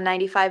Gaz on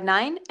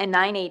 95.9 and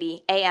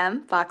 980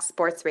 AM Fox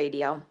Sports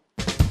Radio.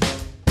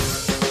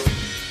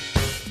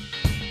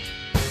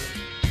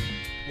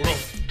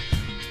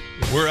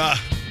 We're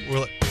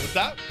what's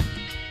that?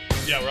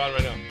 Yeah, we're on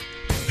right now.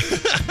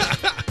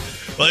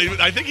 Well,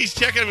 I think he's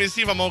checking me to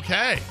see if I'm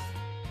okay.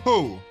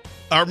 Who?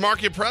 Our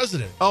market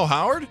president. Oh,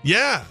 Howard?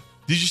 Yeah.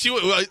 Did you see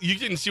what? You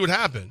didn't see what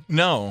happened?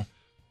 No.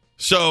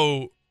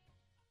 So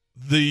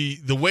the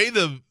way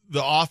the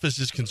office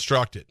is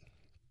constructed,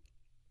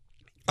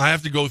 I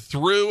have to go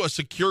through a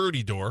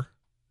security door.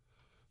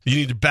 You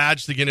need a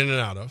badge to get in and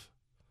out of,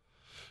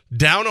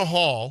 down a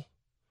hall,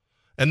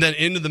 and then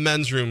into the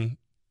men's room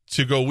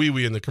to go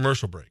wee-wee in the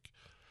commercial break.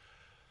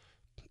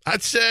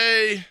 I'd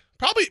say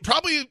probably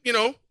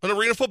an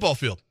arena football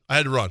field. I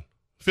had to run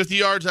 50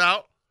 yards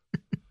out,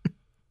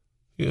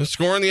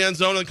 score in the end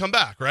zone, and then come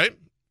back, right?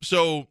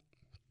 So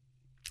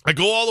I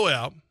go all the way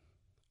out,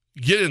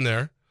 get in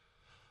there.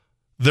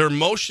 There are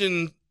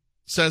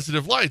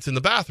motion-sensitive lights in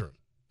the bathroom.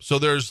 So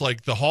there's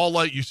like the hall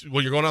light.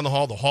 When you're going down the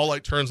hall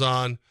light turns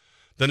on.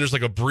 Then there's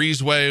like a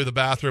breezeway of the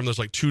bathroom. There's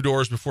like 2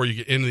 doors before you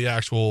get into the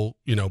actual,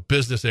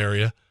 business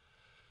area.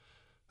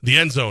 The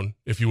end zone,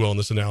 if you will, in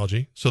this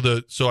analogy. So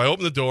I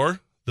open the door,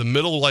 the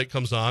middle light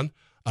comes on.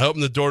 I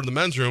open the door to the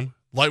men's room,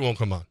 light won't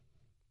come on.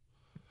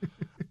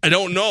 I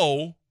don't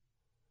know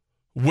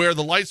where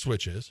the light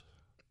switch is.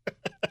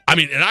 I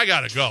mean, and I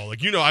gotta go.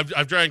 Like,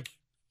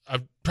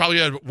 I've probably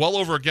had well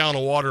over a gallon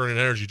of water and an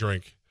energy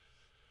drink.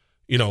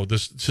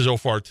 This so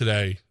far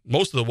today.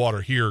 Most of the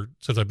water here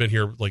since I've been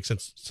here, like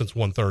since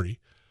 1:30.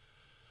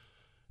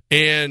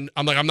 And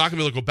I'm like, I'm not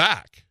gonna be able to go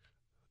back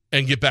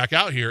and get back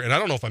out here. And I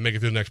don't know if I make it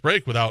through the next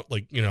break without, all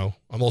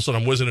of a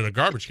sudden I'm whizzing in a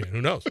garbage can. Who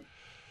knows?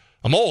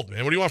 I'm old,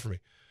 man. What do you want from me?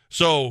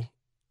 So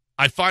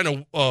I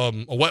find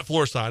a wet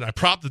floor sign. I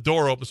prop the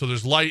door open so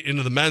there's light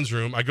into the men's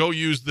room. I go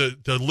use the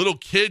little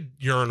kid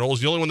urinal.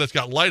 Is the only one that's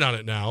got light on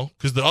it now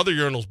because the other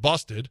urinal's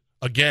busted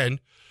again.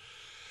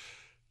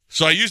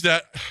 So I use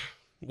that,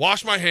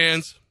 wash my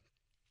hands,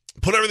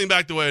 put everything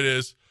back the way it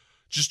is,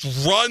 just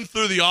run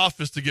through the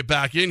office to get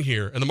back in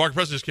here. And the market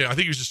president just came. I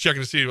think he was just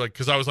checking to see,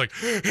 because I was like,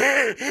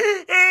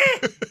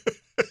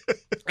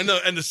 and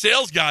the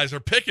sales guys are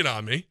picking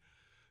on me.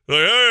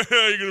 They're like, hey,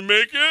 are you going to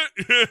make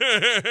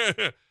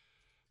it?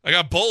 I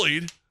got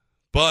bullied,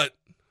 but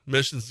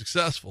mission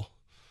successful.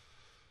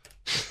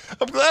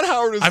 I'm glad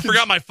Howard was... I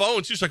forgot my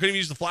phone, too, so I couldn't even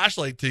use the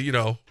flashlight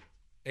to,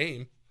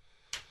 aim.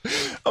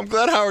 I'm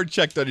glad Howard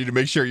checked on you to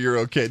make sure you're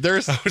okay. I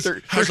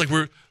was like,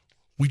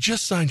 we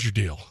just signed your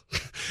deal.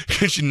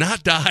 Could you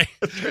not die?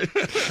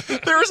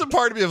 There was a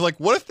part of me of like,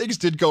 what if things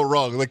did go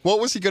wrong? Like,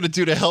 what was he going to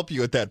do to help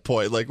you at that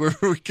point? Like, where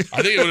were we going?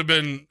 I think it would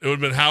have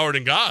been Howard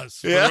and Gaz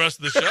for the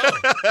rest of the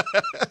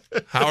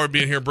show. Howard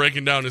being here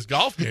breaking down his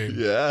golf game.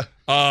 Yeah.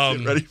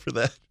 Get ready for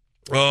that.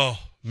 Oh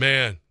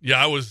man,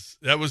 yeah. I'm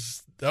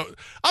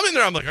in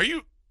there. I'm like, are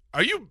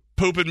you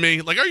pooping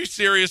me? Like, are you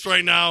serious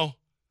right now?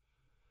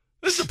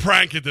 This is a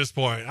prank at this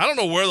point. I don't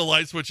know where the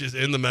light switch is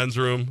in the men's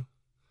room.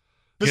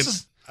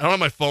 I don't have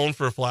my phone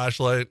for a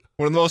flashlight.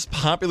 One of the most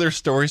popular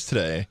stories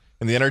today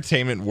in the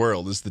entertainment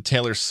world is the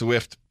Taylor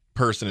Swift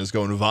person is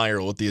going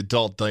viral with the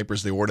adult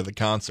diapers they wore to the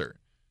concert.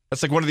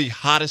 That's like one of the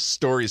hottest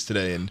stories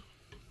today in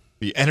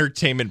the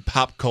entertainment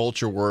pop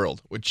culture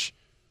world, which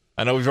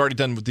I know we've already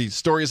done with the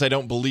stories I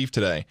don't believe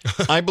today.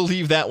 I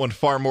believe that one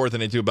far more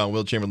than I do about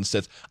Wilt Chamberlain's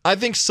stats. I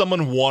think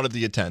someone wanted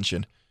the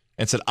attention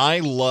and said, I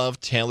love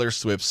Taylor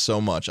Swift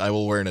so much, I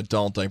will wear an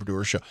adult diaper to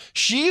her show.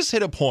 She's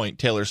hit a point,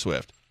 Taylor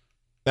Swift,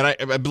 and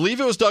I believe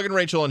it was Doug and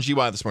Rachel on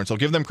GY this morning, so I'll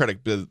give them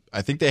credit, but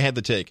I think they had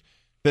the take,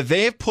 that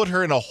they have put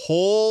her in a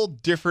whole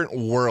different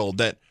world,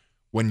 that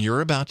when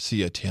you're about to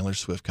see a Taylor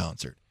Swift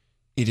concert,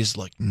 it is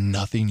like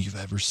nothing you've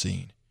ever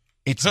seen.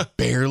 It's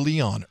barely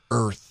on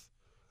Earth.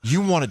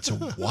 You wanted to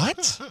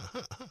what?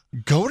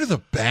 Go to the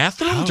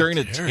bathroom during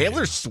a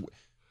Taylor Swift?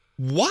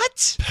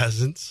 What?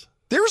 Peasants.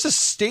 There was a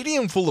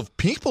stadium full of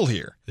people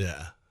here.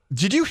 Yeah.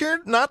 Did you hear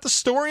not the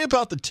story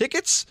about the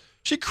tickets?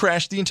 She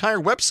crashed the entire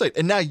website,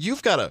 and now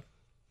you've got to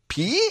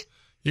pee?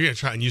 You're going to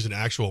try and use an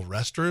actual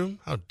restroom?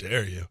 How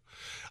dare you?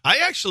 I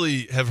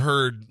actually have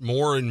heard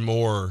more and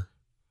more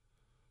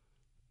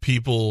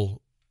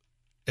people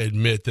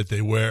admit that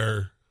they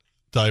wear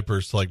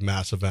diapers to like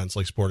mass events,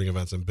 like sporting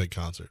events and big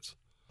concerts.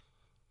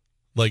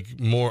 Like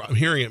more, I'm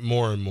hearing it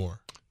more and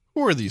more.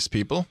 Who are these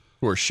people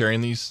who are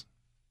sharing these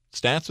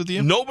stats with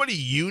you? Nobody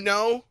you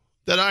know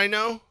that I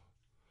know,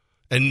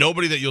 and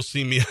nobody that you'll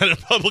see me at a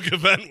public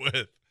event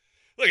with.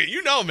 Look,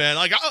 you know, man,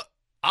 like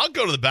I'll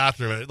go to the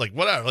bathroom, like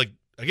whatever. Like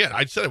again,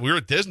 I said it, we were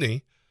at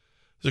Disney.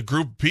 There's a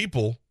group of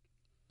people.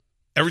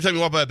 Every time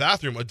you walk by a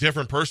bathroom, a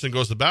different person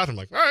goes to the bathroom.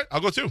 Like, all right,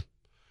 I'll go too.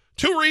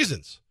 2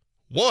 reasons.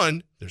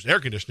 1, there's air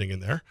conditioning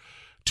in there.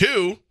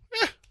 2,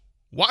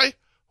 why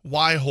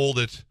hold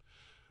it?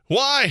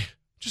 Why?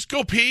 Just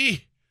go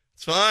pee.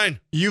 It's fine.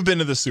 You've been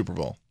to the Super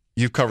Bowl.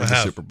 You've covered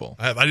the Super Bowl.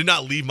 I have. I did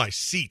not leave my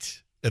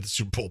seat at the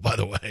Super Bowl, by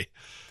the way.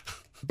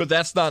 But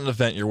that's not an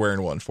event you're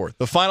wearing one for.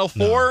 The Final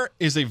Four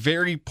is a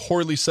very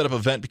poorly set up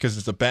event because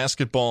it's a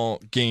basketball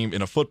game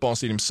in a football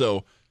stadium.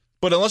 So,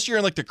 but unless you're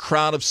in like the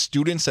crowd of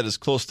students that is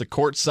close to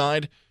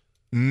courtside,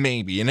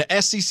 maybe. In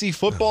an SEC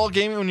football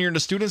game when you're in the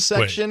student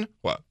section,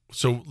 what?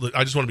 So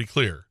I just want to be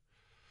clear.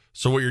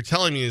 So what you're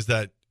telling me is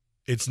that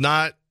it's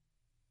not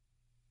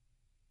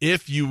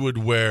if you would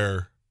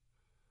wear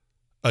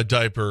a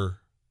diaper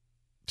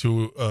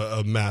to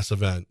a mass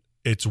event,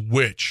 it's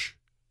which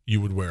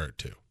you would wear it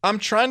to. I'm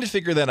trying to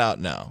figure that out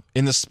now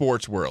in the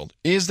sports world.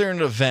 Is there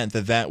an event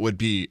that would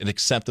be an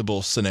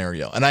acceptable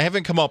scenario? And I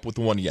haven't come up with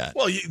one yet.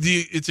 Well,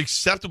 it's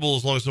acceptable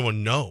as long as no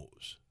one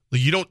knows.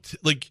 Like you don't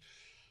like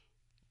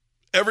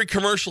every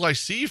commercial I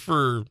see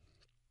for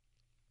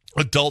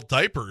adult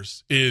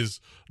diapers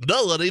is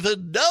no one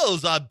even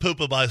knows I'm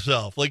pooping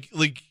myself. Like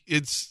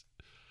it's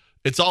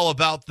all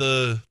about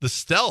the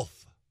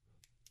stealth.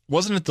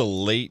 Wasn't it the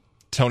late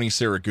Tony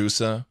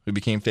Siragusa who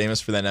became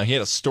famous for that? Now he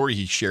had a story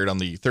he shared on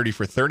the 30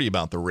 for 30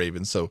 about the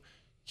Ravens, so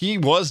he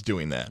was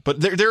doing that. But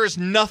there is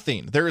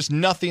nothing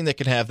that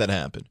can have that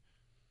happen.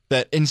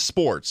 That in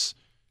sports,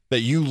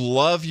 that you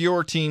love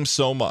your team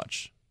so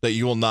much that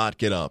you will not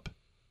get up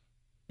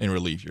and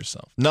relieve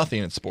yourself.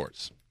 Nothing in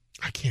sports.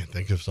 I can't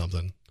think of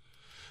something.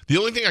 The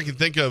only thing I can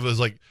think of is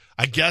like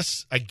I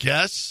guess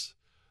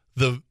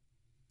the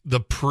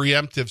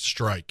preemptive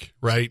strike,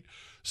 right?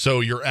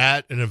 So you're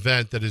at an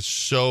event that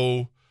is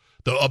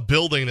a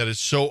building that is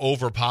so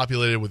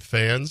overpopulated with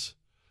fans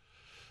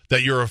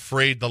that you're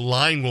afraid the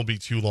line will be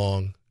too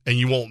long and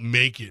you won't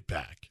make it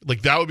back.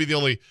 Like that would be the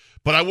only,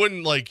 but I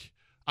wouldn't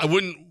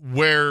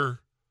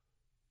wear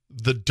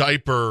the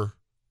diaper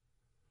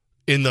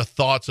in the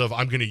thoughts of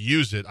I'm going to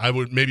use it. I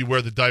would maybe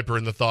wear the diaper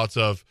in the thoughts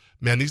of,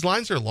 man, these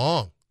lines are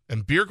long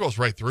and beer goes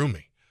right through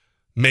me.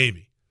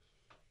 Maybe.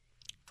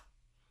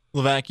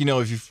 Levac,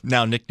 you've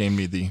now nicknamed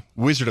me the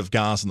Wizard of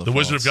Goz in the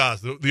Wizard of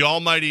Goz, the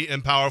almighty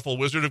and powerful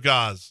Wizard of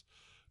Goz,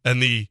 and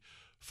the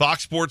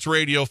Fox Sports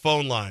Radio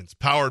phone lines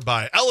powered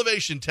by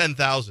Elevation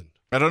 10,000.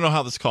 I don't know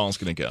how this call is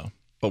going to go,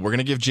 but we're going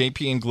to give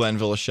JP and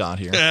Glenville a shot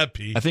here.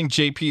 Happy. I think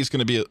JP is going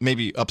to be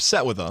maybe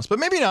upset with us, but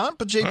maybe not.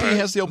 But JP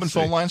has the open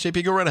phone lines.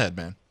 JP, go right ahead,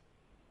 man.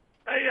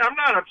 Hey, I'm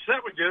not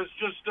upset with you. It's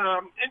just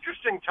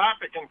interesting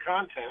topic and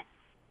content.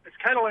 It's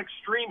kind of like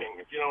streaming,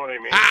 if you know what I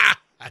mean.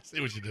 I see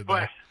what you did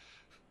there. But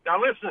now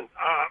listen,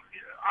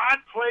 odd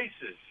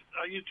places.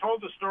 You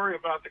told the story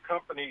about the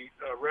company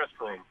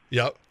restroom.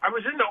 Yep. I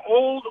was in the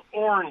old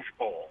Orange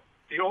Bowl,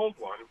 the old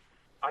one,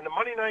 on the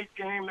Monday night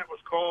game that was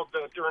called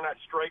during that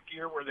strike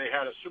year where they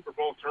had a Super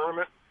Bowl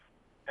tournament,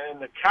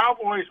 and the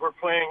Cowboys were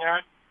playing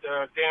at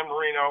Dan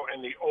Marino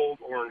and the old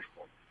Orange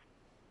Bowl.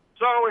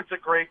 So it's a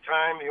great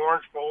time. The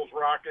Orange Bowl's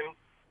rocking.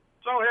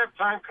 So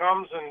halftime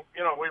comes, and,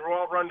 we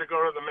all run to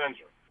go to the men's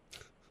room.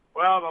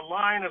 Well, the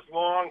line is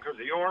long because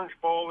the Orange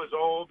Bowl is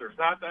old. There's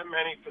not that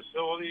many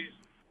facilities.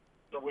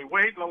 So we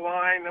wait in the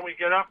line, then we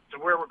get up to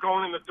where we're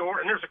going in the door,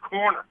 and there's a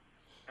corner.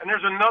 And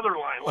there's another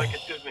line, like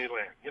at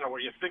Disneyland,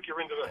 where you think you're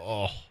into the...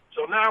 Oh.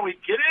 So now we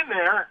get in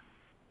there,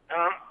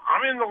 and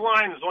I'm in the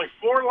line. There's only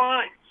 4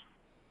 lines.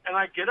 And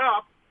I get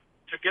up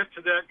to get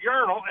to that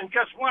urinal, and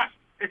guess what?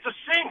 It's a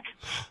sink.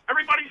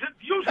 Everybody's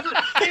using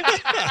the sink.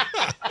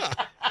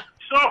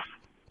 So,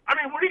 what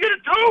are you going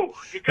to do?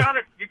 You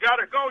gotta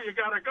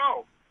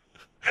go.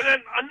 And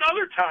then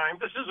another time,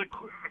 this is a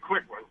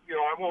quick one.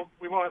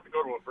 We won't have to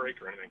go to a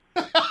break or anything.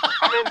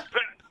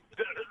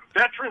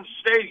 Veterans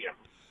Stadium,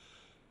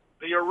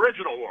 the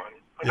original one,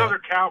 another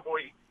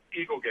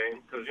Cowboy-Eagle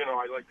game, because,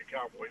 I like the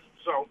Cowboys.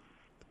 So,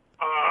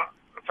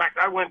 in fact,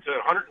 I went to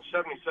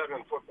 177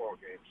 football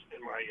games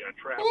in my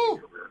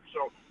traveling career.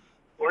 So,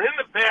 we're in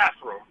the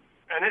bathroom,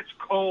 and and it's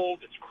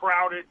cold, it's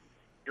crowded.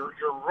 You're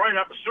right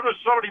up. As soon as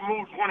somebody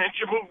moves 1 inch,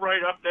 you move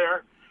right up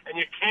there, and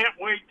you can't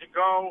wait to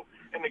go.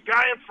 And the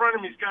guy in front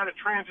of me's got a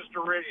transistor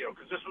radio,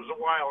 because this was a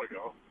while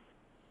ago.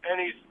 And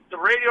the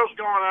radio's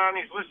going on.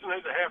 He's listening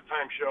to the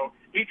halftime show.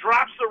 He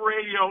drops the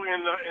radio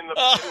in the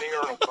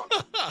urinal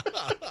bucket.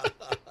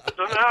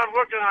 So now I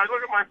look at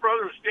my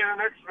brother who's standing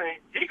next to me.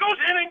 He goes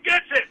in and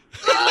gets it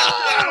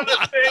out of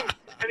the thing,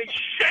 and he's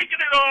shaking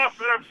it off.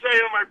 And I'm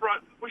saying to my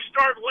brother, we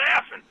start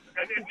laughing,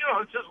 and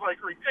it's just like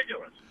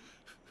ridiculous.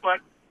 But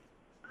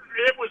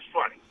it was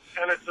funny,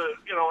 and it's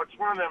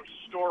one of them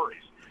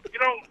stories.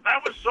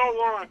 That was so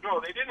long ago.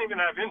 They didn't even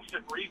have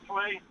instant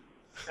replay.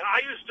 And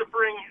I used to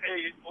bring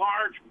a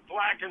large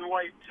black and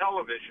white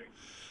television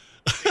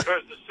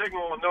because the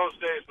signal in those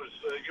days was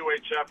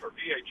UHF or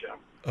VHF.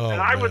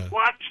 And I would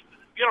watch,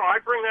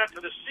 I'd bring that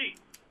to the seat.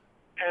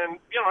 And,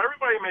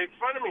 everybody made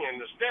fun of me in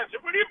the stands.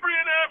 Said, what are you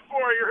bringing that for?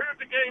 You're here at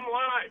the game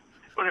live.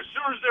 But as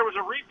soon as there was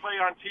a replay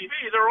on TV,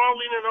 they're all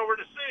leaning over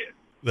to see it.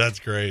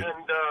 That's great.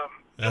 And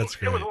That's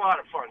great. It was a lot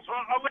of fun. So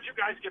I'll let you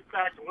guys get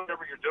back to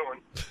whatever you're doing.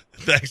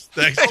 Thanks,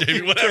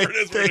 JP. Whatever it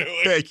is we're doing.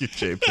 Thank you,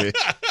 JP.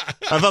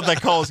 I thought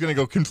that call was going to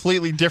go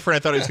completely different. I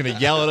thought he was going to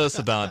yell at us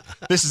about,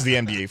 this is the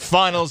NBA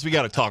Finals. We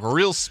got to talk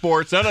real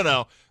sports.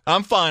 No.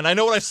 I'm fine. I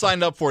know what I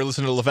signed up for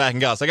listening to Levac and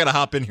Goss. I got to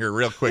hop in here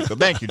real quick. So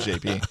thank you,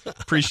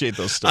 JP. Appreciate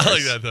those stories. I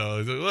like that, though.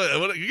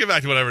 You get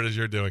back to whatever it is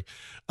you're doing.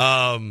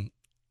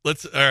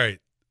 Let's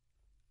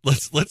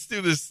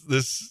do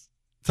this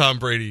Tom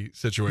Brady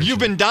situation. You've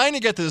been dying to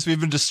get to this.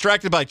 We've been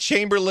distracted by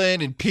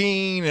Chamberlain and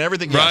Peen and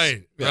everything.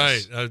 Right.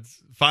 Yes.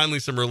 Finally,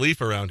 some relief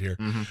around here.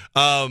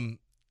 Mm-hmm.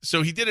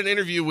 So he did an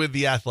interview with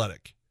The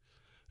Athletic,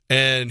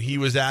 and he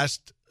was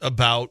asked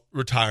about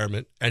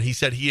retirement, and he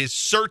said he is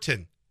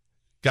certain,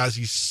 guys,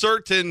 he's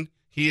certain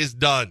he is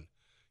done.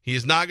 He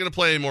is not going to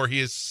play anymore. He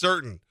is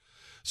certain.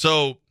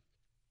 So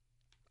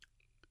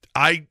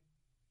I'm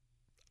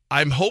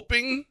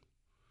hoping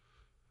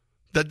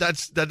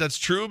that's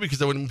true, because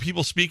when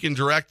people speak in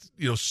direct,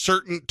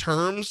 certain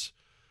terms,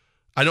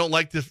 I don't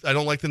like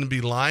them to be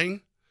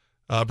lying.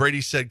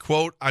 Brady said,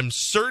 quote, "I'm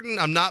certain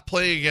I'm not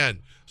playing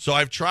again. So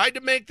I've tried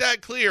to make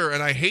that clear,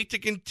 and I hate to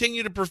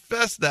continue to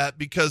profess that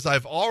because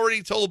I've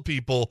already told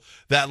people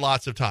that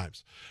lots of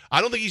times."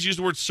 I don't think he's used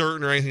the word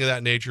certain or anything of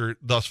that nature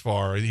thus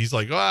far. He's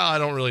like, well, I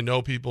don't really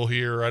know people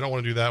here. I don't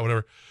want to do that,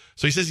 whatever.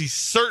 So he says he's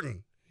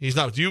certain he's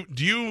not.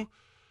 You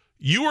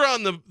were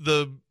on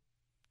the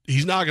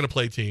he's not going to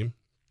play team.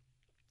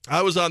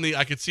 I was on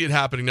I could see it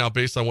happening now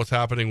based on what's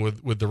happening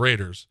with the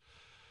Raiders.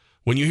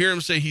 When you hear him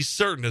say he's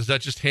certain, does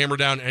that just hammer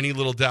down any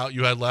little doubt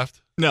you had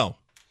left? No.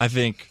 I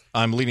think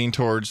I'm leaning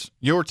towards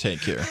your take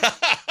here.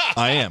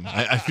 I am.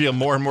 I feel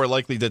more and more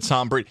likely that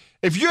Tom Brady.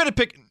 If you had to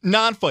pick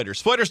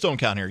non-fighters, fighters don't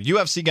count here.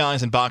 UFC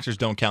guys and boxers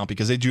don't count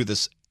because they do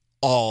this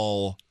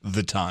all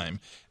the time.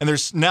 And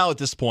there's now at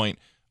this point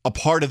a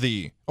part of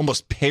the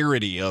almost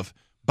parody of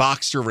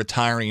boxer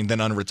retiring and then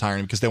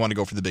unretiring because they want to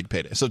go for the big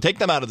payday. So take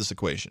them out of this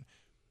equation.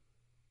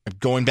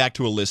 Going back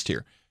to a list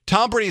here.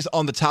 Tom Brady is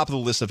on the top of the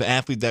list of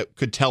athletes that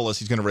could tell us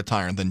he's going to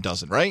retire and then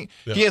doesn't, right?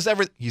 Yeah. He has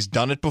he's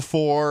done it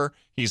before.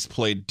 He's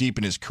played deep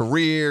in his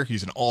career.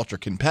 He's an ultra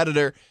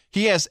competitor.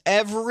 He has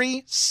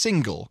every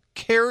single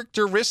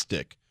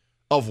characteristic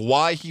of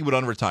why he would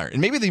unretire.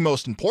 And maybe the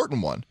most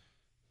important one,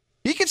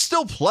 he can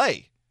still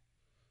play.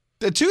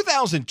 The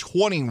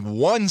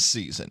 2021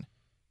 season,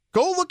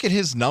 go look at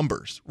his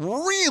numbers.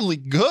 Really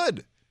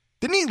good.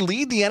 Didn't he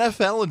lead the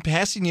NFL in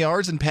passing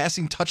yards and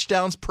passing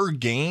touchdowns per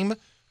game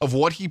of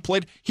what he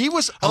played? He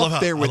was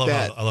up there with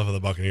that. I love how the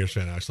Buccaneers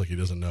fan acts like he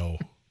doesn't know.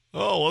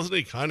 Oh, wasn't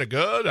he kind of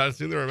good? I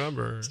seem to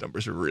remember. His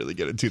numbers are really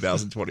good in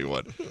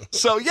 2021.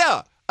 So,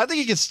 yeah, I think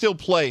he can still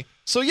play.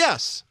 So,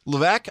 yes,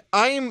 Levac,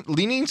 I am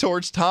leaning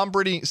towards Tom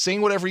Brady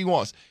saying whatever he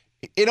wants.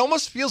 It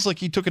almost feels like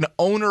he took an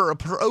owner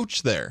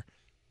approach there.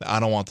 I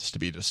don't want this to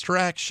be a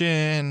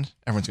distraction.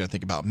 Everyone's going to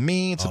think about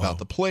me. It's about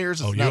the players.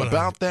 It's not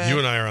about that. You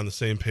and I are on the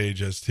same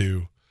page as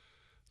to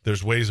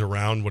there's ways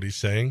around what he's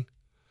saying.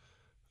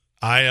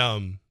 I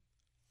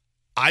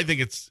think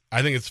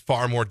it's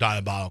far more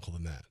diabolical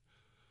than that.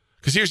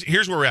 Because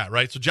here's where we're at,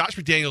 right? So Josh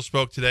McDaniels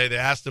spoke today. They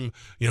asked him,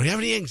 you have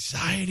any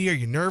anxiety? Are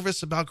you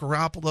nervous about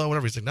Garoppolo?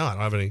 Whatever. He's like, no, I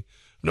don't have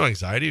no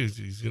anxiety.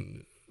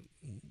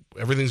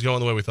 Everything's going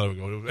the way we thought it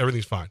would go.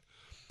 Everything's fine.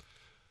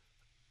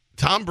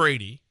 Tom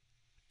Brady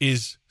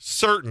is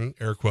certain,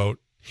 air quote,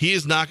 he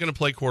is not going to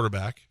play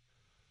quarterback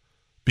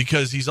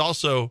because he's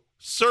also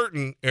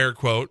certain, air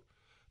quote,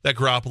 that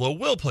Garoppolo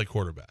will play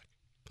quarterback.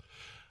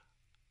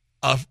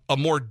 A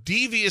more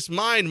devious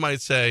mind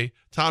might say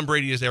Tom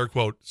Brady is, air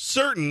quote,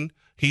 certain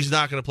he's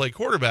not going to play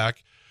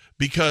quarterback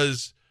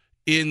because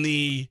in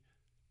the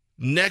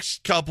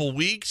next couple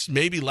weeks,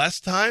 maybe less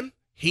time,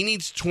 he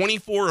needs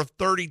 24 of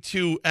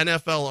 32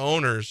 NFL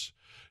owners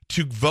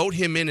to vote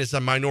him in as a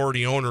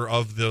minority owner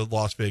of the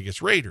Las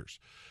Vegas Raiders.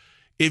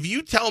 If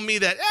you tell me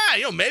that,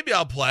 maybe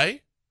I'll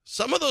play,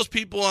 some of those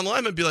people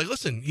online would be like,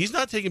 listen, he's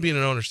not taking being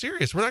an owner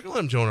serious. We're not going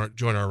to let him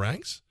join our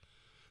ranks.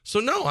 So,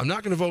 no, I'm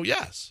not going to vote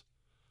yes.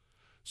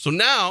 So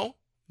now,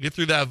 get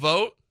through that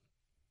vote.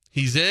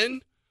 He's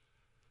in.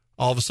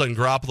 All of a sudden,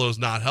 Garoppolo's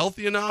not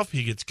healthy enough.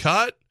 He gets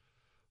cut.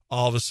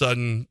 All of a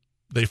sudden,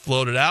 they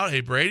float it out.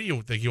 Hey, Brady,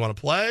 you think you want to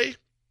play?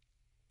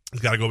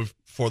 He's got to go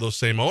before those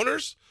same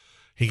owners.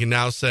 He can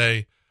now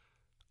say,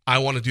 I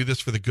want to do this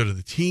for the good of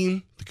the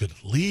team, the good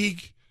of the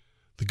league,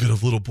 the good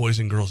of little boys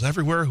and girls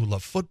everywhere who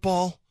love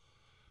football.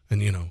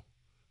 And,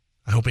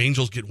 I hope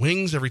Angels get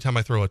wings every time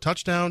I throw a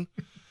touchdown.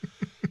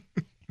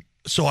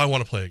 So I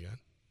want to play again.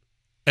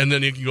 And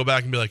then you can go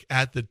back and be like,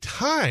 at the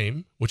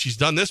time, which he's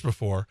done this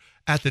before,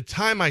 at the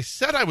time I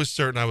said I was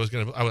certain I was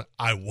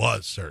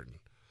certain.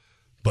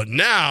 But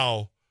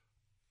now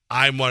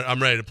I'm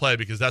ready to play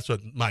because that's what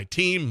my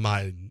team,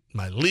 my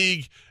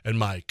league, and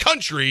my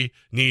country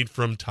need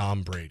from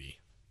Tom Brady.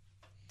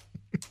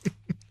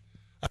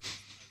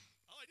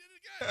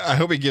 I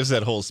hope he gives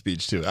that whole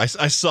speech, too. I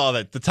saw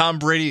that. The Tom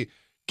Brady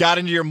got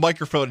into your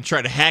microphone and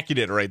tried to hack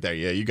it right there.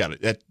 Yeah, you got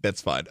it.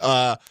 That's fine.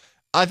 I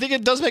think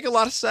it does make a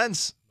lot of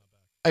sense.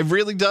 It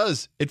really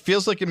does. It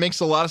feels like it makes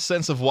a lot of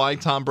sense of why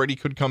Tom Brady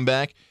could come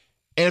back.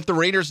 And if the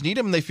Raiders need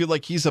him, they feel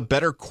like he's a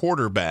better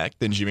quarterback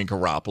than Jimmy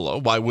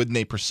Garoppolo. Why wouldn't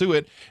they pursue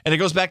it? And it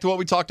goes back to what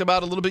we talked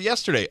about a little bit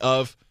yesterday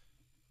of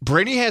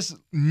Brady has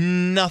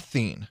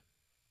nothing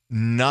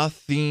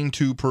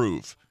to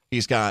prove.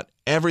 He's got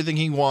everything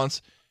he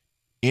wants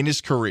in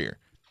his career.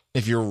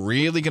 If you're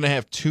really going to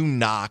have two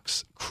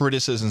knocks,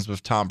 criticisms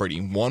with Tom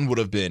Brady, one would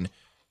have been,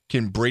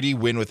 can Brady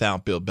win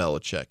without Bill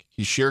Belichick?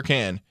 He sure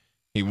can.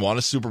 He won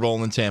a Super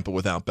Bowl in Tampa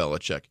without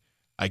Belichick.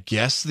 I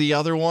guess the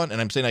other one,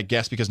 and I'm saying I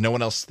guess because no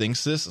one else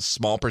thinks this, a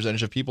small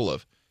percentage of people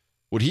have,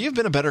 would he have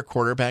been a better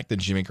quarterback than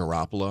Jimmy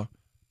Garoppolo?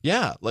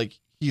 Yeah,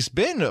 he's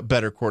been a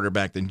better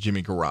quarterback than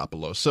Jimmy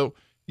Garoppolo. So,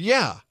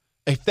 yeah,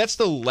 if that's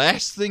the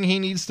last thing he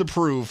needs to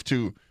prove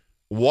to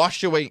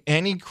wash away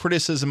any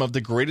criticism of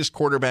the greatest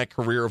quarterback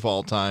career of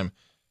all time,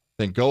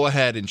 then go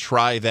ahead and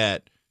try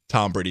that,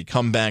 Tom Brady.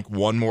 Come back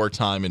one more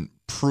time and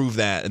prove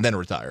that, and then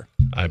retire.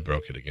 I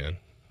broke it again.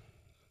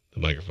 The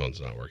microphone's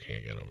not working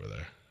again over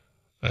there.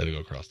 I had to go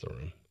across the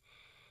room.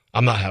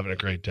 I'm not having a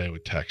great day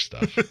with tech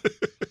stuff.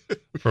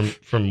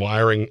 From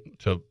wiring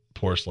to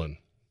porcelain.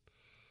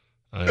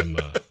 I'm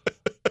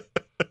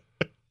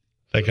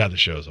thank God the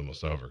show's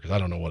almost over because I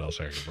don't know what else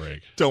I can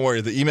break. Don't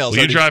worry, the emails. Will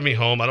you drive me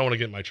home? I don't want to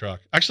get in my truck.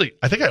 Actually,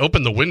 I think I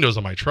opened the windows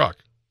of my truck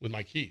with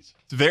my keys.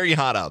 It's very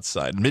hot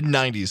outside.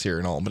 Mid-90s here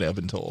in Albany, I've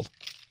been told.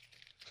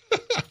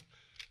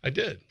 I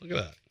did. Look at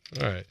that.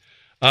 All right.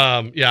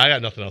 Yeah, I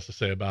got nothing else to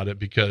say about it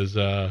because,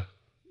 I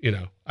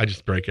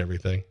just break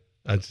everything.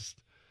 I think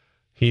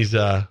he's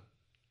going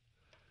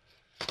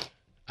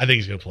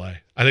to play.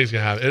 I think he's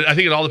going to have it. I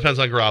think it all depends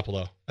on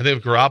Garoppolo. I think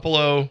if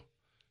Garoppolo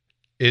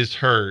is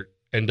hurt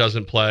and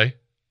doesn't play,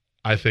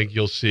 I think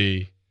you'll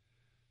see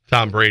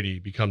Tom Brady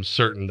become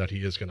certain that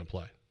he is going to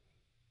play.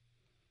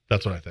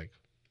 That's what I think.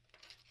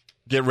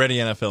 Get ready,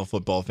 NFL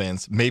football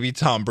fans. Maybe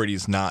Tom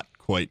Brady's not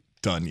quite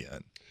done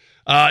yet.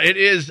 It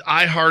is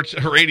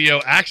iHeart Radio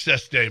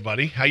Access Day,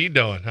 buddy. How you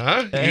doing,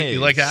 huh? Hey, you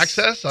like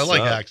Access? I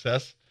like up?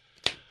 Access.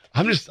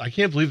 I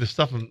can't believe the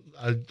stuff.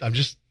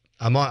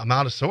 I'm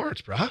out of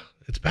sorts, bro.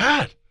 It's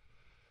bad.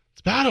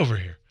 It's bad over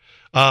here.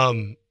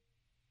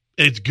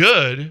 It's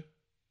good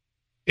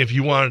if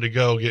you wanted to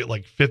go get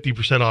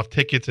 50% off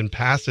tickets and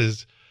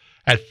passes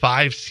at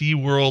 5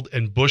 SeaWorld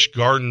and Busch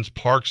Gardens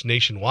parks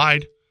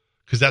nationwide,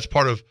 because that's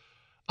part of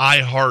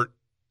iHeart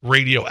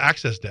Radio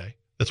Access Day.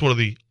 That's one of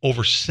the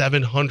over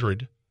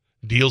 700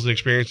 deals and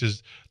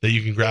experiences that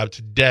you can grab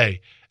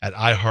today at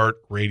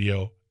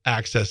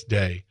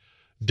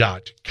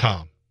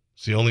iHeartRadioAccessDay.com.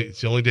 It's the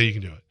only day you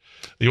can do it.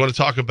 You want to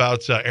talk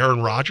about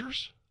Aaron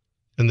Rodgers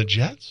and the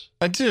Jets?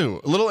 I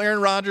do. A little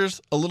Aaron Rodgers,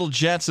 a little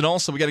Jets, and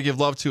also we got to give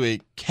love to a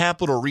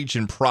Capital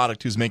Region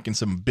product who's making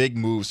some big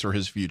moves for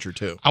his future,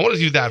 too. I want to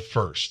do that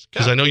first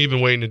because I know you've been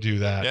waiting to do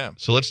that. Yeah.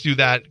 So let's do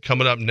that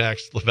coming up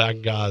next. Levac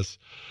and Gaz,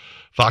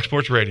 Fox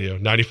Sports Radio,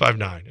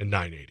 95.9 and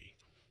 980.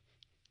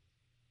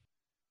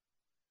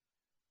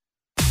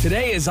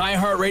 Today is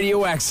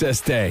iHeartRadio Access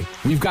Day.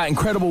 We've got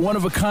incredible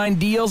one-of-a-kind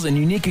deals and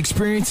unique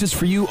experiences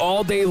for you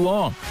all day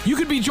long. You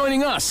could be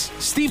joining us,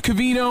 Steve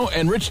Covino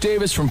and Rich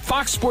Davis from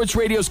Fox Sports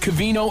Radio's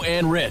Covino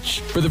and Rich,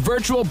 for the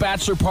virtual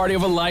bachelor party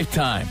of a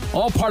lifetime,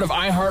 all part of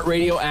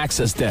iHeartRadio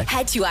Access Day.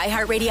 Head to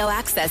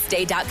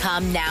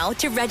iHeartRadioAccessDay.com now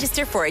to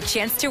register for a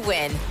chance to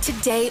win.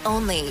 Today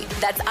only.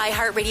 That's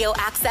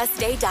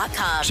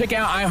iHeartRadioAccessDay.com. Check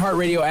out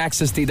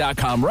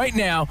iHeartRadioAccessDay.com right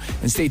now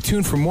and stay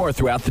tuned for more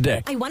throughout the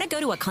day. I want to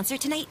go to a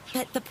concert tonight,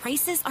 but the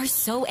prices are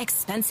so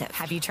expensive.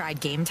 Have you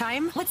tried Game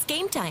Time? What's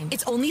Game Time?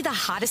 It's only the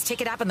hottest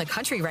ticket app in the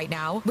country right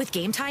now. With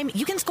Game Time,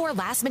 you can score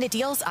last-minute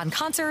deals on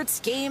concerts,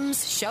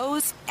 games,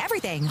 shows,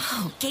 everything.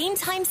 Oh, Game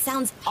Time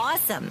sounds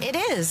awesome. It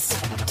is.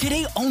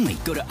 Today only,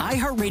 go to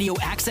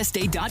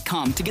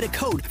iHeartRadioAccessDay.com to get a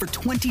code for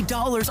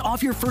 $20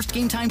 off your first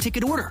Game Time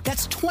ticket order.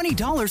 That's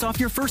 $20 off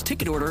your first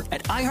ticket order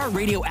at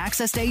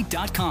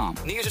iHeartRadioAccessDay.com.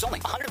 New users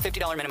only.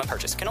 $150 minimum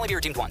purchase. Can only be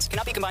redeemed once.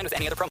 Cannot be combined with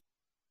any other promo.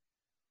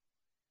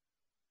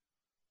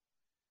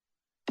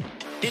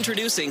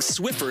 Introducing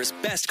Swiffer's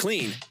Best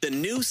Clean, the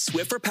new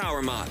Swiffer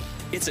Power Mop.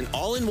 It's an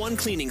all-in-one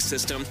cleaning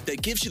system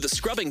that gives you the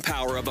scrubbing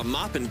power of a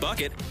mop and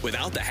bucket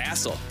without the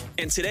hassle.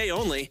 And today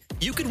only,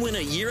 you could win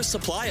a year's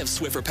supply of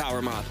Swiffer Power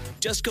Mop.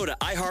 Just go to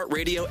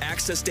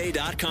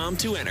iHeartRadioAccessDay.com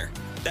to enter.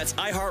 That's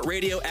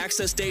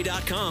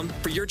iHeartRadioAccessDay.com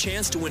for your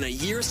chance to win a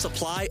year's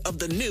supply of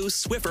the new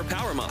Swiffer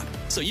Power Mop,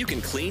 so you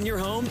can clean your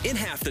home in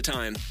half the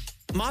time.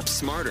 Mop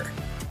smarter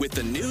with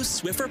the new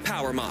Swiffer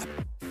Power Mop.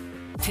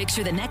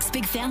 Picture the next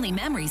big family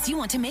memories you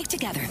want to make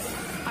together.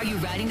 Are you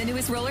riding the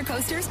newest roller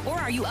coasters, or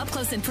are you up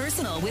close and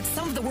personal with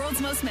some of the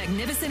world's most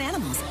magnificent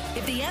animals?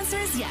 If the answer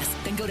is yes,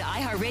 then go to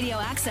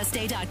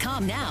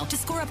iHeartRadioAccessDay.com now to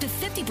score up to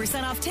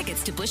 50% off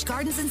tickets to Busch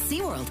Gardens and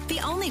SeaWorld, the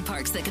only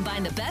parks that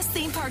combine the best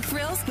theme park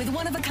thrills with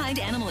one-of-a-kind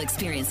animal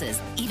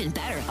experiences. Even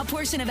better, a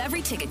portion of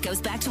every ticket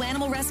goes back to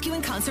animal rescue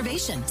and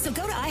conservation. So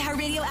go to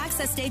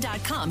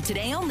iHeartRadioAccessDay.com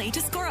today only to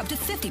score up to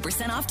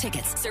 50% off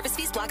tickets. Service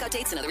fees, blackout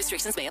dates, and other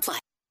restrictions may apply.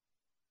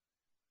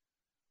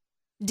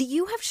 Do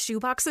you have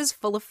shoeboxes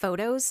full of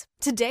photos?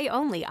 Today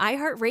only,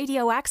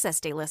 iHeartRadio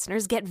Access Day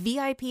listeners get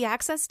VIP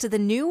access to the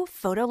new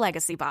Photo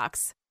Legacy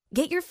Box.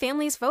 Get your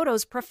family's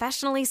photos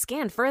professionally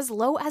scanned for as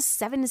low as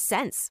 7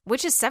 cents,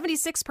 which is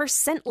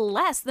 76%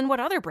 less than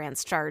what other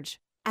brands charge.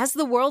 As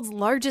the world's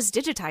largest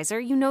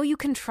digitizer, you know you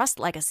can trust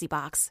Legacy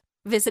Box.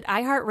 Visit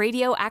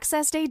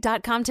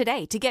iHeartRadioAccessDay.com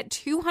today to get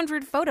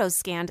 200 photos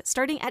scanned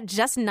starting at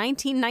just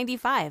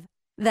 $19.95.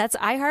 That's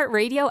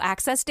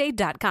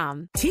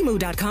iHeartRadioAccessDay.com.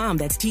 Temu.com,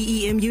 that's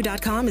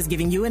TEMU.com, is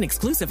giving you an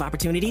exclusive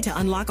opportunity to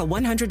unlock a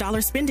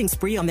 $100 spending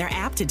spree on their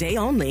app today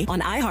only on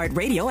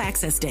iHeartRadio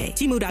Access Day.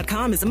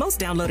 Temu.com is the most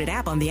downloaded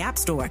app on the App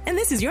Store, and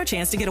this is your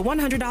chance to get a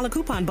 $100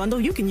 coupon bundle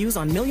you can use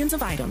on millions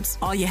of items.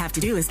 All you have to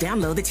do is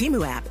download the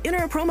Temu app,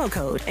 enter a promo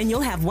code, and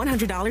you'll have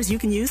 $100 you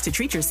can use to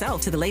treat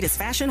yourself to the latest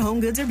fashion, home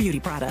goods, or beauty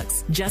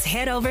products. Just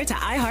head over to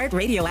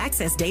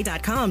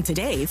iHeartRadioAccessDay.com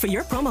today for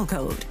your promo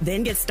code.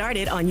 Then get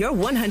started on your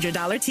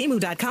 $100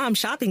 Temu.com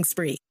shopping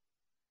spree.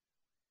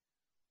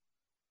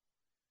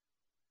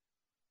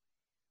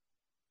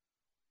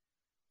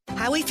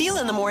 How we feel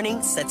in the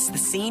morning sets the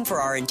scene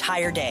for our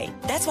entire day.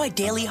 That's why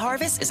Daily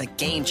Harvest is a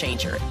game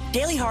changer.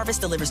 Daily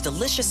Harvest delivers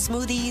delicious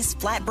smoothies,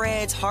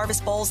 flatbreads,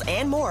 harvest bowls,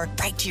 and more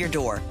right to your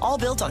door, all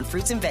built on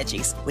fruits and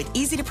veggies. With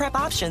easy-to-prep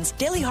options,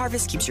 Daily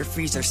Harvest keeps your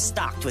freezer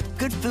stocked with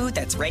good food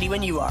that's ready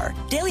when you are.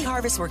 Daily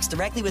Harvest works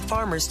directly with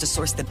farmers to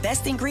source the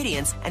best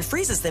ingredients and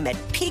freezes them at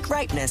peak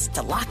ripeness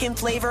to lock in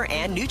flavor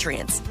and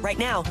nutrients. Right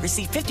now,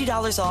 receive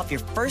 $50 off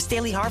your first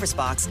Daily Harvest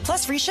box,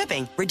 plus free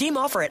shipping. Redeem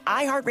offer at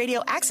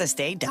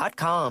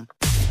iHeartRadioAccessDay.com.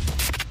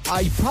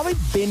 You've probably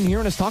been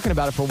hearing us talking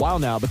about it for a while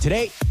now, but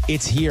today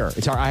it's here.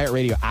 It's our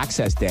iHeartRadio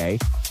Access Day.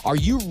 Are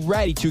you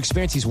ready to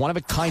experience these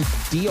one-of-a-kind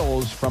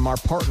deals from our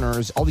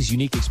partners, all these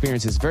unique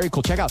experiences? Very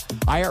cool. Check out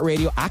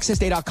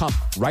iHeartRadioAccessDay.com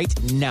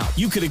right now.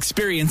 You could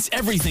experience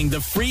everything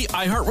the free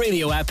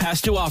iHeartRadio app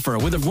has to offer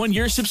with a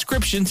 1-year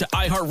subscription to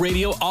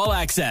iHeartRadio All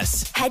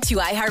Access. Head to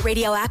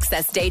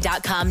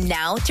iHeartRadioAccessDay.com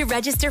now to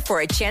register for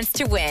a chance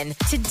to win.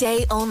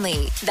 Today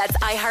only. That's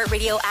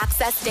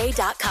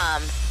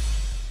iHeartRadioAccessDay.com.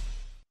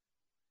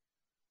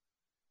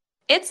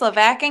 It's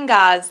Levac and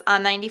Gaz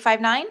on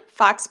 95.9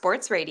 Fox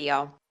Sports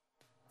Radio.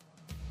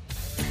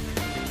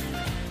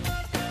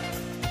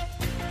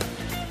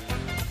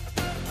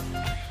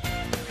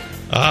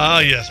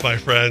 Yes, my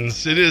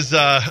friends. It is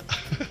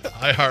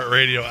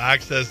iHeartRadio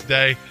Access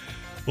Day.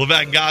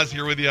 Levac and Gaz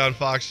here with you on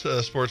Fox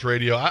Sports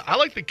Radio. I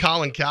like the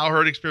Colin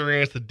Cowherd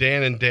experience, the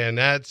Dan and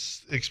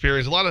Danettes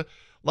experience. A lot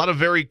of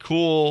very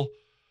cool,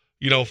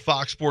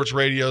 Fox Sports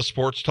Radio,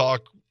 sports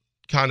talk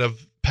kind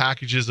of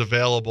packages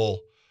available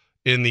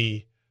in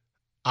the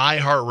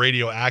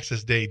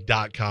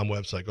iHeartRadioAccessDay.com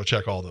website. Go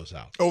check all those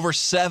out. Over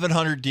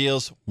 700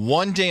 deals,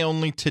 1 day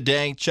only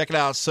today. Check it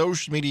out,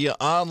 social media,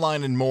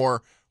 online, and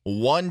more.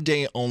 1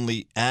 day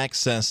only,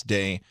 Access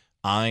Day,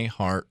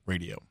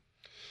 iHeartRadio.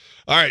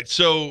 All right,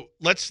 so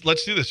let's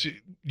do this.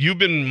 You've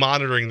been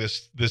monitoring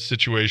this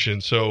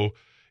situation. So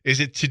is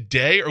it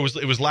today, or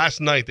it was last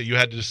night that you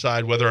had to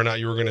decide whether or not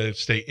you were going to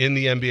stay in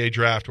the NBA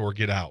draft or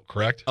get out,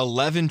 correct?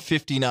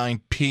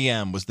 11:59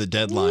 p.m. was the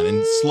deadline,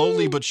 and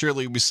slowly but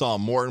surely we saw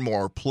more and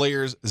more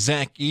players.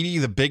 Zach Edey,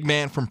 the big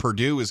man from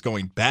Purdue, is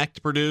going back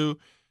to Purdue.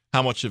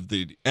 How much of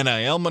the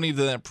NIL money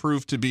did that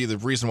prove to be the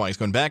reason why he's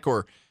going back,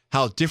 or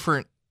how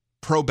different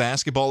pro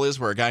basketball is,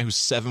 where a guy who's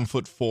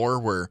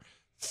 7'4", where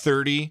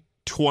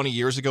 20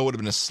 years ago would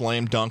have been a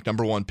slam dunk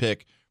number 1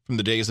 pick from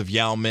the days of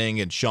Yao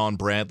Ming and Sean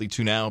Bradley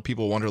to now,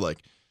 people wonder,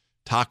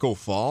 Taco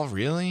Fall,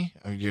 really?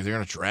 They're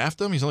going to draft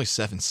him? He's only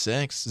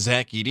 7'6".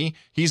 Zach Edey,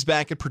 he's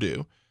back at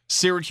Purdue.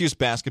 Syracuse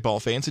basketball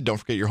fans, and don't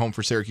forget your home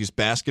for Syracuse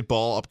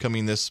basketball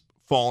upcoming this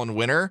fall and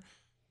winter.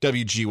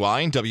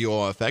 WGY and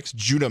WOFX.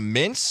 Judah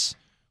Mintz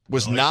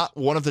was not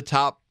one of the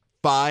top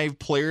 5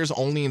 players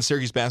only in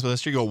Syracuse basketball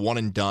history, go one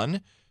and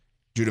done.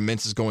 Judah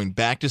Mintz is going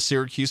back to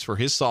Syracuse for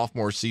his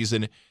sophomore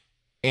season.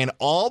 And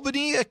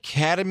Albany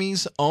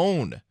Academy's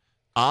own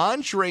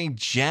Andre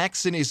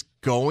Jackson is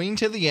going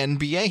to the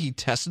NBA. He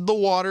tested the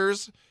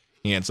waters.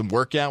 He had some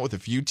workout with a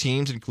few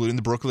teams, including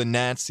the Brooklyn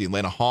Nets, the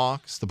Atlanta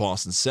Hawks, the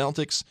Boston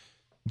Celtics.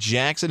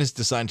 Jackson has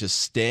decided to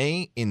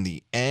stay in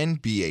the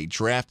NBA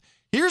draft.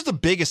 Here's the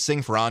biggest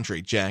thing for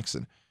Andre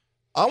Jackson.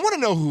 I want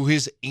to know who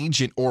his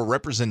agent or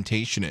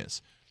representation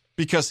is,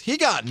 because he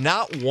got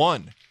not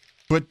one,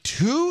 but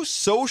 2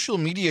 social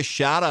media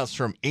shout-outs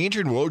from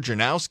Adrian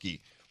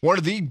Wojnarowski, one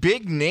of the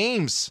big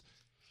names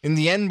in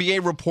the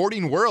NBA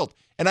reporting world.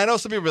 And I know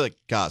some people are like,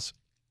 guys,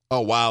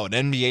 oh, wow, an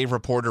NBA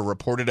reporter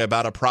reported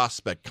about a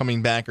prospect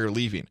coming back or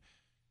leaving.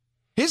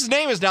 His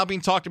name is now being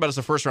talked about as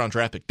a first-round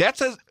draft pick. That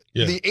says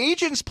the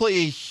agents play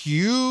a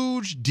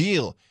huge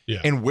deal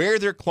in where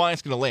their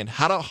client's going to land,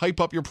 how to hype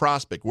up your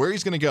prospect, where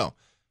he's going to go.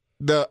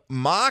 The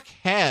mock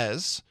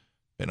has,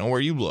 depending on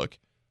where you look,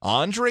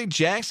 Andre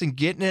Jackson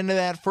getting into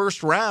that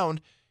first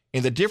round,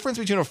 and the difference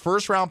between a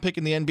first-round pick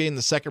in the NBA and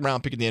the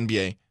second-round pick in the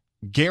NBA,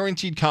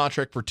 guaranteed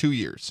contract for 2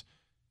 years.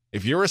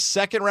 If you're a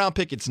second-round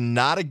pick, it's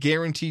not a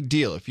guaranteed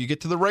deal. If you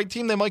get to the right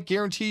team, they might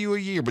guarantee you a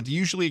year, but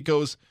usually it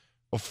goes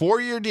a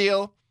 4-year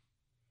deal,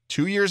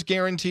 2 years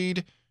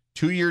guaranteed,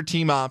 2-year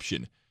team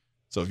option.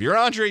 So if you're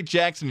Andre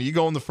Jackson and you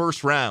go in the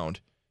first round,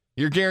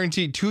 you're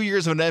guaranteed 2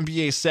 years of an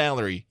NBA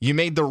salary. You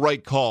made the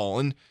right call.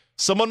 And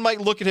someone might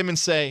look at him and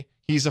say,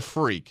 he's a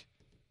freak.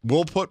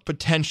 We'll put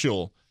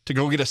potential to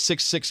go get a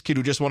 6'6" kid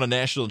who just won a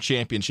national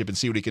championship and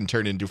see what he can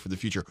turn into for the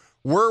future.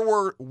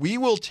 We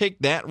will take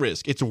that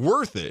risk. It's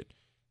worth it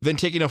than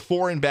taking a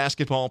foreign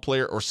basketball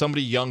player or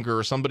somebody younger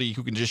or somebody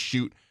who can just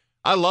shoot.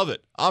 I love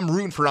it. I'm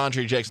rooting for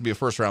Andre Jackson to be a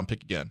first-round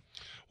pick again.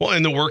 Well,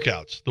 and the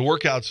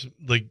workouts,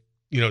 like,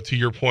 to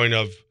your point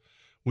of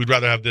we'd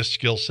rather have this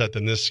skill set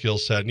than this skill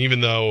set. And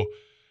even though,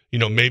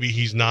 maybe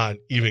he's not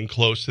even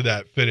close to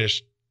that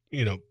finished,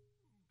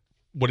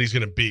 what he's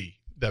going to be,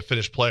 that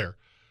finished player.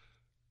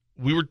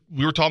 We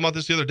were talking about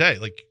this the other day.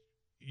 Like,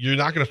 you're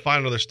not going to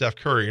find another Steph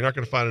Curry. You're not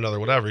going to find another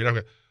whatever. You're not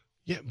going to.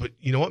 Yeah, but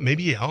you know what?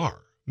 Maybe you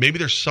are. Maybe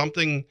there's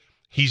something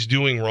he's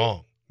doing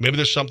wrong. Maybe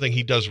there's something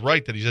he does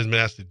right that he hasn't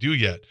been asked to do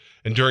yet.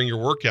 And during your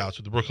workouts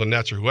with the Brooklyn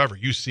Nets or whoever,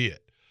 you see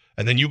it.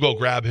 And then you go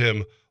grab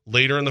him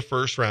later in the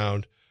first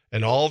round,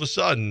 and all of a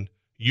sudden,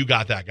 you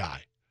got that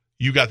guy.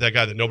 You got that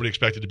guy that nobody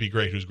expected to be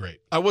great, who's great.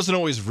 I wasn't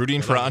always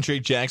rooting for Andre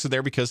Jackson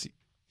there because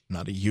I'm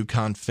not a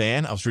UConn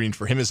fan. I was rooting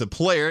for him as a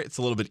player. It's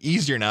a little bit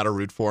easier now to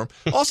root for him.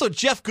 Also,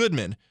 Jeff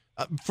Goodman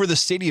for the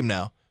stadium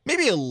now.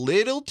 Maybe a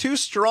little too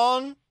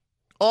strong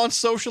on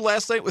social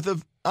last night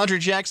with Andre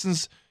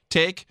Jackson's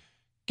take.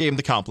 Gave him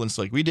the compliments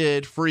like we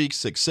did. Freak,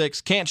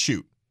 6'6", can't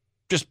shoot.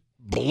 Just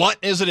blunt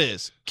as it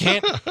is.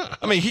 Can't.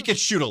 I mean, he could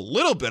shoot a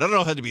little bit. I don't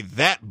know if it had to be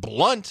that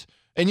blunt.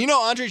 And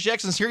Andre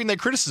Jackson's hearing that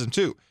criticism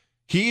too.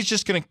 He's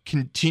just going to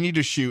continue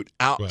to shoot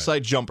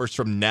outside jumpers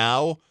from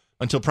now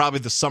until probably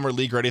the summer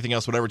league or anything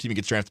else, whatever team he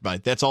gets drafted by.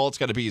 That's all it's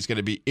got to be. It's going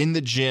to be in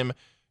the gym.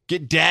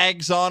 Get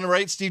Dags on,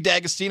 right? Steve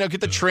D'Agostino.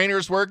 Get the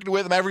trainers working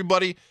with him,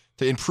 everybody,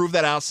 to improve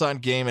that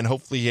outside game, and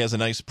hopefully he has a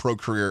nice pro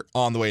career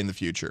on the way in the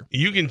future.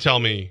 You can tell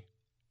me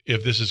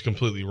if this is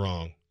completely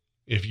wrong,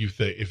 if you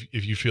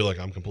feel like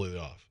I'm completely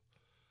off.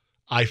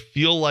 I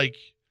feel like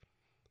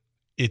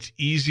it's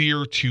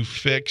easier to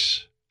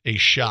fix a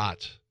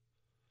shot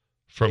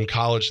from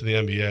college to the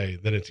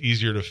NBA than it's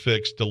easier to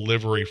fix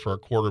delivery for a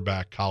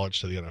quarterback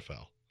college to the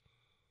NFL.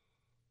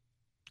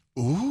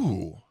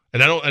 Ooh.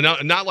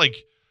 And not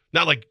like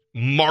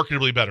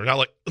marketably better.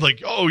 Not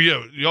like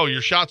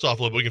your shot's off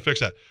a little bit, we can fix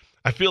that.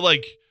 I feel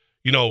like,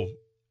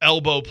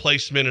 elbow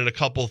placement and a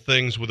couple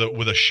things with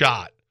a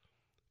shot,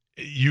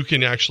 you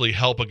can actually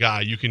help a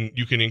guy. You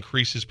can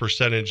increase his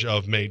percentage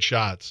of made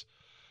shots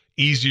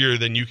easier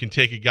than you can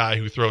take a guy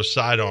who throws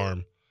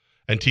sidearm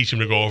and teach him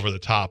to go over the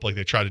top like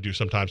they try to do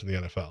sometimes in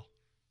the NFL.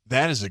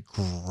 That is a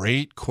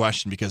great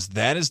question because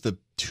that is the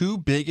two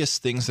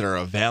biggest things that are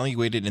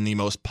evaluated in the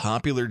most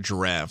popular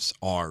drafts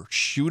are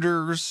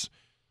shooters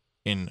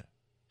and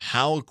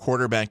how a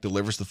quarterback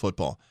delivers the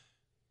football.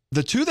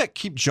 The two that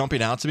keep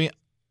jumping out to me,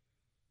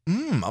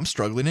 I'm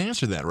struggling to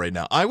answer that right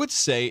now. I would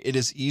say it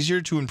is easier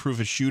to improve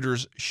a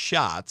shooter's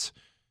shot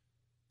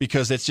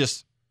because it's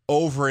just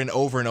over and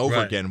over and over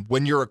again.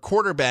 When you're a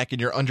quarterback and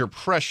you're under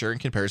pressure in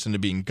comparison to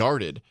being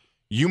guarded,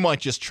 you might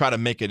just try to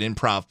make an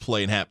improv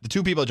play and have the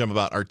two people I jump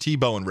about are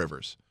Tebow and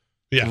Rivers.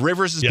 Yeah.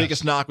 Rivers'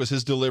 biggest knock was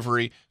his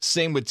delivery.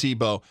 Same with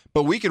Tebow.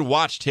 But we could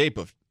watch tape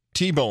of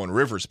Tebow and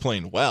Rivers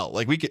playing well.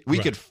 Like we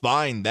could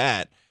find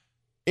that.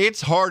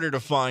 It's harder to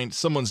find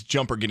someone's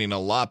jumper getting a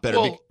lot better.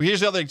 Well, here's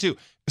the other thing too.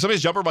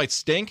 Somebody's jumper might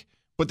stink,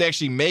 but they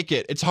actually make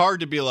it. It's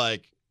hard to be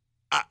like,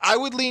 I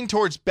would lean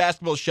towards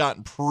basketball shot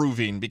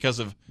improving because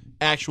of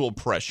actual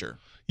pressure.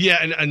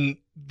 Yeah, and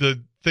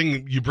the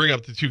thing you bring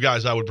up, the two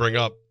guys I would bring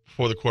up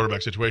for the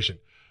quarterback situation,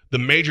 the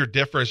major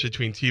difference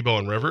between Tebow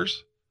and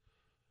Rivers,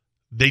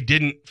 they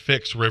didn't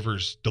fix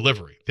Rivers'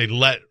 delivery. They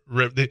let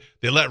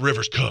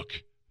Rivers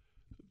cook.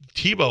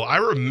 Tebow, I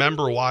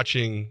remember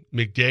watching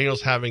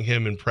McDaniels having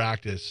him in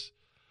practice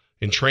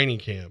in training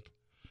camp,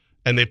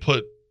 and they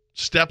put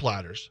step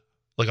ladders,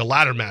 like a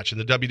ladder match in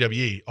the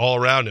WWE, all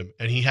around him,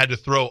 and he had to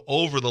throw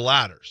over the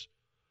ladders.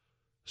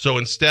 So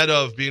instead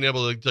of being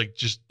able to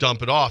just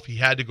dump it off, he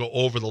had to go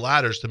over the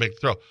ladders to make the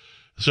throw.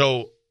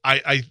 So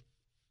I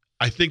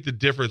think the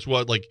difference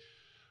was, like,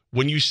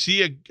 when you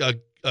see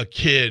a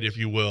kid, if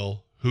you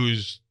will,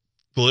 who's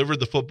delivered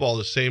the football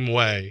the same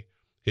way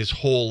his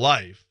whole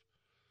life,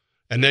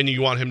 and then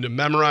you want him to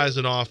memorize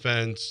an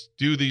offense,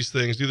 do these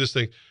things, do this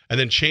thing, and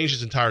then change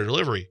his entire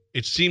delivery,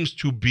 it seems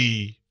to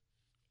be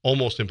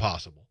almost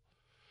impossible.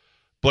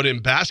 But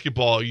in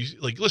basketball,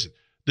 listen,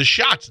 the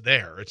shot's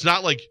there. It's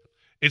not like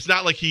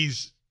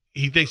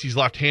he thinks he's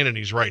left-handed and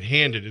he's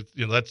right-handed.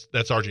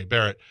 That's RJ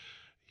Barrett.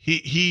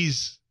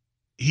 He's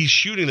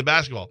shooting the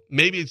basketball.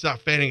 Maybe it's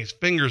not fanning his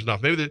fingers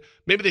enough. Maybe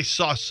they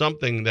saw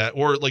something that,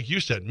 or like you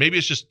said, maybe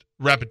it's just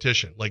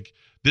repetition. Like,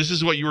 this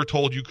is what you were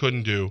told you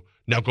couldn't do.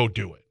 Now go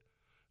do it.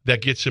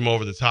 That gets him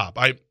over the top.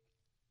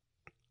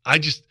 I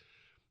just,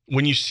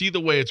 when you see the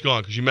way it's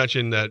gone, because you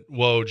mentioned that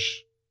Woj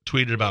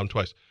tweeted about him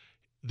twice.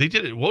 They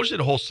did it. Woj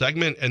did a whole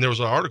segment, and there was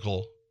an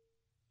article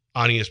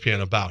on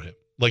ESPN about him.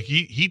 Like,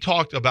 he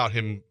talked about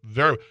him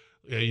very,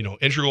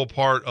 integral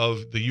part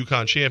of the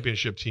UConn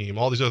championship team,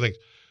 all these other things.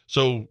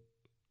 So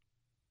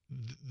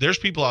there's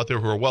people out there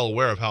who are well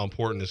aware of how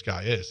important this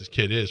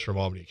kid is from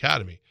Albany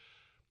Academy.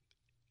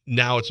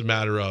 Now it's a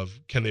matter of,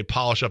 can they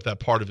polish up that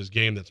part of his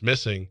game that's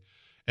missing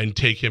and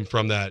take him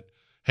from that,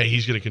 hey,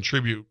 he's going to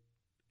contribute,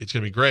 it's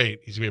going to be great,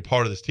 he's going to be a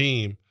part of this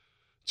team,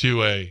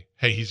 to a,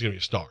 hey, he's going to be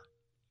a star.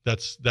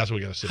 That's what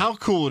we got to see. How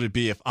cool would it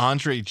be if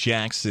Andre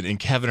Jackson and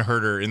Kevin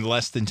Huerter, in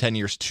less than 10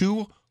 years,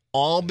 two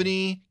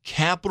Albany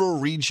Capital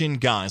Region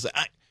guys,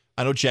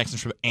 I know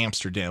Jackson's from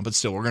Amsterdam, but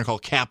still, we're going to call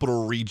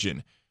Capital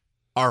Region,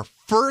 are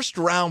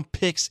first-round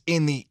picks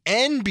in the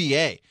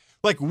NBA.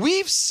 Like,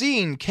 we've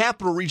seen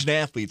Capital Region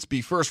athletes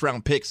be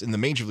first-round picks in the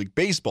Major League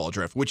Baseball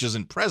draft, which is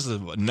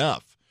impressive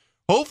enough.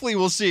 Hopefully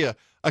we'll see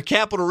a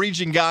Capital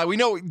Region guy. We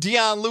know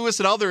Deion Lewis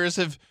and others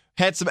have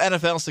had some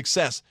NFL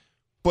success.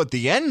 But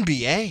the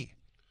NBA,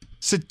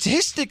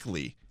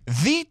 statistically,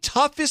 the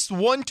toughest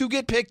one to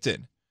get picked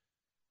in.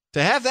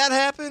 To have that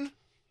happen,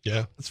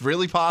 yeah, it's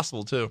really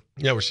possible, too.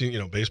 Yeah, we're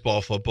seeing,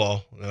 baseball,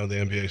 football. Now the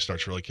NBA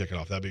starts really kicking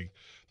off. That'd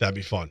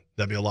be fun.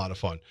 That'd be a lot of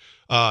fun.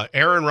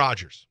 Aaron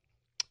Rodgers,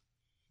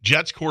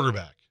 Jets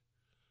quarterback,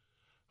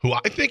 who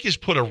I think has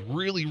put a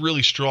really,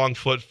 really strong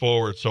foot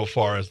forward so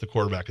far as the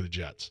quarterback of the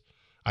Jets.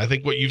 I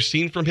think what you've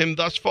seen from him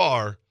thus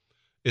far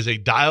is a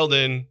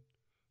dialed-in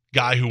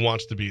guy who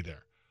wants to be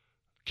there.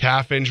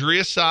 Calf injury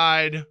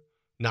aside,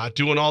 not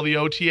doing all the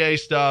OTA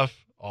stuff,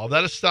 all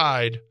that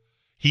aside,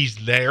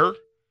 he's there,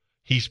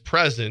 he's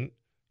present,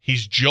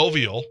 he's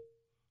jovial.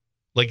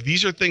 Like,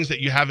 these are things that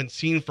you haven't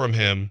seen from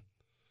him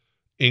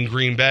in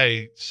Green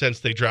Bay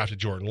since they drafted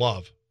Jordan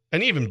Love.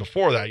 And even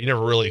before that,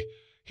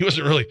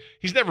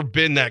 he's never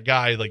been that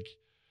guy, like,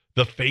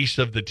 the face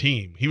of the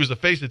team. He was the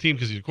face of the team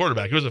because he's a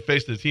quarterback. He was the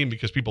face of the team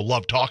because people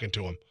love talking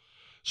to him.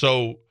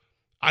 So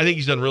I think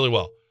he's done really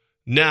well.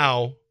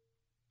 Now,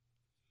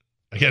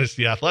 again, it's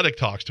the Athletic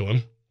talks to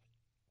him.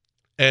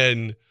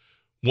 And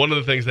one of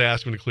the things they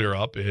asked him to clear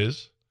up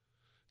is,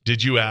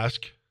 did you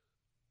ask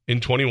in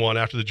 21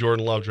 after the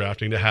Jordan Love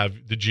drafting to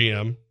have the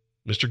GM,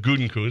 Mr.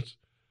 Gutekunst,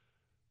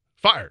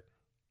 fired?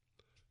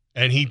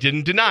 And he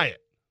didn't deny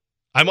it.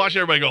 I'm watching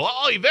everybody go,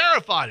 oh, he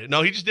verified it.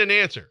 No, he just didn't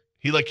answer.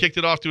 He kicked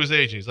it off to his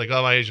agent. He's like,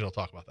 oh, my agent will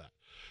talk about that.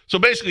 So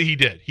basically he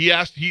did. He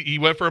asked, he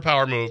went for a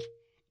power move,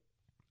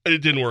 and it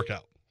didn't work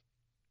out.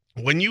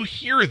 When you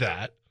hear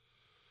that,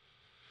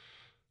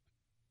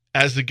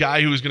 as the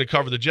guy who is going to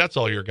cover the Jets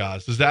all year,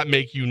 guys, does that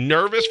make you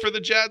nervous for the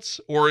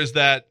Jets? Or is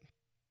that,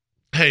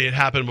 hey, it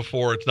happened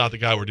before, it's not the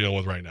guy we're dealing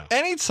with right now?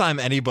 Anytime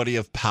anybody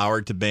of power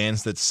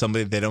demands that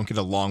somebody they don't get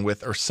along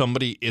with or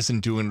somebody isn't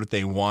doing what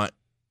they want,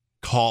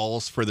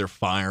 calls for their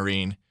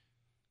firing,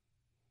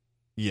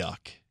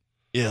 yuck.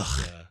 Ugh,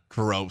 yeah.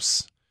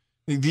 Gross.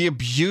 The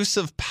abuse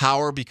of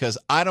power because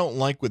I don't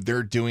like what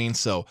they're doing,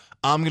 so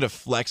I'm going to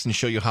flex and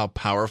show you how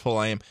powerful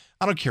I am.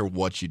 I don't care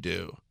what you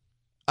do.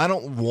 I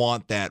don't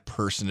want that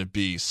person to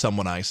be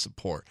someone I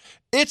support.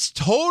 It's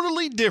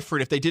totally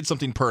different if they did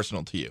something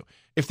personal to you.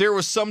 If there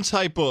was some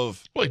type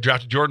of... Well, he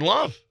drafted Jordan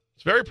Love.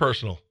 It's very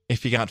personal.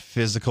 If he got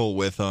physical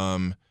with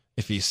him,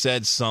 if he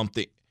said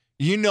something...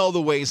 You know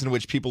the ways in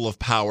which people of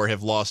power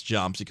have lost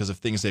jobs because of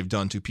things they've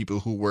done to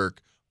people who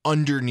work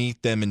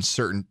underneath them in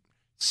certain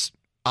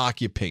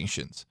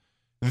occupations.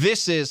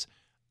 This is,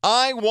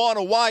 I want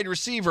a wide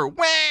receiver.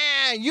 Wah!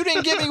 You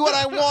didn't give me what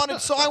I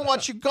wanted, so I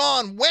want you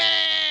gone. Wah!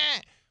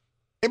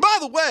 And by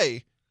the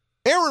way,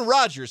 Aaron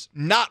Rodgers,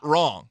 not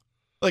wrong.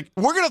 Like,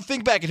 we're going to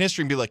think back in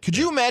history and be like, could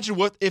you imagine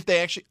what if they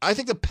actually... I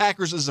think the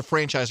Packers as a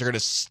franchise are going to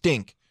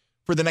stink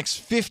for the next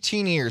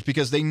 15 years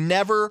because they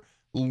never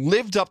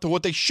lived up to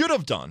what they should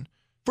have done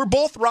for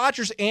both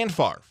Rodgers and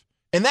Favre.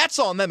 And that's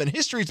on them. And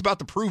history is about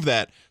to prove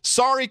that.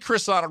 Sorry,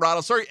 Chris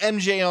Honorado. Sorry,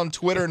 MJ on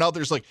Twitter and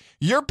others. Like,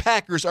 your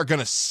Packers are going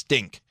to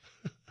stink.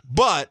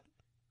 But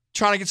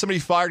trying to get somebody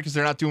fired because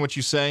they're not doing what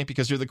you say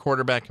because you're the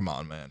quarterback, come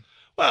on, man.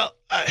 Well,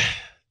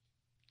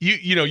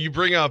 you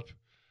bring up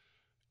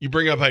he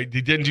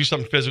didn't do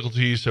something physical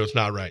to you, so it's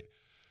not right.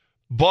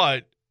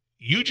 But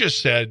you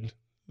just said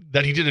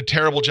that he did a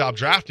terrible job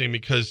drafting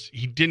because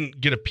he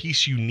didn't get a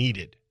piece you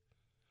needed.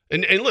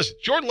 And listen,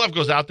 Jordan Love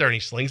goes out there and he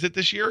slings it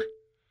this year,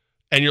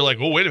 and you're like,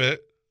 oh, wait a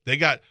minute.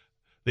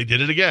 They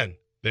did it again.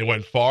 They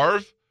went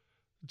Favre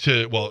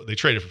they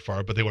traded for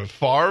Favre, but they went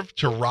Favre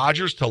to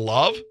Rodgers to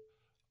Love.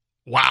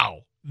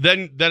 Wow.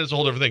 Then it's a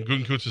whole different thing.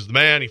 Gutekunst is the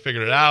man. He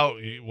figured it out,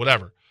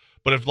 whatever.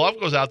 But if Love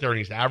goes out there and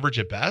he's average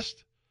at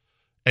best,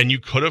 and you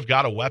could have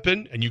got a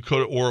weapon, and you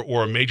could,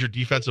 or a major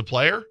defensive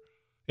player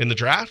in the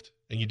draft,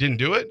 and you didn't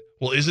do it,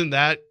 well, isn't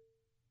that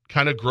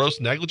kind of gross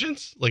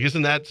negligence? Like,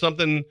 isn't that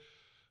something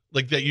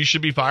like that you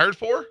should be fired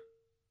for?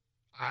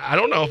 I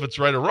don't know if it's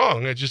right or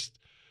wrong.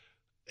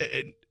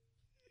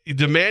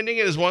 Demanding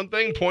it is one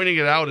thing, pointing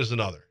it out is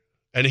another.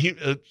 And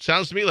it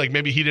sounds to me like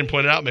maybe he didn't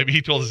point it out. Maybe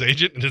he told his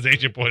agent, and his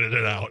agent pointed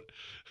it out.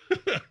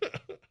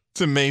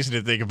 It's amazing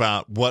to think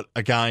about what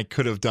a guy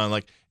could have done.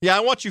 Like, yeah, I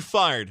want you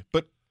fired,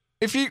 but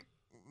if you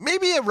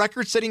maybe a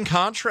record-setting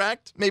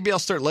contract, maybe I'll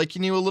start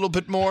liking you a little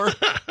bit more.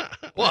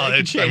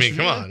 Well,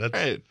 come on, that's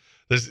right.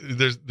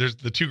 There's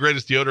the two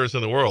greatest deodorants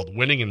in the world,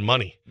 winning and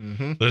money.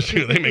 Mm-hmm. Those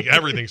two, they make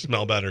everything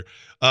smell better.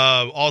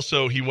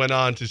 Also, he went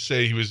on to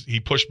say he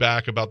pushed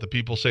back about the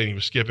people saying he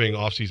was skipping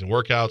off-season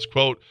workouts.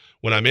 Quote,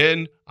 when I'm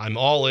in, I'm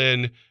all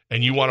in,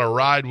 and you want to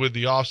ride with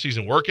the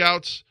off-season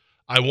workouts?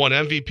 I won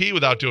MVP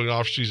without doing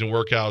off-season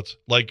workouts.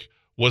 Like,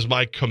 was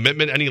my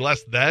commitment any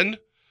less then?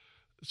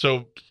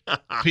 So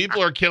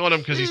people are killing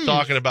him because he's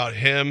talking about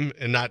him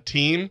and not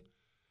team.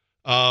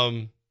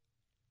 I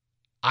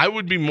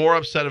would be more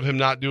upset of him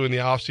not doing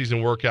the off-season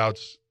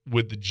workouts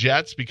with the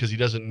Jets because he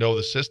doesn't know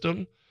the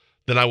system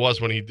than I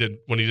was when he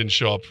didn't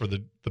show up for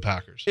the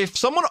Packers. If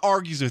someone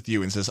argues with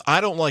you and says,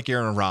 I don't like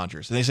Aaron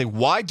Rodgers, and they say,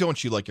 why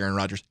don't you like Aaron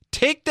Rodgers?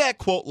 Take that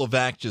quote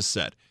Levac just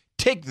said.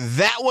 Take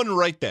that one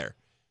right there.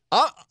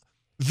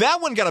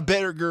 That one got a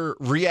better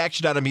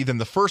reaction out of me than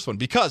the first one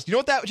because you know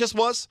what that just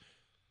was?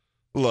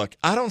 Look,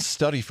 I don't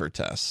study for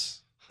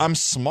tests. I'm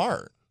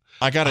smart.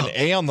 I got an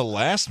A on the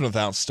last one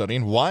without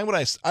studying. Why would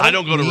I? I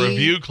don't go to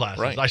review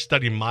classes. Right. I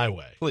study my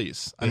way.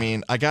 Please. I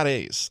mean, I got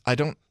A's. I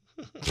don't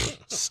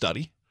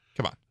study.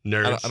 Come on.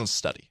 Nerds. I don't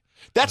study.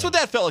 That's what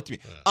that felt like to me.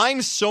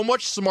 I'm so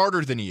much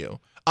smarter than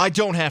you. I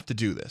don't have to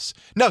do this.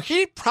 Now,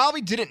 he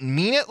probably didn't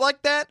mean it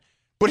like that,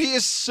 but he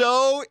is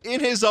so in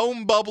his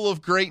own bubble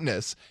of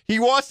greatness. He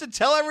wants to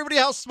tell everybody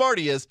how smart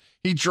he is.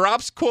 He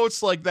drops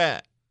quotes like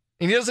that.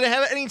 And he doesn't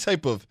have any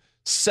type of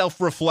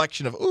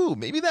self-reflection of, ooh,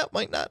 maybe that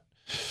might not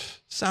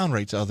sound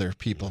right to other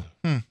people.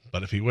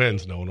 But if he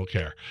wins, no one will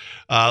care.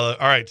 All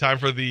right, time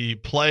for the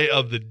play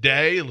of the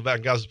day. Levac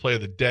and Gaz's play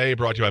of the day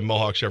brought to you by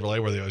Mohawk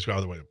Chevrolet, where they always go out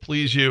of their way to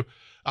please you.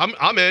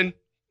 I'm in.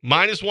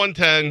 Minus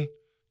 110.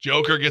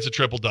 Joker gets a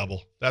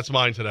triple-double. That's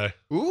mine today.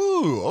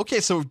 Ooh, okay,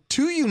 so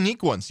two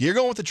unique ones. You're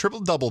going with the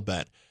triple-double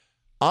bet.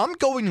 I'm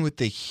going with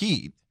the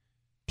Heat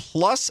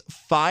plus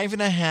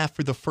 5.5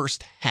 for the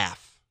first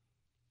half.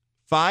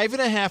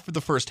 5.5 for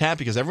the first half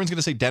because everyone's going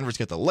to say Denver's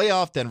got the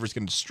layoff. Denver's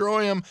going to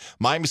destroy them.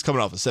 Miami's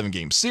coming off a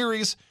 7-game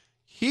series.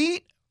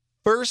 Heat,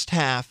 first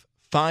half,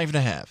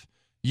 5.5.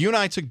 You and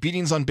I took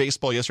beatings on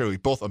baseball yesterday. We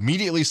both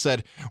immediately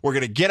said we're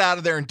going to get out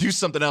of there and do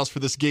something else for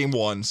this game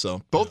one.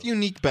 So both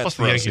unique bets. Plus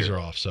for the us Yankees here. are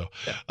off. So,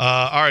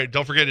 all right,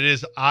 don't forget it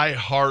is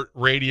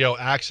iHeartRadio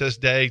Access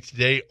Day.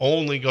 Today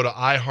only go to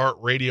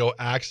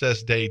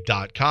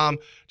iHeartRadioAccessDay.com.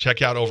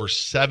 Check out over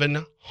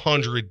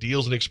 700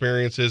 deals and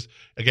experiences.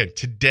 Again,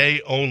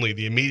 today only.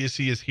 The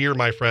immediacy is here,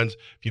 my friends.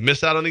 If you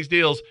miss out on these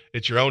deals,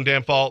 it's your own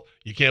damn fault.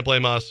 You can't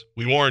blame us.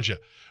 We warned you.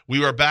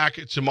 We are back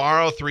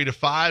tomorrow, 3 to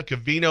 5.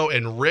 Cavino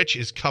and Rich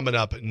is coming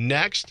up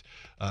next.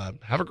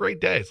 Have a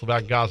great day. It's Levac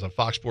and Gaz on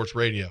Fox Sports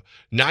Radio,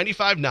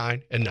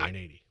 95.9 and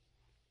 980.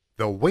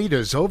 The wait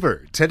is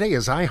over. Today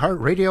is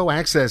iHeartRadio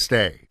Access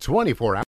Day. 24 hours.